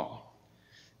at all.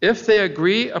 If they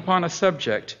agree upon a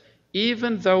subject,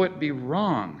 even though it be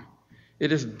wrong,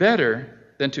 it is better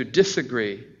than to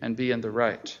disagree and be in the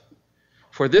right.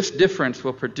 For this difference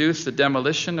will produce the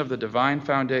demolition of the divine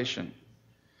foundation.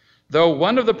 Though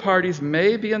one of the parties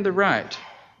may be in the right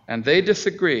and they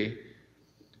disagree,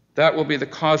 that will be the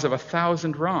cause of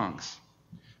 1,000 wrongs.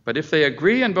 But if they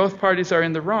agree and both parties are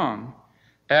in the wrong,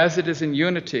 as it is in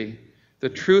unity, the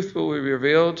truth will be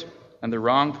revealed and the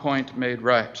wrong point made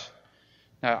right.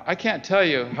 Now, I can't tell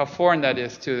you how foreign that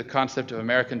is to the concept of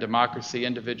American democracy,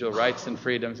 individual rights and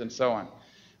freedoms, and so on.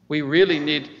 We really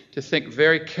need to think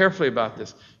very carefully about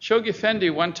this. Shoghi Effendi,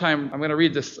 one time, I'm going to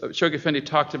read this, Shoghi Effendi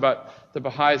talked about the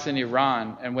Baha'is in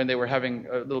Iran and when they were having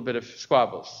a little bit of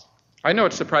squabbles. I know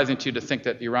it's surprising to you to think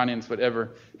that Iranians would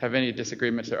ever have any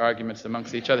disagreements or arguments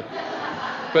amongst each other.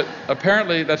 But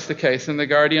apparently that's the case, and The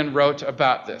Guardian wrote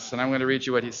about this, and I'm going to read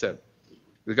you what he said.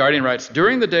 The Guardian writes,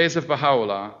 during the days of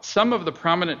Baha'u'llah, some of the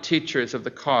prominent teachers of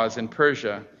the cause in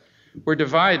Persia were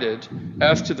divided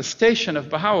as to the station of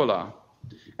Baha'u'llah,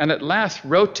 and at last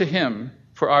wrote to him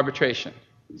for arbitration.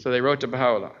 So they wrote to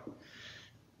Baha'u'llah.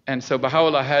 And so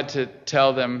Baha'u'llah had to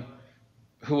tell them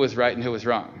who was right and who was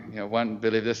wrong. You know, one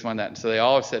believed this, one that. And so they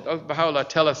all said, oh, Baha'u'llah,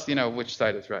 tell us, which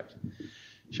side is right.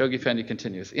 Shoghi Effendi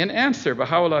continues. In answer,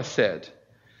 Baha'u'llah said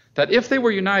that if they were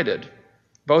united,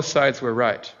 both sides were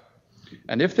right.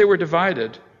 And if they were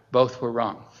divided, both were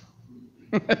wrong.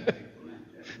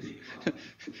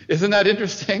 Isn't that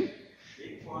interesting?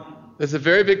 It's a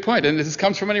very big point, and this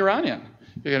comes from an Iranian,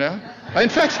 In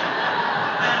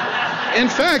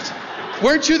fact,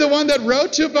 weren't you the one that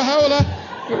wrote to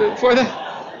Baha'u'llah for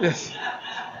that? Yes.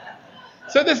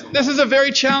 So this is a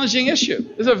very challenging issue.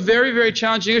 This is a very, very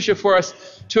challenging issue for us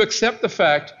to accept the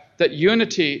fact that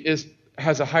unity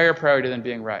has a higher priority than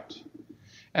being right.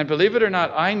 And believe it or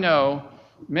not, I know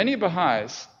many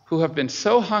Baha'is who have been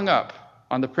so hung up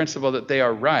on the principle that they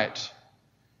are right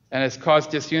and has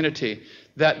caused disunity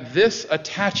that this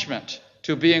attachment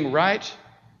to being right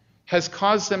has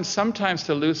caused them sometimes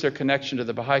to lose their connection to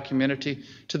the Baha'i community,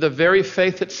 to the very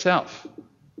faith itself.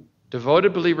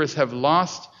 Devoted believers have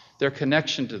lost their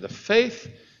connection to the faith,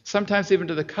 sometimes even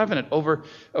to the covenant, over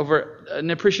an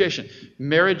appreciation.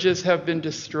 Marriages have been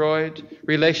destroyed.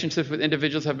 Relationships with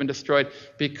individuals have been destroyed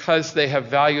because they have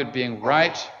valued being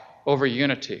right over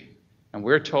unity. And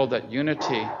we're told that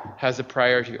unity has a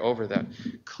priority over that.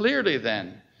 Clearly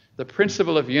then, the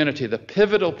principle of unity, the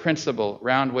pivotal principle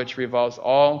around which revolves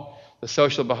all the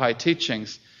social Baha'i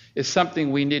teachings, is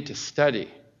something we need to study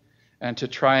and to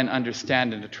try and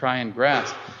understand and to try and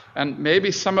grasp. And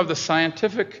maybe some of the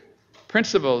scientific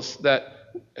principles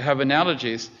that have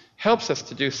analogies helps us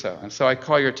to do so. And so I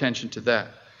call your attention to that.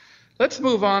 Let's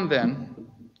move on then,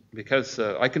 because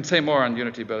I can say more on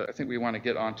unity, but I think we want to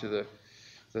get on to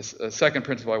the second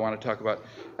principle I want to talk about.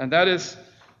 And that is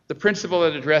the principle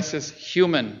that addresses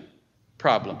human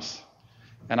problems.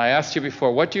 And I asked you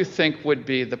before, what do you think would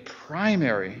be the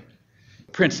primary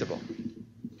principle?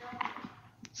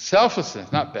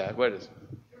 Selflessness, not bad. What is it?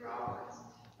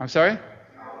 I'm sorry?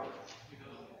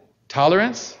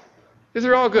 Tolerance? These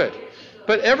are all good.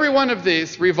 But every one of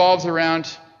these revolves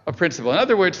around a principle. In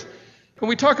other words, when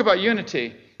we talk about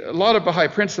unity, a lot of Baha'i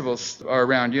principles are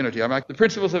around unity. Like the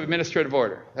principles of administrative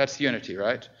order, that's unity,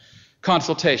 right?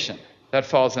 Consultation, that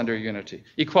falls under unity.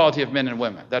 Equality of men and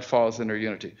women, that falls under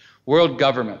unity. World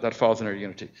government, that falls under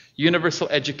unity. Universal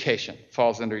education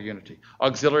falls under unity.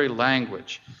 Auxiliary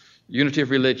language, unity of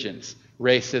religions,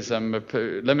 racism,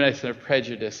 elimination of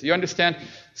prejudice. You understand?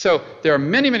 So there are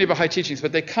many, many Baha'i teachings,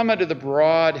 but they come under the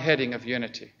broad heading of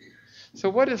unity. So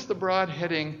what is the broad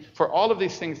heading for all of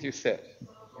these things you said?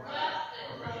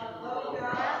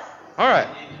 All right,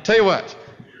 tell you what.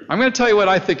 I'm going to tell you what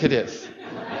I think it is.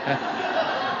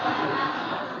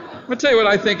 I'm going to tell you what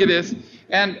I think it is.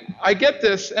 And I get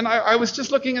this, and I was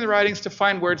just looking in the writings to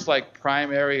find words like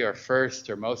primary or first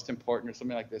or most important or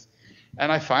something like this.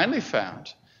 And I finally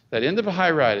found that in the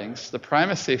Baha'i writings, the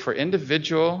primacy for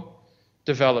individual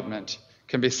development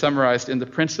can be summarized in the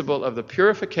principle of the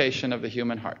purification of the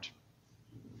human heart.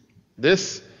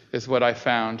 This is what I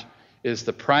found is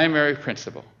the primary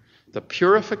principle. The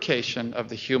purification of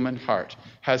the human heart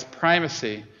has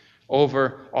primacy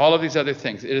over all of these other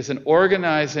things. It is an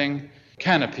organizing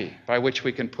canopy by which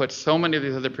we can put so many of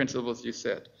these other principles you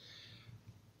said.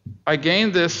 I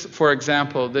gained this, for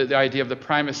example, the idea of the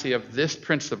primacy of this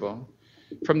principle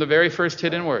from the very first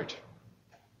hidden word.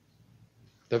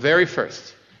 The very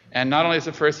first. And not only is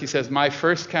it first, he says, my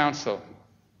first counsel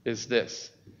is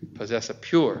this. Possess a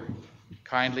pure,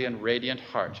 kindly, and radiant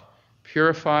heart.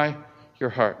 Purify your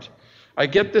heart. I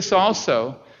get this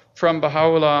also from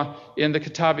Baha'u'llah in the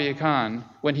Kitab-i Iqan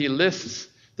when he lists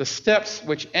the steps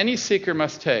which any seeker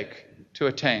must take to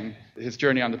attain his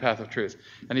journey on the path of truth.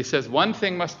 And he says, one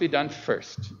thing must be done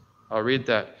first. I'll read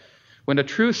that. When a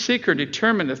true seeker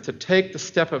determineth to take the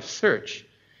step of search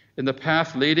in the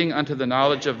path leading unto the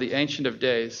knowledge of the Ancient of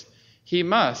Days, he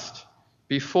must,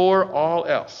 before all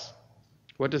else.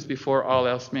 What does before all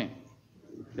else mean?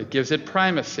 It gives it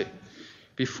primacy.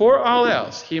 Before all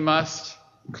else, he must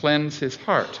cleanse his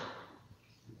heart.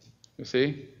 You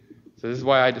see? So this is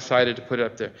why I decided to put it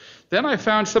up there. Then I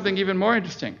found something even more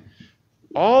interesting.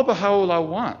 All Baha'u'llah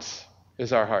wants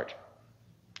is our heart.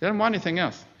 He doesn't want anything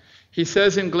else. He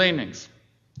says in Gleanings,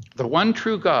 the one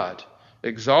true God,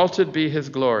 exalted be his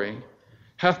glory,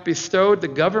 hath bestowed the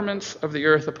governments of the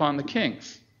earth upon the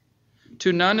kings.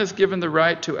 To none is given the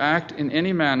right to act in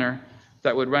any manner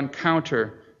that would run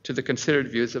counter to the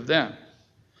considered views of them.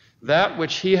 That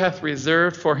which he hath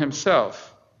reserved for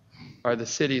himself are the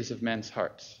cities of men's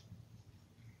hearts.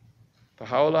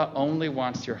 Baha'u'llah only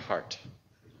wants your heart.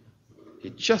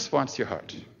 He just wants your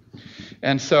heart.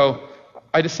 And so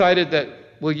I decided that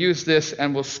we'll use this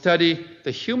and we'll study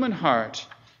the human heart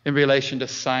in relation to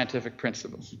scientific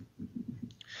principles.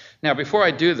 Now, before I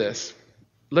do this,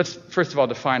 let's first of all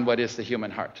define what is the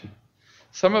human heart.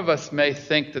 Some of us may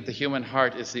think that the human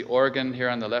heart is the organ here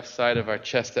on the left side of our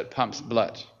chest that pumps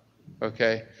blood.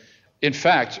 Okay? In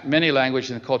fact, many languages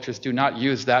and cultures do not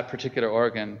use that particular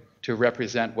organ to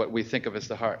represent what we think of as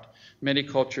the heart. Many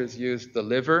cultures use the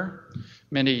liver,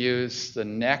 many use the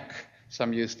neck,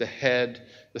 some use the head,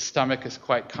 the stomach is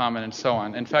quite common, and so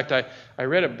on. In fact, I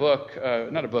read a book,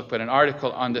 not a book, but an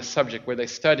article on this subject where they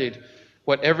studied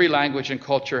what every language and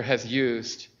culture has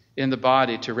used in the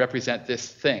body to represent this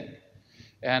thing.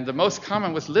 And the most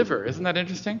common was liver. Isn't that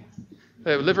interesting?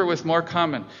 Liver was more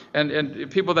common. And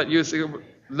people that use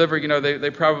liver, you know, they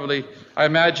probably, I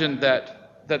imagine that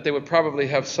they would probably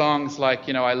have songs like,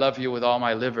 you know, I love you with all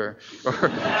my liver,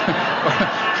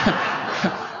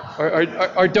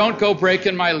 or don't go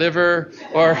breaking my liver,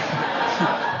 or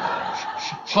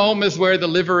home is where the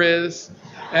liver is,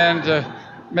 and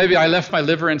maybe I left my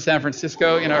liver in San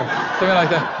Francisco, you know, something like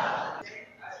that.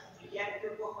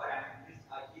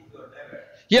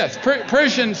 Yes,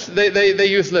 Persians, they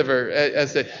use liver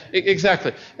as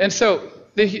exactly. And so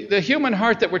the human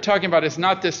heart that we're talking about is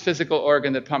not this physical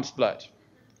organ that pumps blood.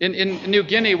 In New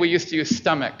Guinea, we used to use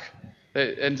stomach.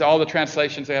 In all the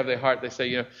translations they have their heart, they say,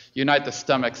 you know, unite the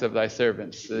stomachs of thy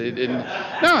servants.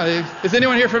 No, is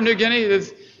anyone here from New Guinea?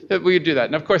 We do that.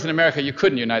 And of course, in America, you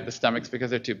couldn't unite the stomachs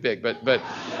because they're too big. But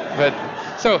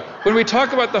so when we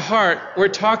talk about the heart, we're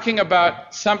talking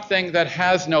about something that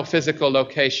has no physical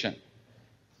location.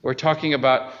 We're talking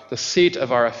about the seat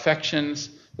of our affections,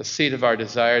 the seat of our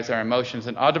desires, our emotions.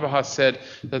 And Abdu'l-Baha said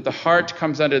that the heart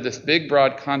comes under this big,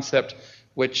 broad concept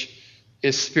which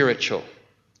is spiritual.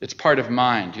 It's part of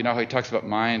mind. You know how he talks about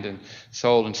mind and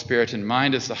soul and spirit, and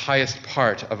mind is the highest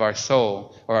part of our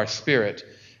soul or our spirit.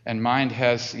 And mind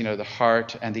has, you know, the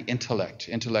heart and the intellect.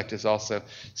 Intellect is also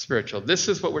spiritual. This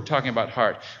is what we're talking about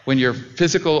heart. When your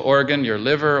physical organ, your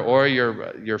liver or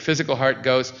your physical heart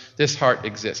goes, this heart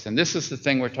exists. And this is the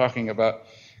thing we're talking about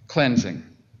cleansing.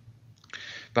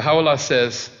 Baha'u'llah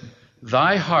says,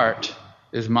 thy heart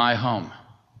is my home.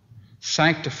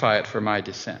 Sanctify it for my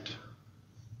descent.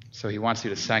 So he wants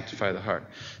you to sanctify the heart.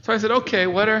 So I said, okay,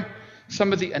 what are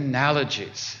some of the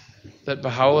analogies that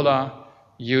Baha'u'llah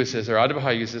uses, or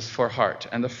Abdu'l-Baha uses for heart?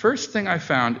 And the first thing I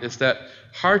found is that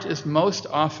heart is most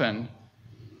often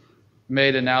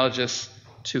made analogous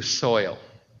to soil.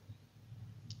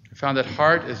 I found that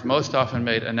heart is most often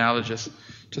made analogous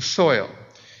to soil.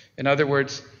 In other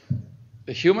words,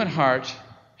 the human heart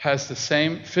has the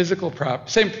same spiritual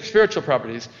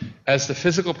properties as the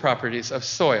physical properties of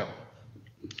soil.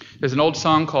 There's an old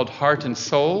song called Heart and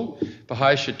Soul.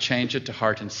 Baha'i should change it to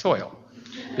Heart and Soil,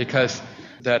 because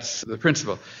that's the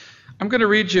principle. I'm going to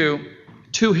read you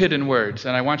two hidden words,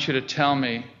 and I want you to tell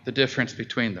me the difference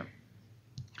between them.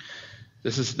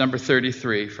 This is number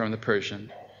 33 from the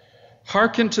Persian.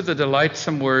 Hearken to the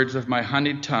delightsome words of my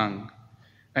honeyed tongue,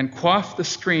 and quaff the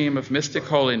stream of mystic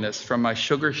holiness from my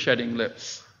sugar-shedding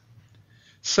lips.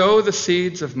 Sow the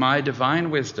seeds of my divine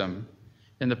wisdom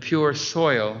in the pure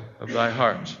soil of thy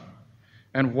heart,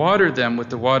 and water them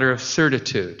with the water of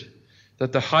certitude,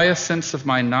 that the hyacinths of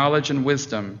my knowledge and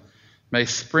wisdom may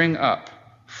spring up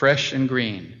fresh and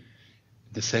green,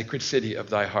 the sacred city of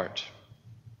thy heart.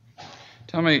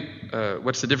 Tell me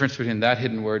what's the difference between that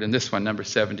hidden word and this one, number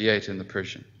 78 in the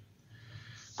Persian.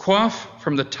 Quaff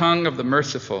from the tongue of the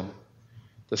merciful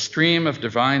the stream of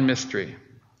divine mystery,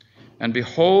 and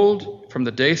behold from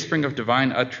the dayspring of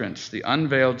divine utterance the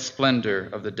unveiled splendor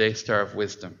of the daystar of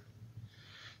wisdom.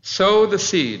 Sow the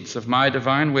seeds of my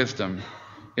divine wisdom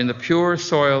in the pure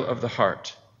soil of the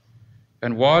heart,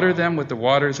 and water them with the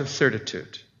waters of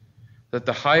certitude, that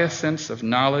the hyacinths of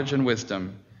knowledge and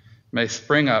wisdom may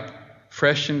spring up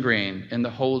fresh and green in the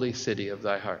holy city of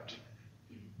thy heart.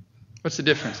 What's the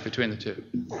difference between the two?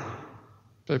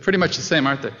 They're pretty much the same,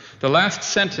 aren't they? The last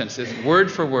sentence is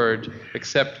word for word,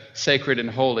 except sacred and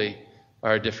holy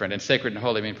are different, and sacred and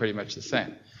holy mean pretty much the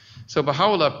same. So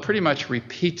Baha'u'llah pretty much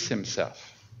repeats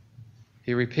himself.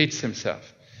 He repeats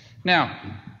himself. Now,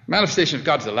 manifestation of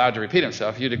God is allowed to repeat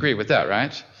himself. You'd agree with that,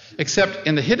 right? Except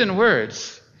in the hidden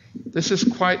words, this is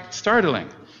quite startling,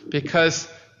 because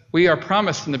we are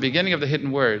promised in the beginning of the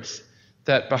hidden words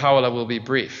that Baha'u'llah will be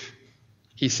brief.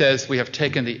 He says, we have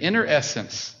taken the inner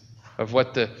essence of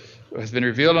what has been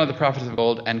revealed unto the prophets of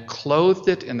old and clothed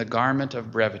it in the garment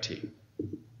of brevity.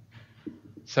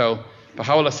 So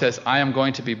Baha'u'llah says, I am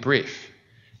going to be brief.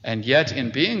 And yet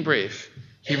in being brief,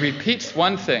 he repeats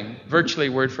one thing virtually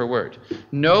word for word.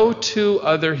 No two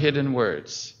other hidden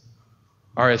words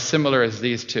are as similar as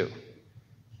these two.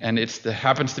 And it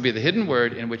happens to be the hidden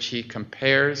word in which he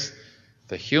compares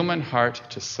the human heart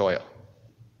to soil.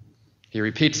 He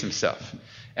repeats himself.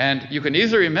 And you can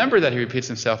easily remember that he repeats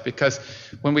himself because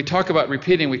when we talk about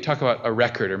repeating, we talk about a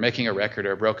record or making a record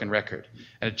or a broken record.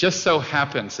 And it just so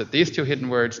happens that these two hidden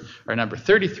words are number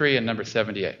 33 and number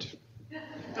 78.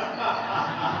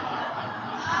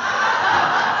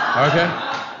 Okay?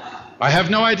 I have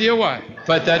no idea why,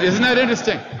 but isn't that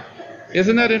interesting?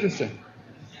 Isn't that interesting?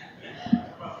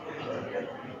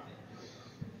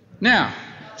 Now,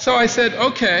 so I said,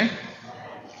 okay.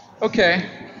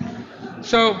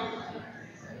 So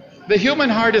the human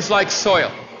heart is like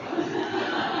soil.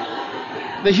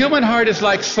 The human heart is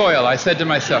like soil, I said to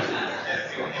myself.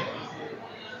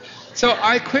 So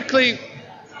I quickly,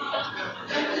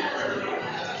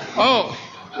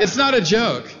 it's not a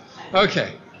joke.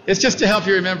 Okay, it's just to help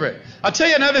you remember it. I'll tell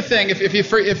you another thing,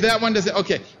 if that one doesn't,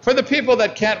 okay. For the people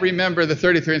that can't remember the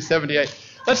 33 and 78,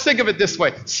 let's think of it this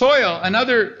way. Soil,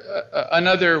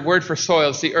 another word for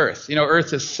soil is the earth. You know,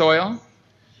 earth is soil.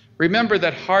 Remember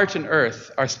that heart and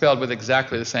earth are spelled with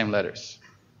exactly the same letters.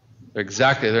 They're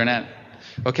an N.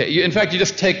 Okay, in fact, you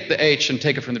just take the H and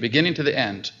take it from the beginning to the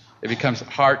end. It becomes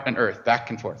heart and earth, back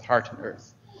and forth, heart and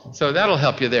earth. So that'll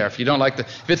help you there if you don't like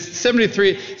if it's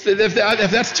 73,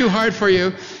 if that's too hard for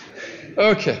you.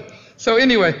 Okay, so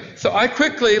anyway, so I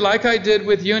quickly, like I did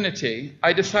with unity,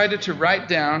 I decided to write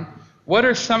down what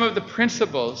are some of the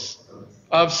principles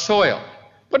of soil.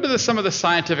 What are some of the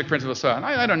scientific principles of soil? And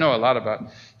I don't know a lot about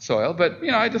soil, but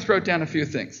I just wrote down a few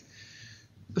things.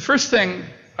 The first thing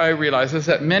I realized is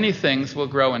that many things will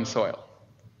grow in soil.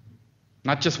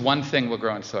 Not just one thing will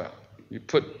grow in soil. You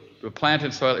put a plant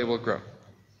in soil, it will grow.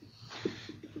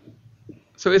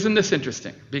 So isn't this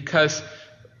interesting? Because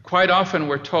quite often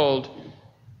we're told,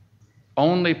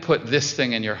 only put this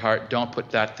thing in your heart, don't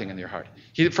put that thing in your heart.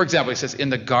 For example, he says, in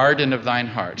the garden of thine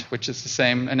heart, which is the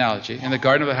same analogy. In the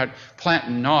garden of the heart, plant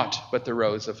naught but the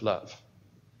rose of love.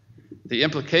 The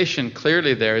implication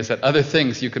clearly there is that other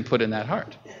things you can put in that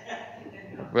heart.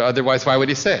 Well, otherwise, why would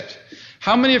he say it?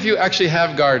 How many of you actually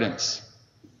have gardens?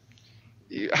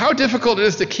 How difficult it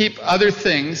is to keep other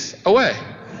things away.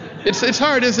 It's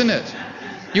hard, isn't it?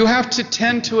 You have to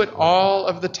tend to it all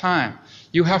of the time.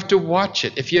 You have to watch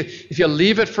it. If you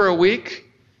leave it for a week,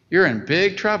 you're in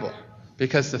big trouble.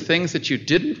 Because the things that you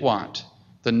didn't want,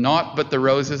 the naught but the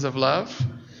roses of love,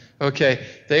 okay,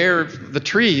 they're the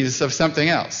trees of something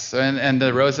else. And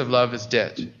the rose of love is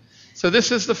dead. So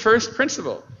this is the first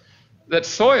principle. That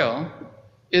soil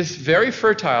is very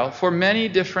fertile for many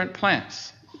different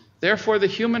plants. Therefore, the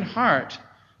human heart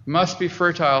must be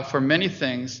fertile for many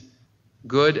things,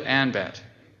 good and bad.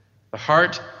 The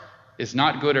heart is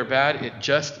not good or bad. It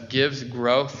just gives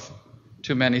growth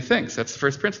to many things. That's the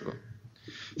first principle.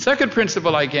 Second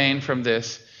principle I gain from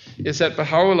this is that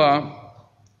Baha'u'llah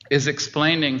is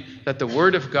explaining that the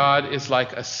Word of God is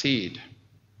like a seed.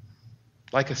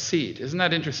 Like a seed. Isn't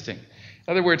that interesting?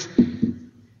 In other words,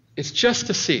 it's just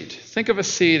a seed. Think of a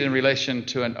seed in relation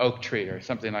to an oak tree or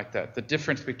something like that, the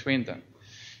difference between them.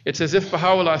 It's as if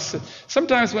Baha'u'llah,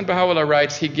 sometimes when Baha'u'llah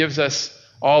writes, he gives us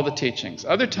all the teachings.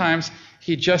 Other times,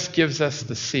 he just gives us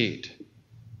the seed.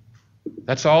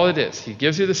 That's all it is. He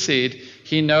gives you the seed.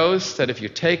 He knows that if you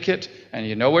take it and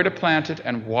you know where to plant it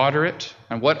and water it,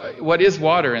 and what is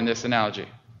water in this analogy?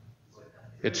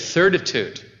 It's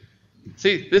certitude.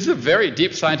 See, this is a very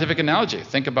deep scientific analogy.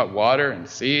 Think about water and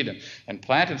seed and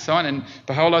plant and so on, and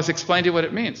Baha'u'llah has explained to you what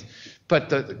it means. But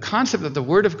the concept that the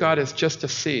Word of God is just a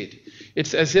seed.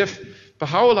 It's as if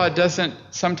Baha'u'llah doesn't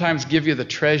sometimes give you the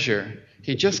treasure.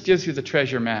 He just gives you the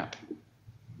treasure map.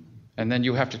 And then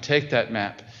you have to take that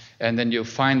map. and then you'll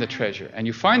find the treasure. And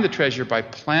you find the treasure by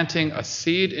planting a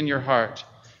seed in your heart,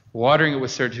 watering it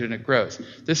with certitude, and it grows.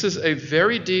 This is a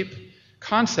very deep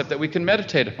concept that we can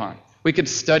meditate upon. We can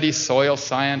study soil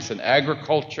science and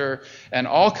agriculture and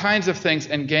all kinds of things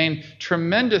and gain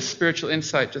tremendous spiritual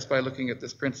insight just by looking at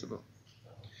this principle.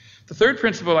 The third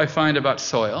principle I find about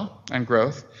soil and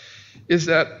growth is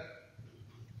that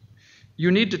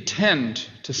you need to tend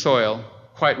to soil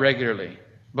quite regularly.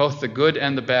 Both the good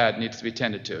and the bad needs to be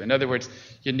tended to. In other words,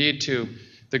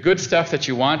 the good stuff that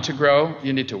you want to grow,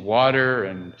 you need to water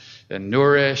and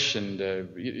nourish, and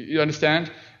you understand?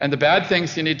 And the bad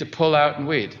things you need to pull out and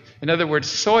weed. In other words,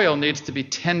 soil needs to be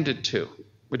tended to.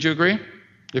 Would you agree?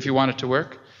 If you want it to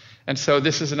work? And so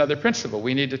this is another principle.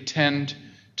 We need to tend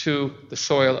to the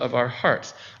soil of our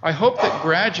hearts. I hope that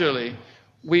gradually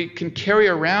we can carry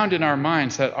around in our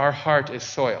minds that our heart is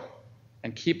soil,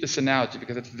 and keep this analogy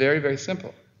because it's very, very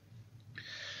simple.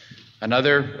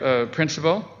 Another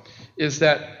principle is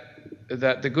that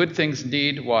the good things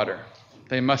need water.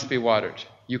 They must be watered.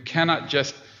 You cannot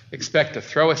just expect to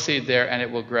throw a seed there and it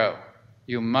will grow.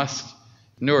 You must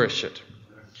nourish it.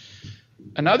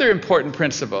 Another important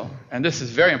principle, and this is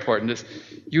very important, is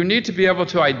you need to be able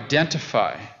to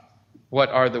identify what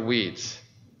are the weeds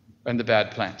and the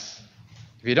bad plants.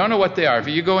 If you don't know what they are, if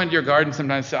you go into your garden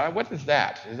sometimes and say, what is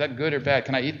that? Is that good or bad?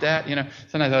 Can I eat that?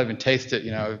 Sometimes I don't even taste it,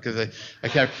 because I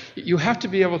can't. You have to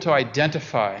be able to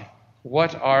identify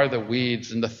what are the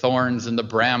weeds and the thorns and the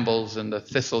brambles and the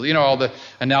thistles, all the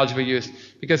analogy we use.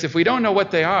 Because if we don't know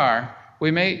what they are, we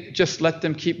may just let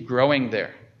them keep growing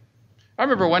there. I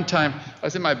remember one time I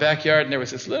was in my backyard and there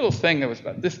was this little thing that was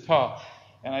about this tall.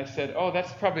 And I said,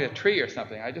 that's probably a tree or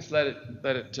something. I just let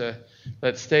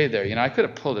it stay there. I could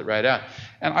have pulled it right out.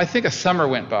 And I think a summer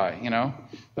went by, and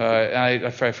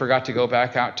I forgot to go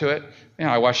back out to it.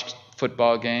 I watched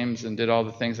football games and did all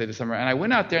the things they did summer. And I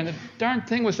went out there and the darn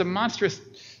thing was a monstrous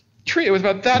tree. It was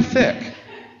about that thick.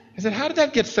 I said, how did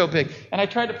that get so big? And I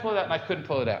tried to pull it out and I couldn't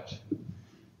pull it out.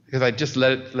 Because I just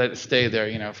let it stay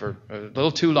there, for a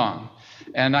little too long.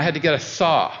 And I had to get a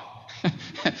saw.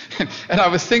 And I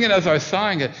was thinking as I was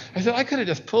sawing it, I said, I could have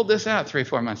just pulled this out 3 or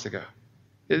 4 months ago.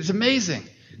 It's amazing.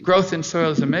 Growth in soil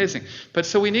is amazing. But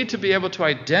so we need to be able to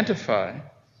identify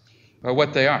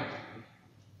what they are.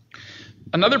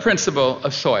 Another principle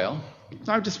of soil,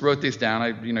 I just wrote these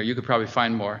down, you could probably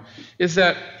find more, is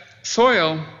that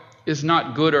soil is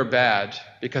not good or bad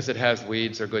because it has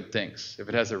weeds or good things. If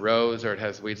it has a rose or it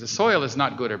has weeds, the soil is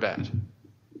not good or bad.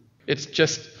 It's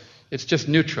just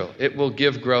neutral. It will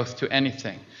give growth to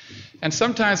anything. And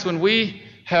sometimes when we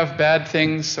have bad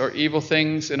things or evil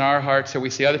things in our hearts, or we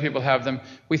see other people have them,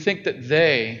 we think that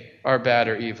they are bad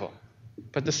or evil.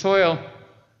 But the soil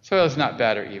is not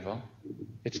bad or evil.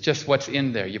 It's just what's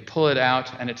in there. You pull it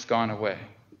out and it's gone away.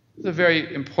 It's a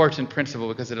very important principle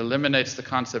because it eliminates the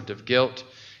concept of guilt,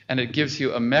 and it gives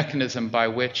you a mechanism by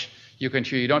which you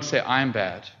don't say, I'm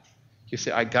bad. You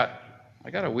say, I got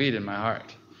a weed in my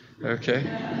heart. Okay?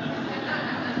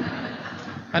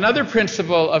 Another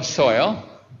principle of soil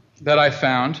that I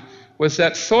found was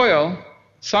that soil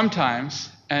sometimes,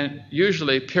 and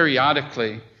usually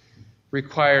periodically,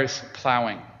 requires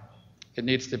plowing. It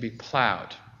needs to be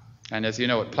plowed. And as you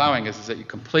know, what plowing is that you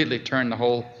completely turn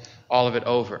all of it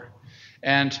over.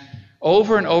 And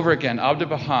over again,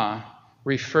 Abdu'l-Baha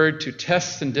referred to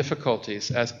tests and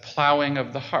difficulties as plowing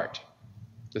of the heart.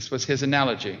 This was his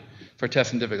analogy for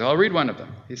tests and difficulties. I'll read one of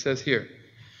them. He says here,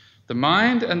 the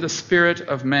mind and the spirit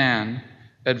of man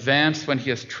advance when he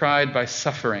is tried by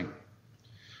suffering.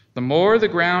 The more the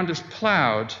ground is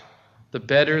plowed, the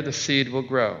better the seed will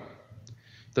grow.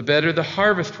 The better the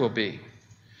harvest will be.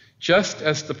 Just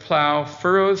as the plow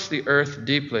furrows the earth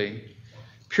deeply,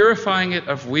 purifying it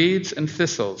of weeds and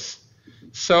thistles,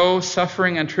 so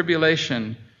suffering and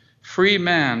tribulation free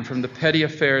man from the petty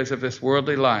affairs of this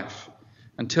worldly life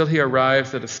until he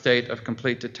arrives at a state of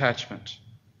complete detachment.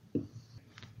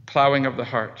 Plowing of the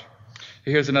heart.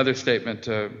 Here's another statement.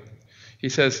 He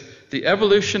says, the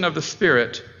evolution of the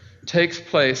spirit takes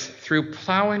place through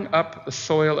plowing up the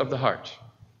soil of the heart,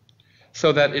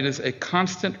 so that it is a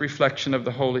constant reflection of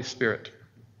the Holy Spirit.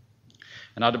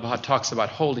 And Abdu'l-Baha talks about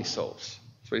holy souls.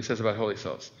 That's what he says about holy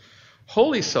souls.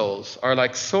 Holy souls are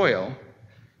like soil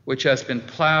which has been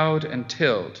plowed and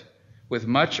tilled with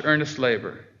much earnest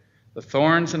labor, the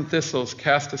thorns and thistles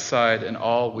cast aside and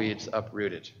all weeds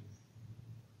uprooted.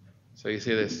 So you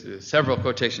see there's several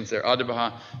quotations there.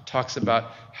 Abdu'l-Baha talks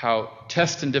about how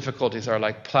tests and difficulties are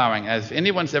like plowing. As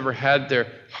anyone's ever had their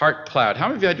heart plowed. How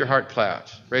many of you had your heart plowed?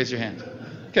 Raise your hand.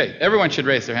 Okay, everyone should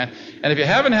raise their hand. And if you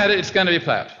haven't had it, it's going to be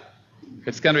plowed.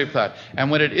 It's going to be plowed. And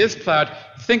when it is plowed,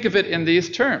 think of it in these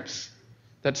terms.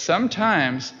 that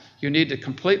sometimes you need to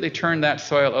completely turn that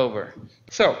soil over.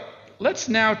 So let's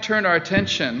now turn our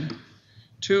attention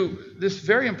to this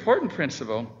very important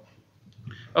principle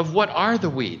of what are the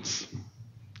weeds?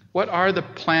 What are the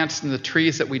plants and the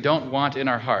trees that we don't want in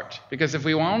our heart? Because if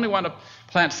we only want to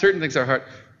plant certain things in our heart,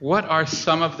 what are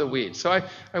some of the weeds? So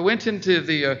I went into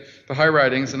the Baha'i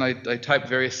writings and I typed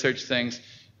various search things.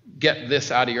 Get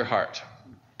this out of your heart.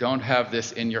 Don't have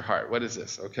this in your heart. What is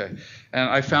this? Okay. And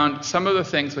I found some of the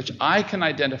things which I can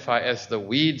identify as the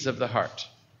weeds of the heart.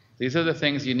 These are the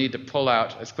things you need to pull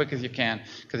out as quick as you can,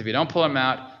 because if you don't pull them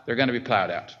out, they're going to be plowed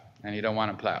out. And you don't want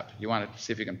them plowed. You want to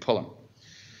see if you can pull them.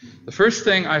 The first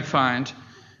thing I find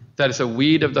that is a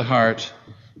weed of the heart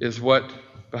is what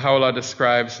Baha'u'llah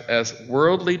describes as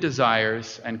worldly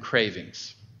desires and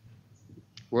cravings.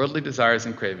 Worldly desires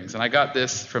and cravings. And I got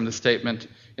this from the statement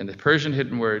in the Persian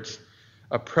Hidden Words,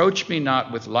 "Approach me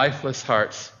not with lifeless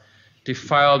hearts,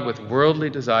 defiled with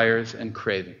worldly desires and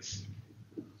cravings."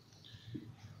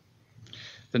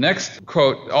 The next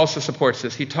quote also supports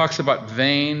this. He talks about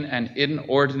vain and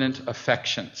inordinate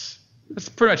affections. It's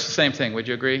pretty much the same thing, would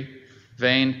you agree?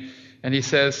 Vain. And he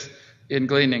says, in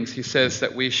Gleanings, he says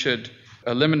that we should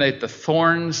eliminate the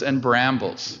thorns and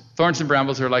brambles. Thorns and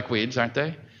brambles are like weeds, aren't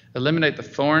they? Eliminate the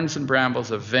thorns and brambles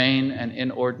of vain and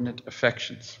inordinate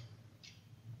affections.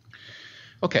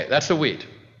 Okay, that's a weed.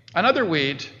 Another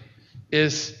weed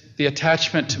is the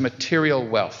attachment to material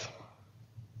wealth.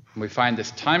 And we find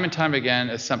this time and time again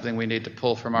as something we need to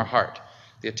pull from our heart.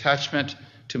 The attachment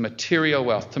to material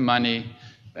wealth, to money,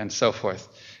 and so forth.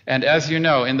 And as you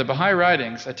know, in the Baha'i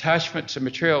writings, attachment to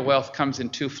material wealth comes in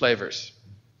two flavors.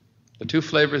 The two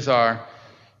flavors are,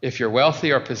 if you're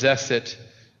wealthy or possess it,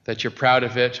 that you're proud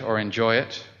of it or enjoy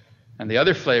it. And the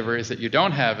other flavor is that you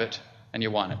don't have it and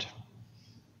you want it.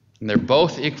 And they're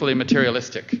both equally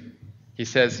materialistic. He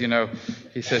says,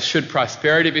 should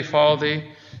prosperity befall thee,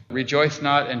 rejoice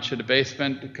not, and should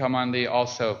abasement come on thee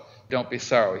also, don't be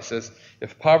sorrow. He says,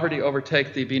 if poverty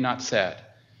overtake thee, be not sad.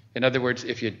 In other words,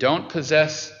 if you don't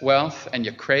possess wealth and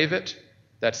you crave it,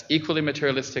 that's equally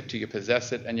materialistic to you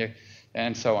possess it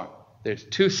and so on. There's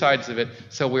two sides of it.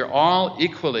 So we're all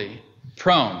equally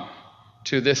prone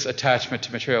to this attachment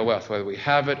to material wealth, whether we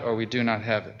have it or we do not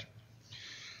have it.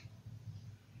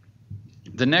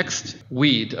 The next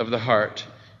weed of the heart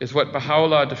is what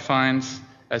Baha'u'llah defines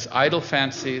as idle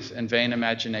fancies and vain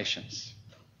imaginations.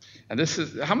 And this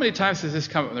is, how many times does this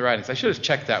come up in the writings? I should have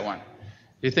checked that one.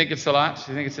 Do you think it's a lot?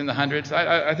 Do you think it's in the hundreds?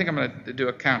 I think I'm going to do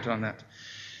a count on that.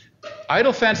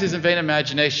 Idle fancies and vain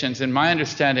imaginations, in my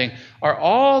understanding, are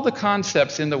all the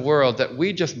concepts in the world that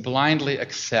we just blindly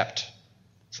accept.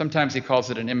 Sometimes he calls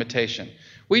it an imitation.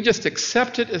 We just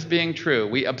accept it as being true.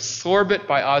 We absorb it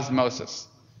by osmosis.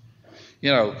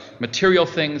 Material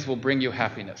things will bring you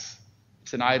happiness.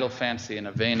 It's an idle fancy and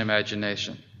a vain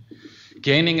imagination.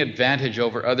 Gaining advantage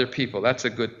over other people, that's a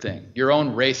good thing. Your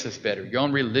own race is better. Your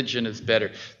own religion is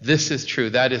better. This is true,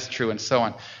 that is true, and so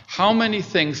on. How many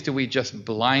things do we just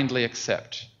blindly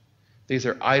accept? These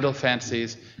are idle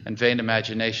fancies and vain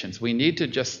imaginations. We need to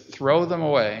just throw them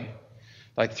away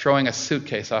like throwing a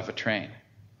suitcase off a train.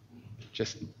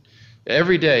 Just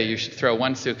every day you should throw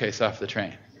one suitcase off the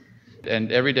train.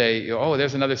 And every day,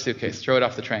 there's another suitcase, throw it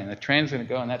off the train. The train's going to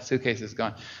go and that suitcase is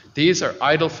gone. These are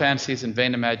idle fancies and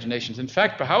vain imaginations. In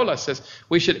fact, Baha'u'llah says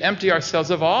we should empty ourselves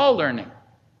of all learning.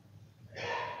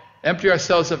 Empty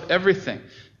ourselves of everything.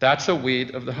 That's a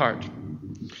weed of the heart.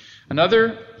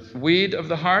 Another weed of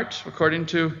the heart, according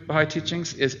to Baha'i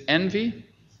teachings, is envy.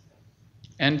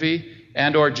 Envy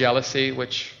and or jealousy,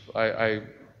 which I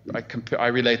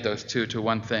relate those two to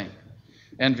one thing.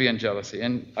 Envy and jealousy.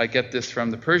 And I get this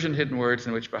from the Persian Hidden Words,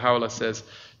 in which Baha'u'llah says,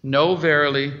 "Know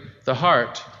verily the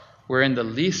heart, wherein the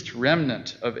least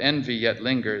remnant of envy yet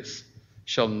lingers,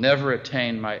 shall never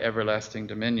attain my everlasting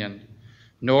dominion,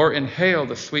 nor inhale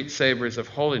the sweet savors of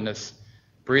holiness,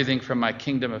 breathing from my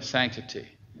kingdom of sanctity."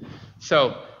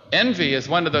 So envy is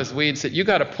one of those weeds that you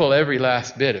got to pull every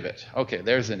last bit of it. Okay,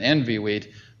 there's an envy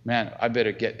weed. Man, I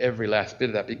better get every last bit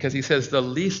of that, because he says the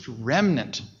least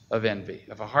remnant of envy,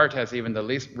 if a heart has even the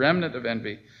least remnant of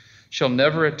envy, shall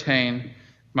never attain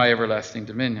my everlasting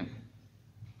dominion.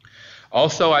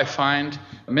 Also, I find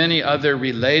many other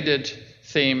related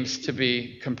themes to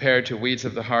be compared to weeds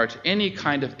of the heart. Any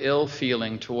kind of ill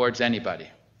feeling towards anybody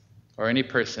or any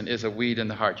person is a weed in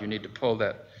the heart. You need to pull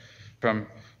that from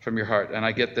your heart. And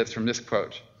I get that from this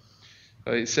quote.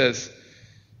 He says,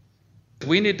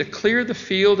 we need to clear the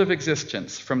field of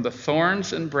existence from the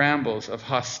thorns and brambles of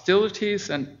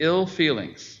hostilities and ill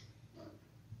feelings.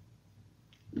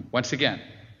 Once again,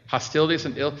 hostilities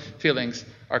and ill feelings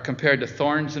are compared to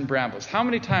thorns and brambles. How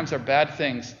many times are bad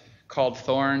things called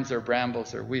thorns or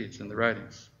brambles or weeds in the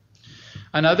writings.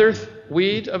 Another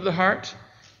weed of the heart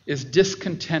is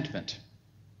discontentment.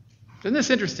 Isn't this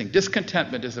interesting?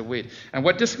 Discontentment is a weed. And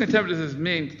what discontentment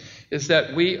means is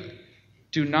that we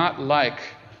do not like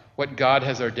what God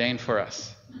has ordained for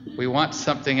us. We want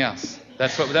something else.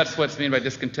 That's what's meant by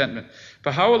discontentment.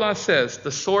 Baha'u'llah says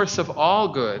the source of all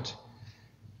good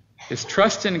is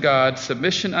trust in God,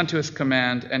 submission unto His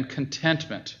command, and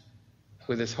contentment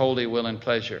with His holy will and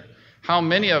pleasure. How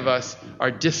many of us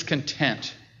are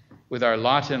discontent with our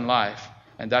lot in life?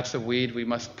 And that's a weed we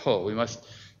must pull. We must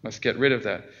get rid of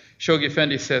that. Shoghi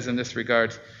Effendi says in this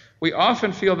regard, we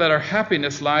often feel that our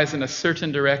happiness lies in a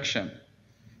certain direction.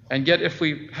 And yet if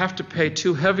we have to pay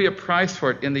too heavy a price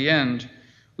for it in the end,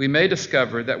 we may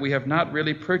discover that we have not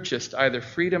really purchased either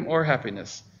freedom or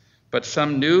happiness, but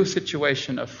some new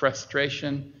situation of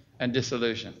frustration and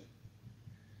disillusion.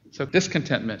 So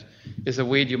discontentment is a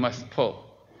weed you must pull.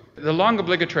 The long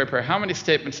obligatory prayer, how many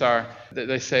statements are that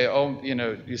they say,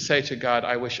 you say to God,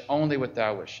 I wish only what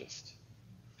thou wishest.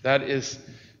 That is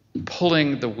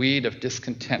pulling the weed of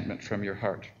discontentment from your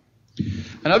heart.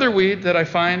 Another weed that I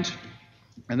find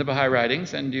in the Baha'i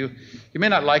writings, and you may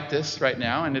not like this right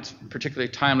now, and it's particularly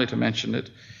timely to mention it,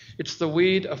 it's the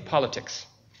weed of politics.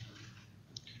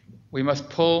 We must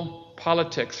pull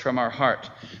politics from our heart.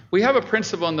 We have a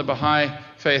principle in the Baha'i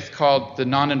faith called the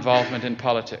non-involvement in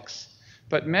politics.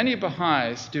 But many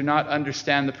Baha'is do not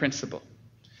understand the principle.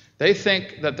 They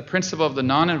think that the principle of the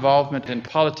non-involvement in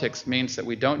politics means that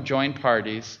we don't join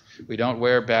parties, we don't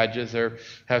wear badges or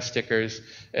have stickers,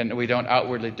 and we don't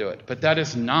outwardly do it. But that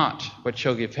is not what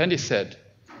Shoghi Effendi said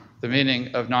the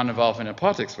meaning of non-involvement in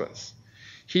politics was.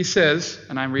 He says,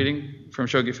 and I'm reading from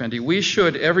Shoghi Effendi, we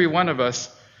should, every one of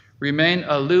us, remain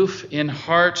aloof in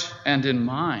heart and in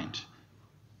mind,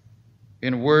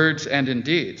 in words and in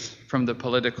deeds, from the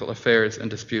political affairs and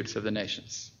disputes of the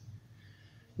nations.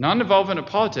 Non-involvement in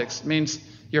politics means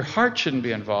your heart shouldn't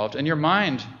be involved and your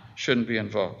mind shouldn't be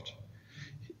involved.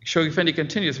 Shoghi Effendi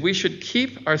continues, we should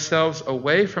keep ourselves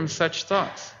away from such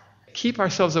thoughts. Keep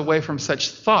ourselves away from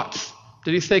such thoughts.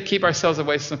 Did he say keep ourselves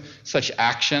away from such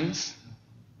actions?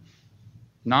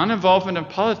 Non-involvement in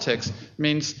politics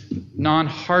means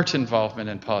non-heart involvement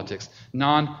in politics,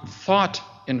 non-thought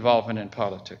involvement in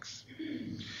politics.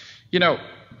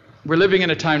 We're living in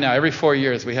a time now, every 4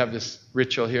 years we have this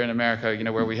ritual here in America,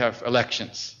 where we have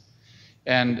elections.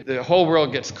 And the whole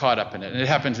world gets caught up in it. And it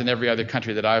happens in every other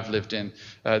country that I've lived in.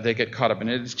 They get caught up in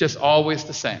it. It's just always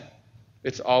the same.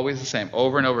 It's always the same,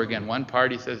 over and over again. One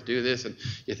party says do this, and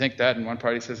you think that, and one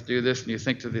party says do this, and you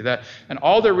think to do that. And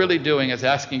all they're really doing is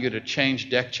asking you to change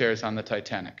deck chairs on the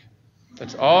Titanic.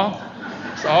 That's all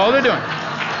they're doing.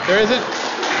 There isn't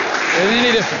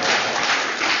any difference.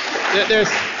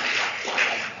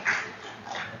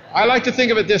 I like to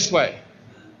think of it this way.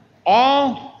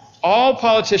 All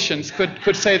politicians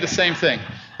could say the same thing.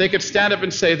 They could stand up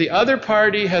and say, the other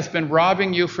party has been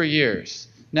robbing you for years.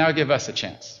 Now give us a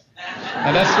chance.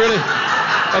 And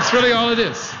that's really all it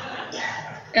is.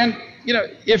 And,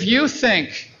 if you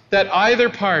think that either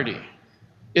party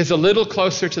is a little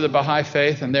closer to the Baha'i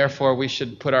faith and therefore we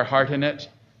should put our heart in it,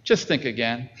 just think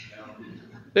again.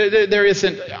 There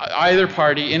isn't either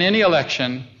party in any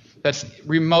election that's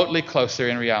remotely closer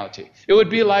in reality. It would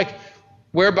be like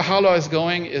where Baha'u'llah is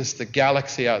going is the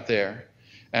galaxy out there.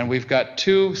 And we've got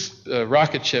two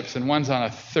rocket ships, and one's on a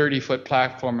 30-foot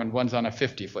platform and one's on a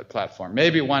 50-foot platform.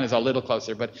 Maybe one is a little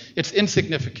closer, but it's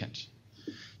insignificant.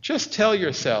 Just tell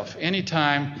yourself,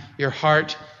 anytime your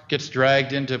heart gets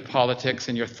dragged into politics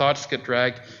and your thoughts get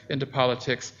dragged into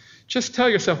politics, just tell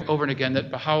yourself over and again that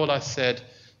Baha'u'llah said,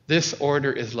 this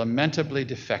order is lamentably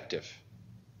defective.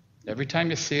 Every time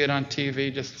you see it on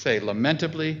TV, just say,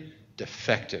 lamentably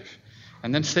defective.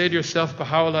 And then say to yourself,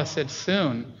 Baha'u'llah said,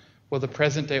 soon will the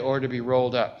present day order be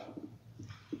rolled up.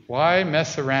 Why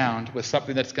mess around with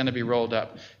something that's going to be rolled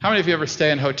up? How many of you ever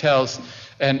stay in hotels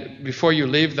and before you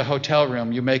leave the hotel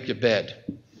room, you make your bed?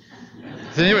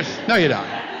 No, you don't.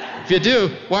 If you do,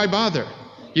 why bother?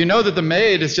 You know that the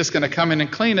maid is just going to come in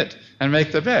and clean it and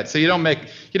make the bed. So you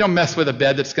don't mess with a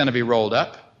bed that's going to be rolled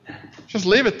up. Just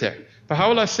leave it there.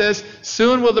 Baha'u'llah says,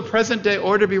 soon will the present day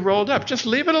order be rolled up. Just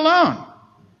leave it alone.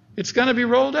 It's going to be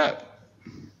rolled up.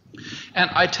 And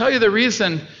I tell you the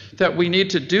reason that we need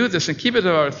to do this and keep it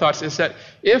in our thoughts is that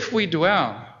if we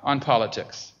dwell on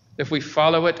politics, if we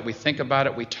follow it, we think about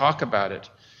it, we talk about it,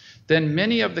 then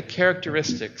many of the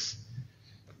characteristics,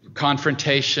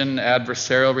 confrontation,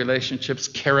 adversarial relationships,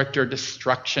 character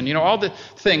destruction, all the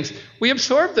things, we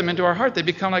absorb them into our heart. They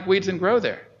become like weeds and grow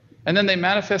there. And then they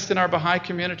manifest in our Baha'i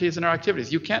communities and our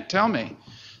activities. You can't tell me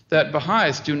that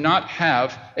Baha'is do not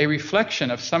have a reflection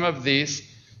of some of these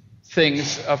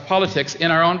things of politics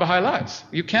in our own Baha'i lives.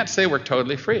 You can't say we're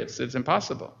totally free. It's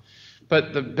impossible.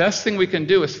 But the best thing we can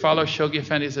do is follow Shoghi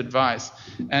Effendi's advice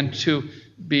and to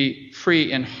be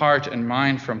free in heart and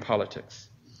mind from politics.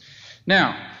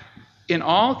 Now, in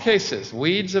all cases,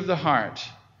 weeds of the heart,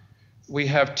 we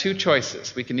have two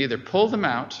choices. We can either pull them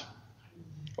out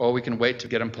or we can wait to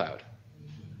get them plowed.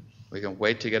 We can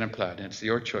wait to get them plowed, and it's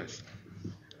your choice.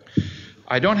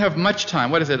 I don't have much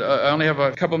time. What is it? I only have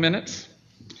a couple minutes?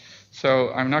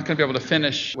 So I'm not going to be able to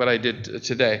finish what I did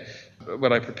today,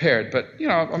 what I prepared. But,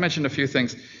 I'll mention a few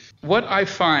things. What I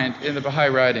find in the Baha'i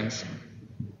writings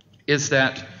is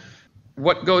that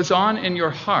what goes on in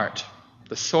your heart,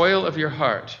 the soil of your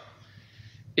heart,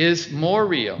 is more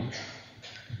real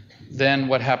than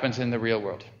what happens in the real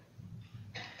world.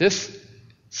 This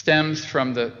stems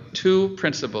from the two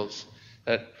principles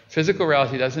that physical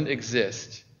reality doesn't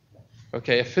exist.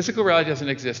 Okay, if physical reality doesn't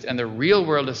exist and the real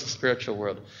world is the spiritual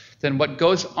world, then what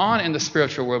goes on in the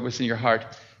spiritual world within your heart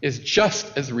is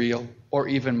just as real or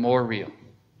even more real.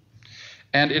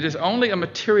 And it is only a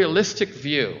materialistic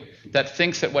view that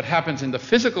thinks that what happens in the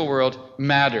physical world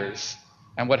matters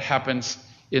and what happens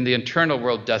in the internal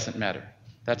world doesn't matter.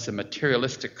 That's a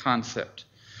materialistic concept.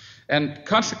 And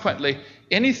consequently,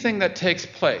 anything that takes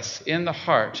place in the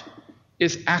heart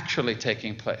is actually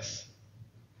taking place.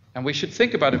 And we should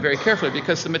think about it very carefully,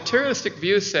 because the materialistic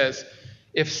view says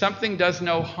if something does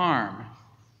no harm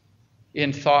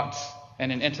in thoughts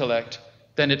and in intellect,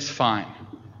 then it's fine.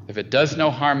 If it does no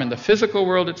harm in the physical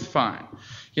world, it's fine.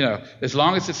 As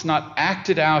long as it's not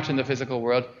acted out in the physical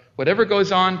world, whatever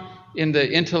goes on in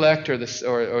the intellect or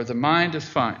the mind is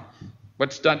fine.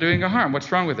 What's not doing a harm?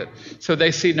 What's wrong with it? So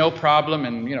they see no problem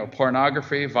in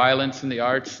pornography, violence in the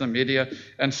arts, the media,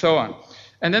 and so on.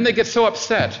 And then they get so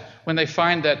upset when they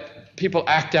find that people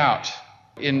act out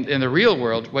in the real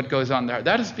world what goes on there.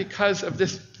 That is because of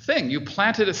this thing. You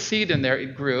planted a seed in there,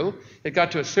 it grew, it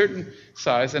got to a certain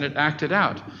size, and it acted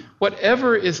out.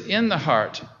 Whatever is in the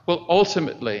heart will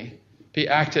ultimately be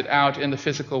acted out in the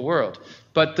physical world.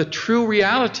 But the true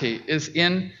reality is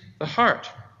in the heart.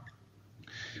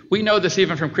 We know this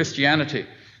even from Christianity.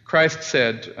 Christ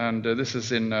said, and this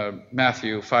is in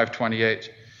Matthew 5:28,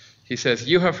 he says,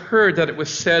 "You have heard that it was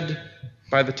said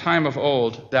by the time of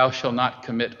old, 'Thou shalt not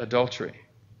commit adultery.'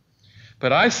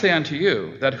 But I say unto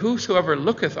you that whosoever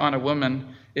looketh on a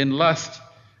woman in lust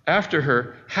after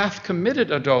her hath committed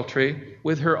adultery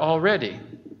with her already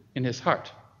in his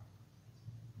heart."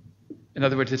 In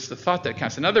other words, it's the thought that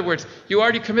counts. In other words, you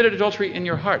already committed adultery in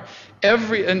your heart.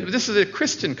 And this is a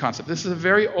Christian concept. This is a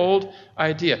very old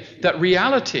idea, that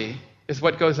reality is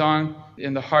what goes on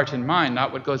in the heart and mind,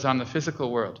 not what goes on in the physical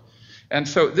world. And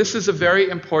so this is a very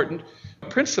important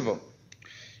principle.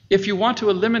 If you want to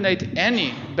eliminate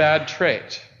any bad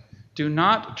trait, do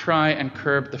not try and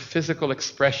curb the physical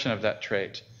expression of that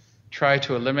trait. Try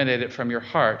to eliminate it from your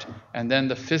heart, and then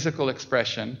the physical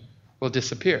expression will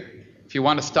disappear. If you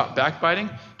want to stop backbiting,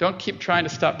 don't keep trying to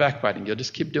stop backbiting. You'll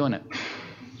just keep doing it.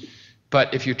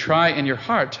 But if you try in your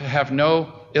heart to have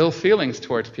no ill feelings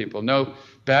towards people, no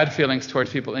bad feelings towards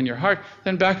people in your heart,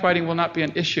 then backbiting will not be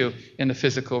an issue in the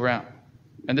physical realm.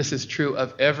 And this is true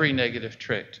of every negative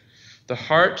trait. The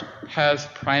heart has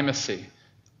primacy.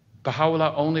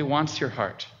 Baha'u'llah only wants your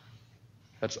heart.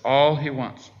 That's all he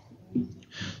wants.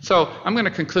 So I'm going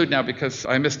to conclude now because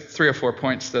I missed 3 or 4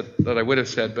 points that I would have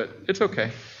said, but it's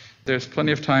okay. There's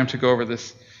plenty of time to go over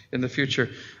this in the future.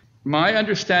 My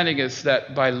understanding is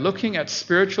that by looking at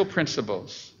spiritual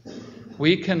principles,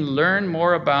 we can learn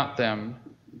more about them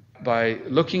by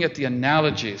looking at the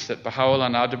analogies that Baha'u'llah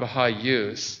and Abdu'l-Baha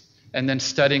use, and then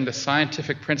studying the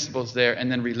scientific principles there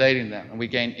and then relating them, and we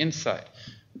gain insight.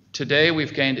 Today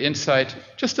we've gained insight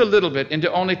just a little bit into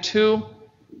only 2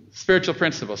 spiritual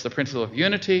principles, the principle of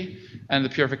unity and the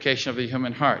purification of the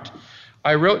human heart.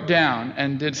 I wrote down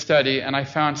and did study, and I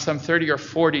found some 30 or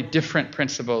 40 different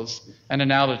principles and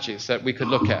analogies that we could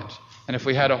look at. And if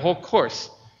we had a whole course,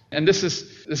 and this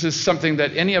is something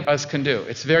that any of us can do.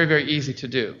 It's very, very easy to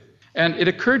do. And it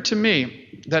occurred to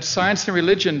me that science and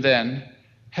religion then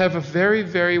have a very,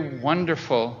 very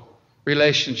wonderful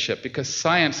relationship, because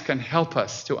science can help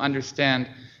us to understand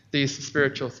these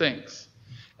spiritual things.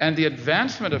 And the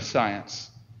advancement of science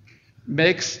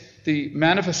makes the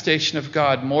manifestation of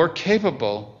God more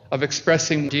capable of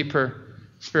expressing deeper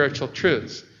spiritual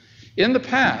truths. In the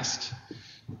past,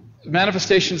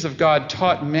 manifestations of God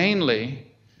taught mainly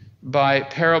by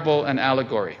parable and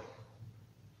allegory.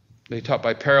 They taught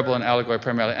by parable and allegory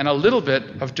primarily, and a little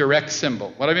bit of direct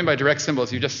symbol. What I mean by direct symbol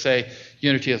is you just say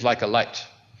unity is like a light,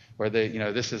 or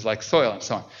this is like soil, and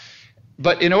so on.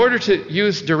 But in order to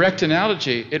use direct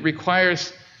analogy, it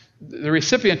requires the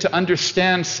recipient to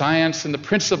understand science and the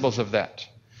principles of that.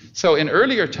 So in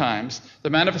earlier times, the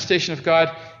manifestation of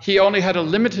God, he only had a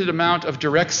limited amount of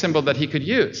direct symbol that he could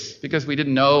use because we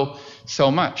didn't know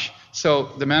so much. So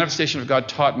the manifestation of God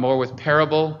taught more with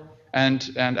parable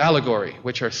and allegory,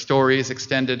 which are stories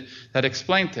extended that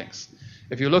explain things.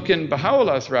 If you look in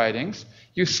Baha'u'llah's writings,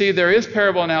 you see there is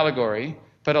parable and allegory,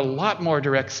 but a lot more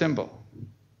direct symbol.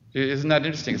 Isn't that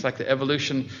interesting? It's like the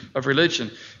evolution of religion.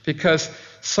 Because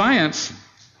science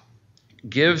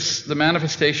gives the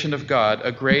manifestation of God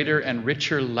a greater and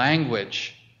richer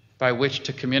language by which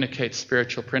to communicate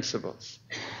spiritual principles.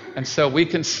 And so we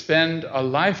can spend a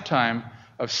lifetime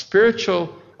of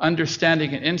spiritual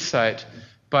understanding and insight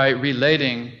by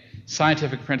relating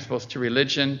scientific principles to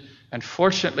religion. And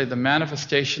fortunately, the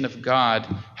manifestation of God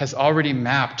has already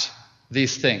mapped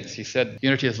these things. He said,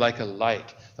 unity is like a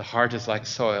light, the heart is like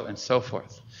soil, and so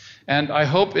forth. And I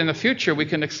hope in the future we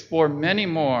can explore many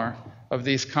more of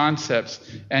these concepts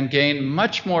and gain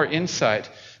much more insight,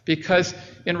 because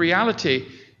in reality,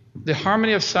 the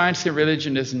harmony of science and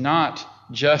religion is not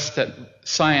just that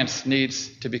science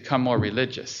needs to become more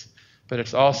religious, but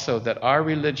it's also that our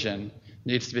religion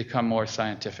needs to become more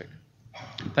scientific.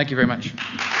 Thank you very much.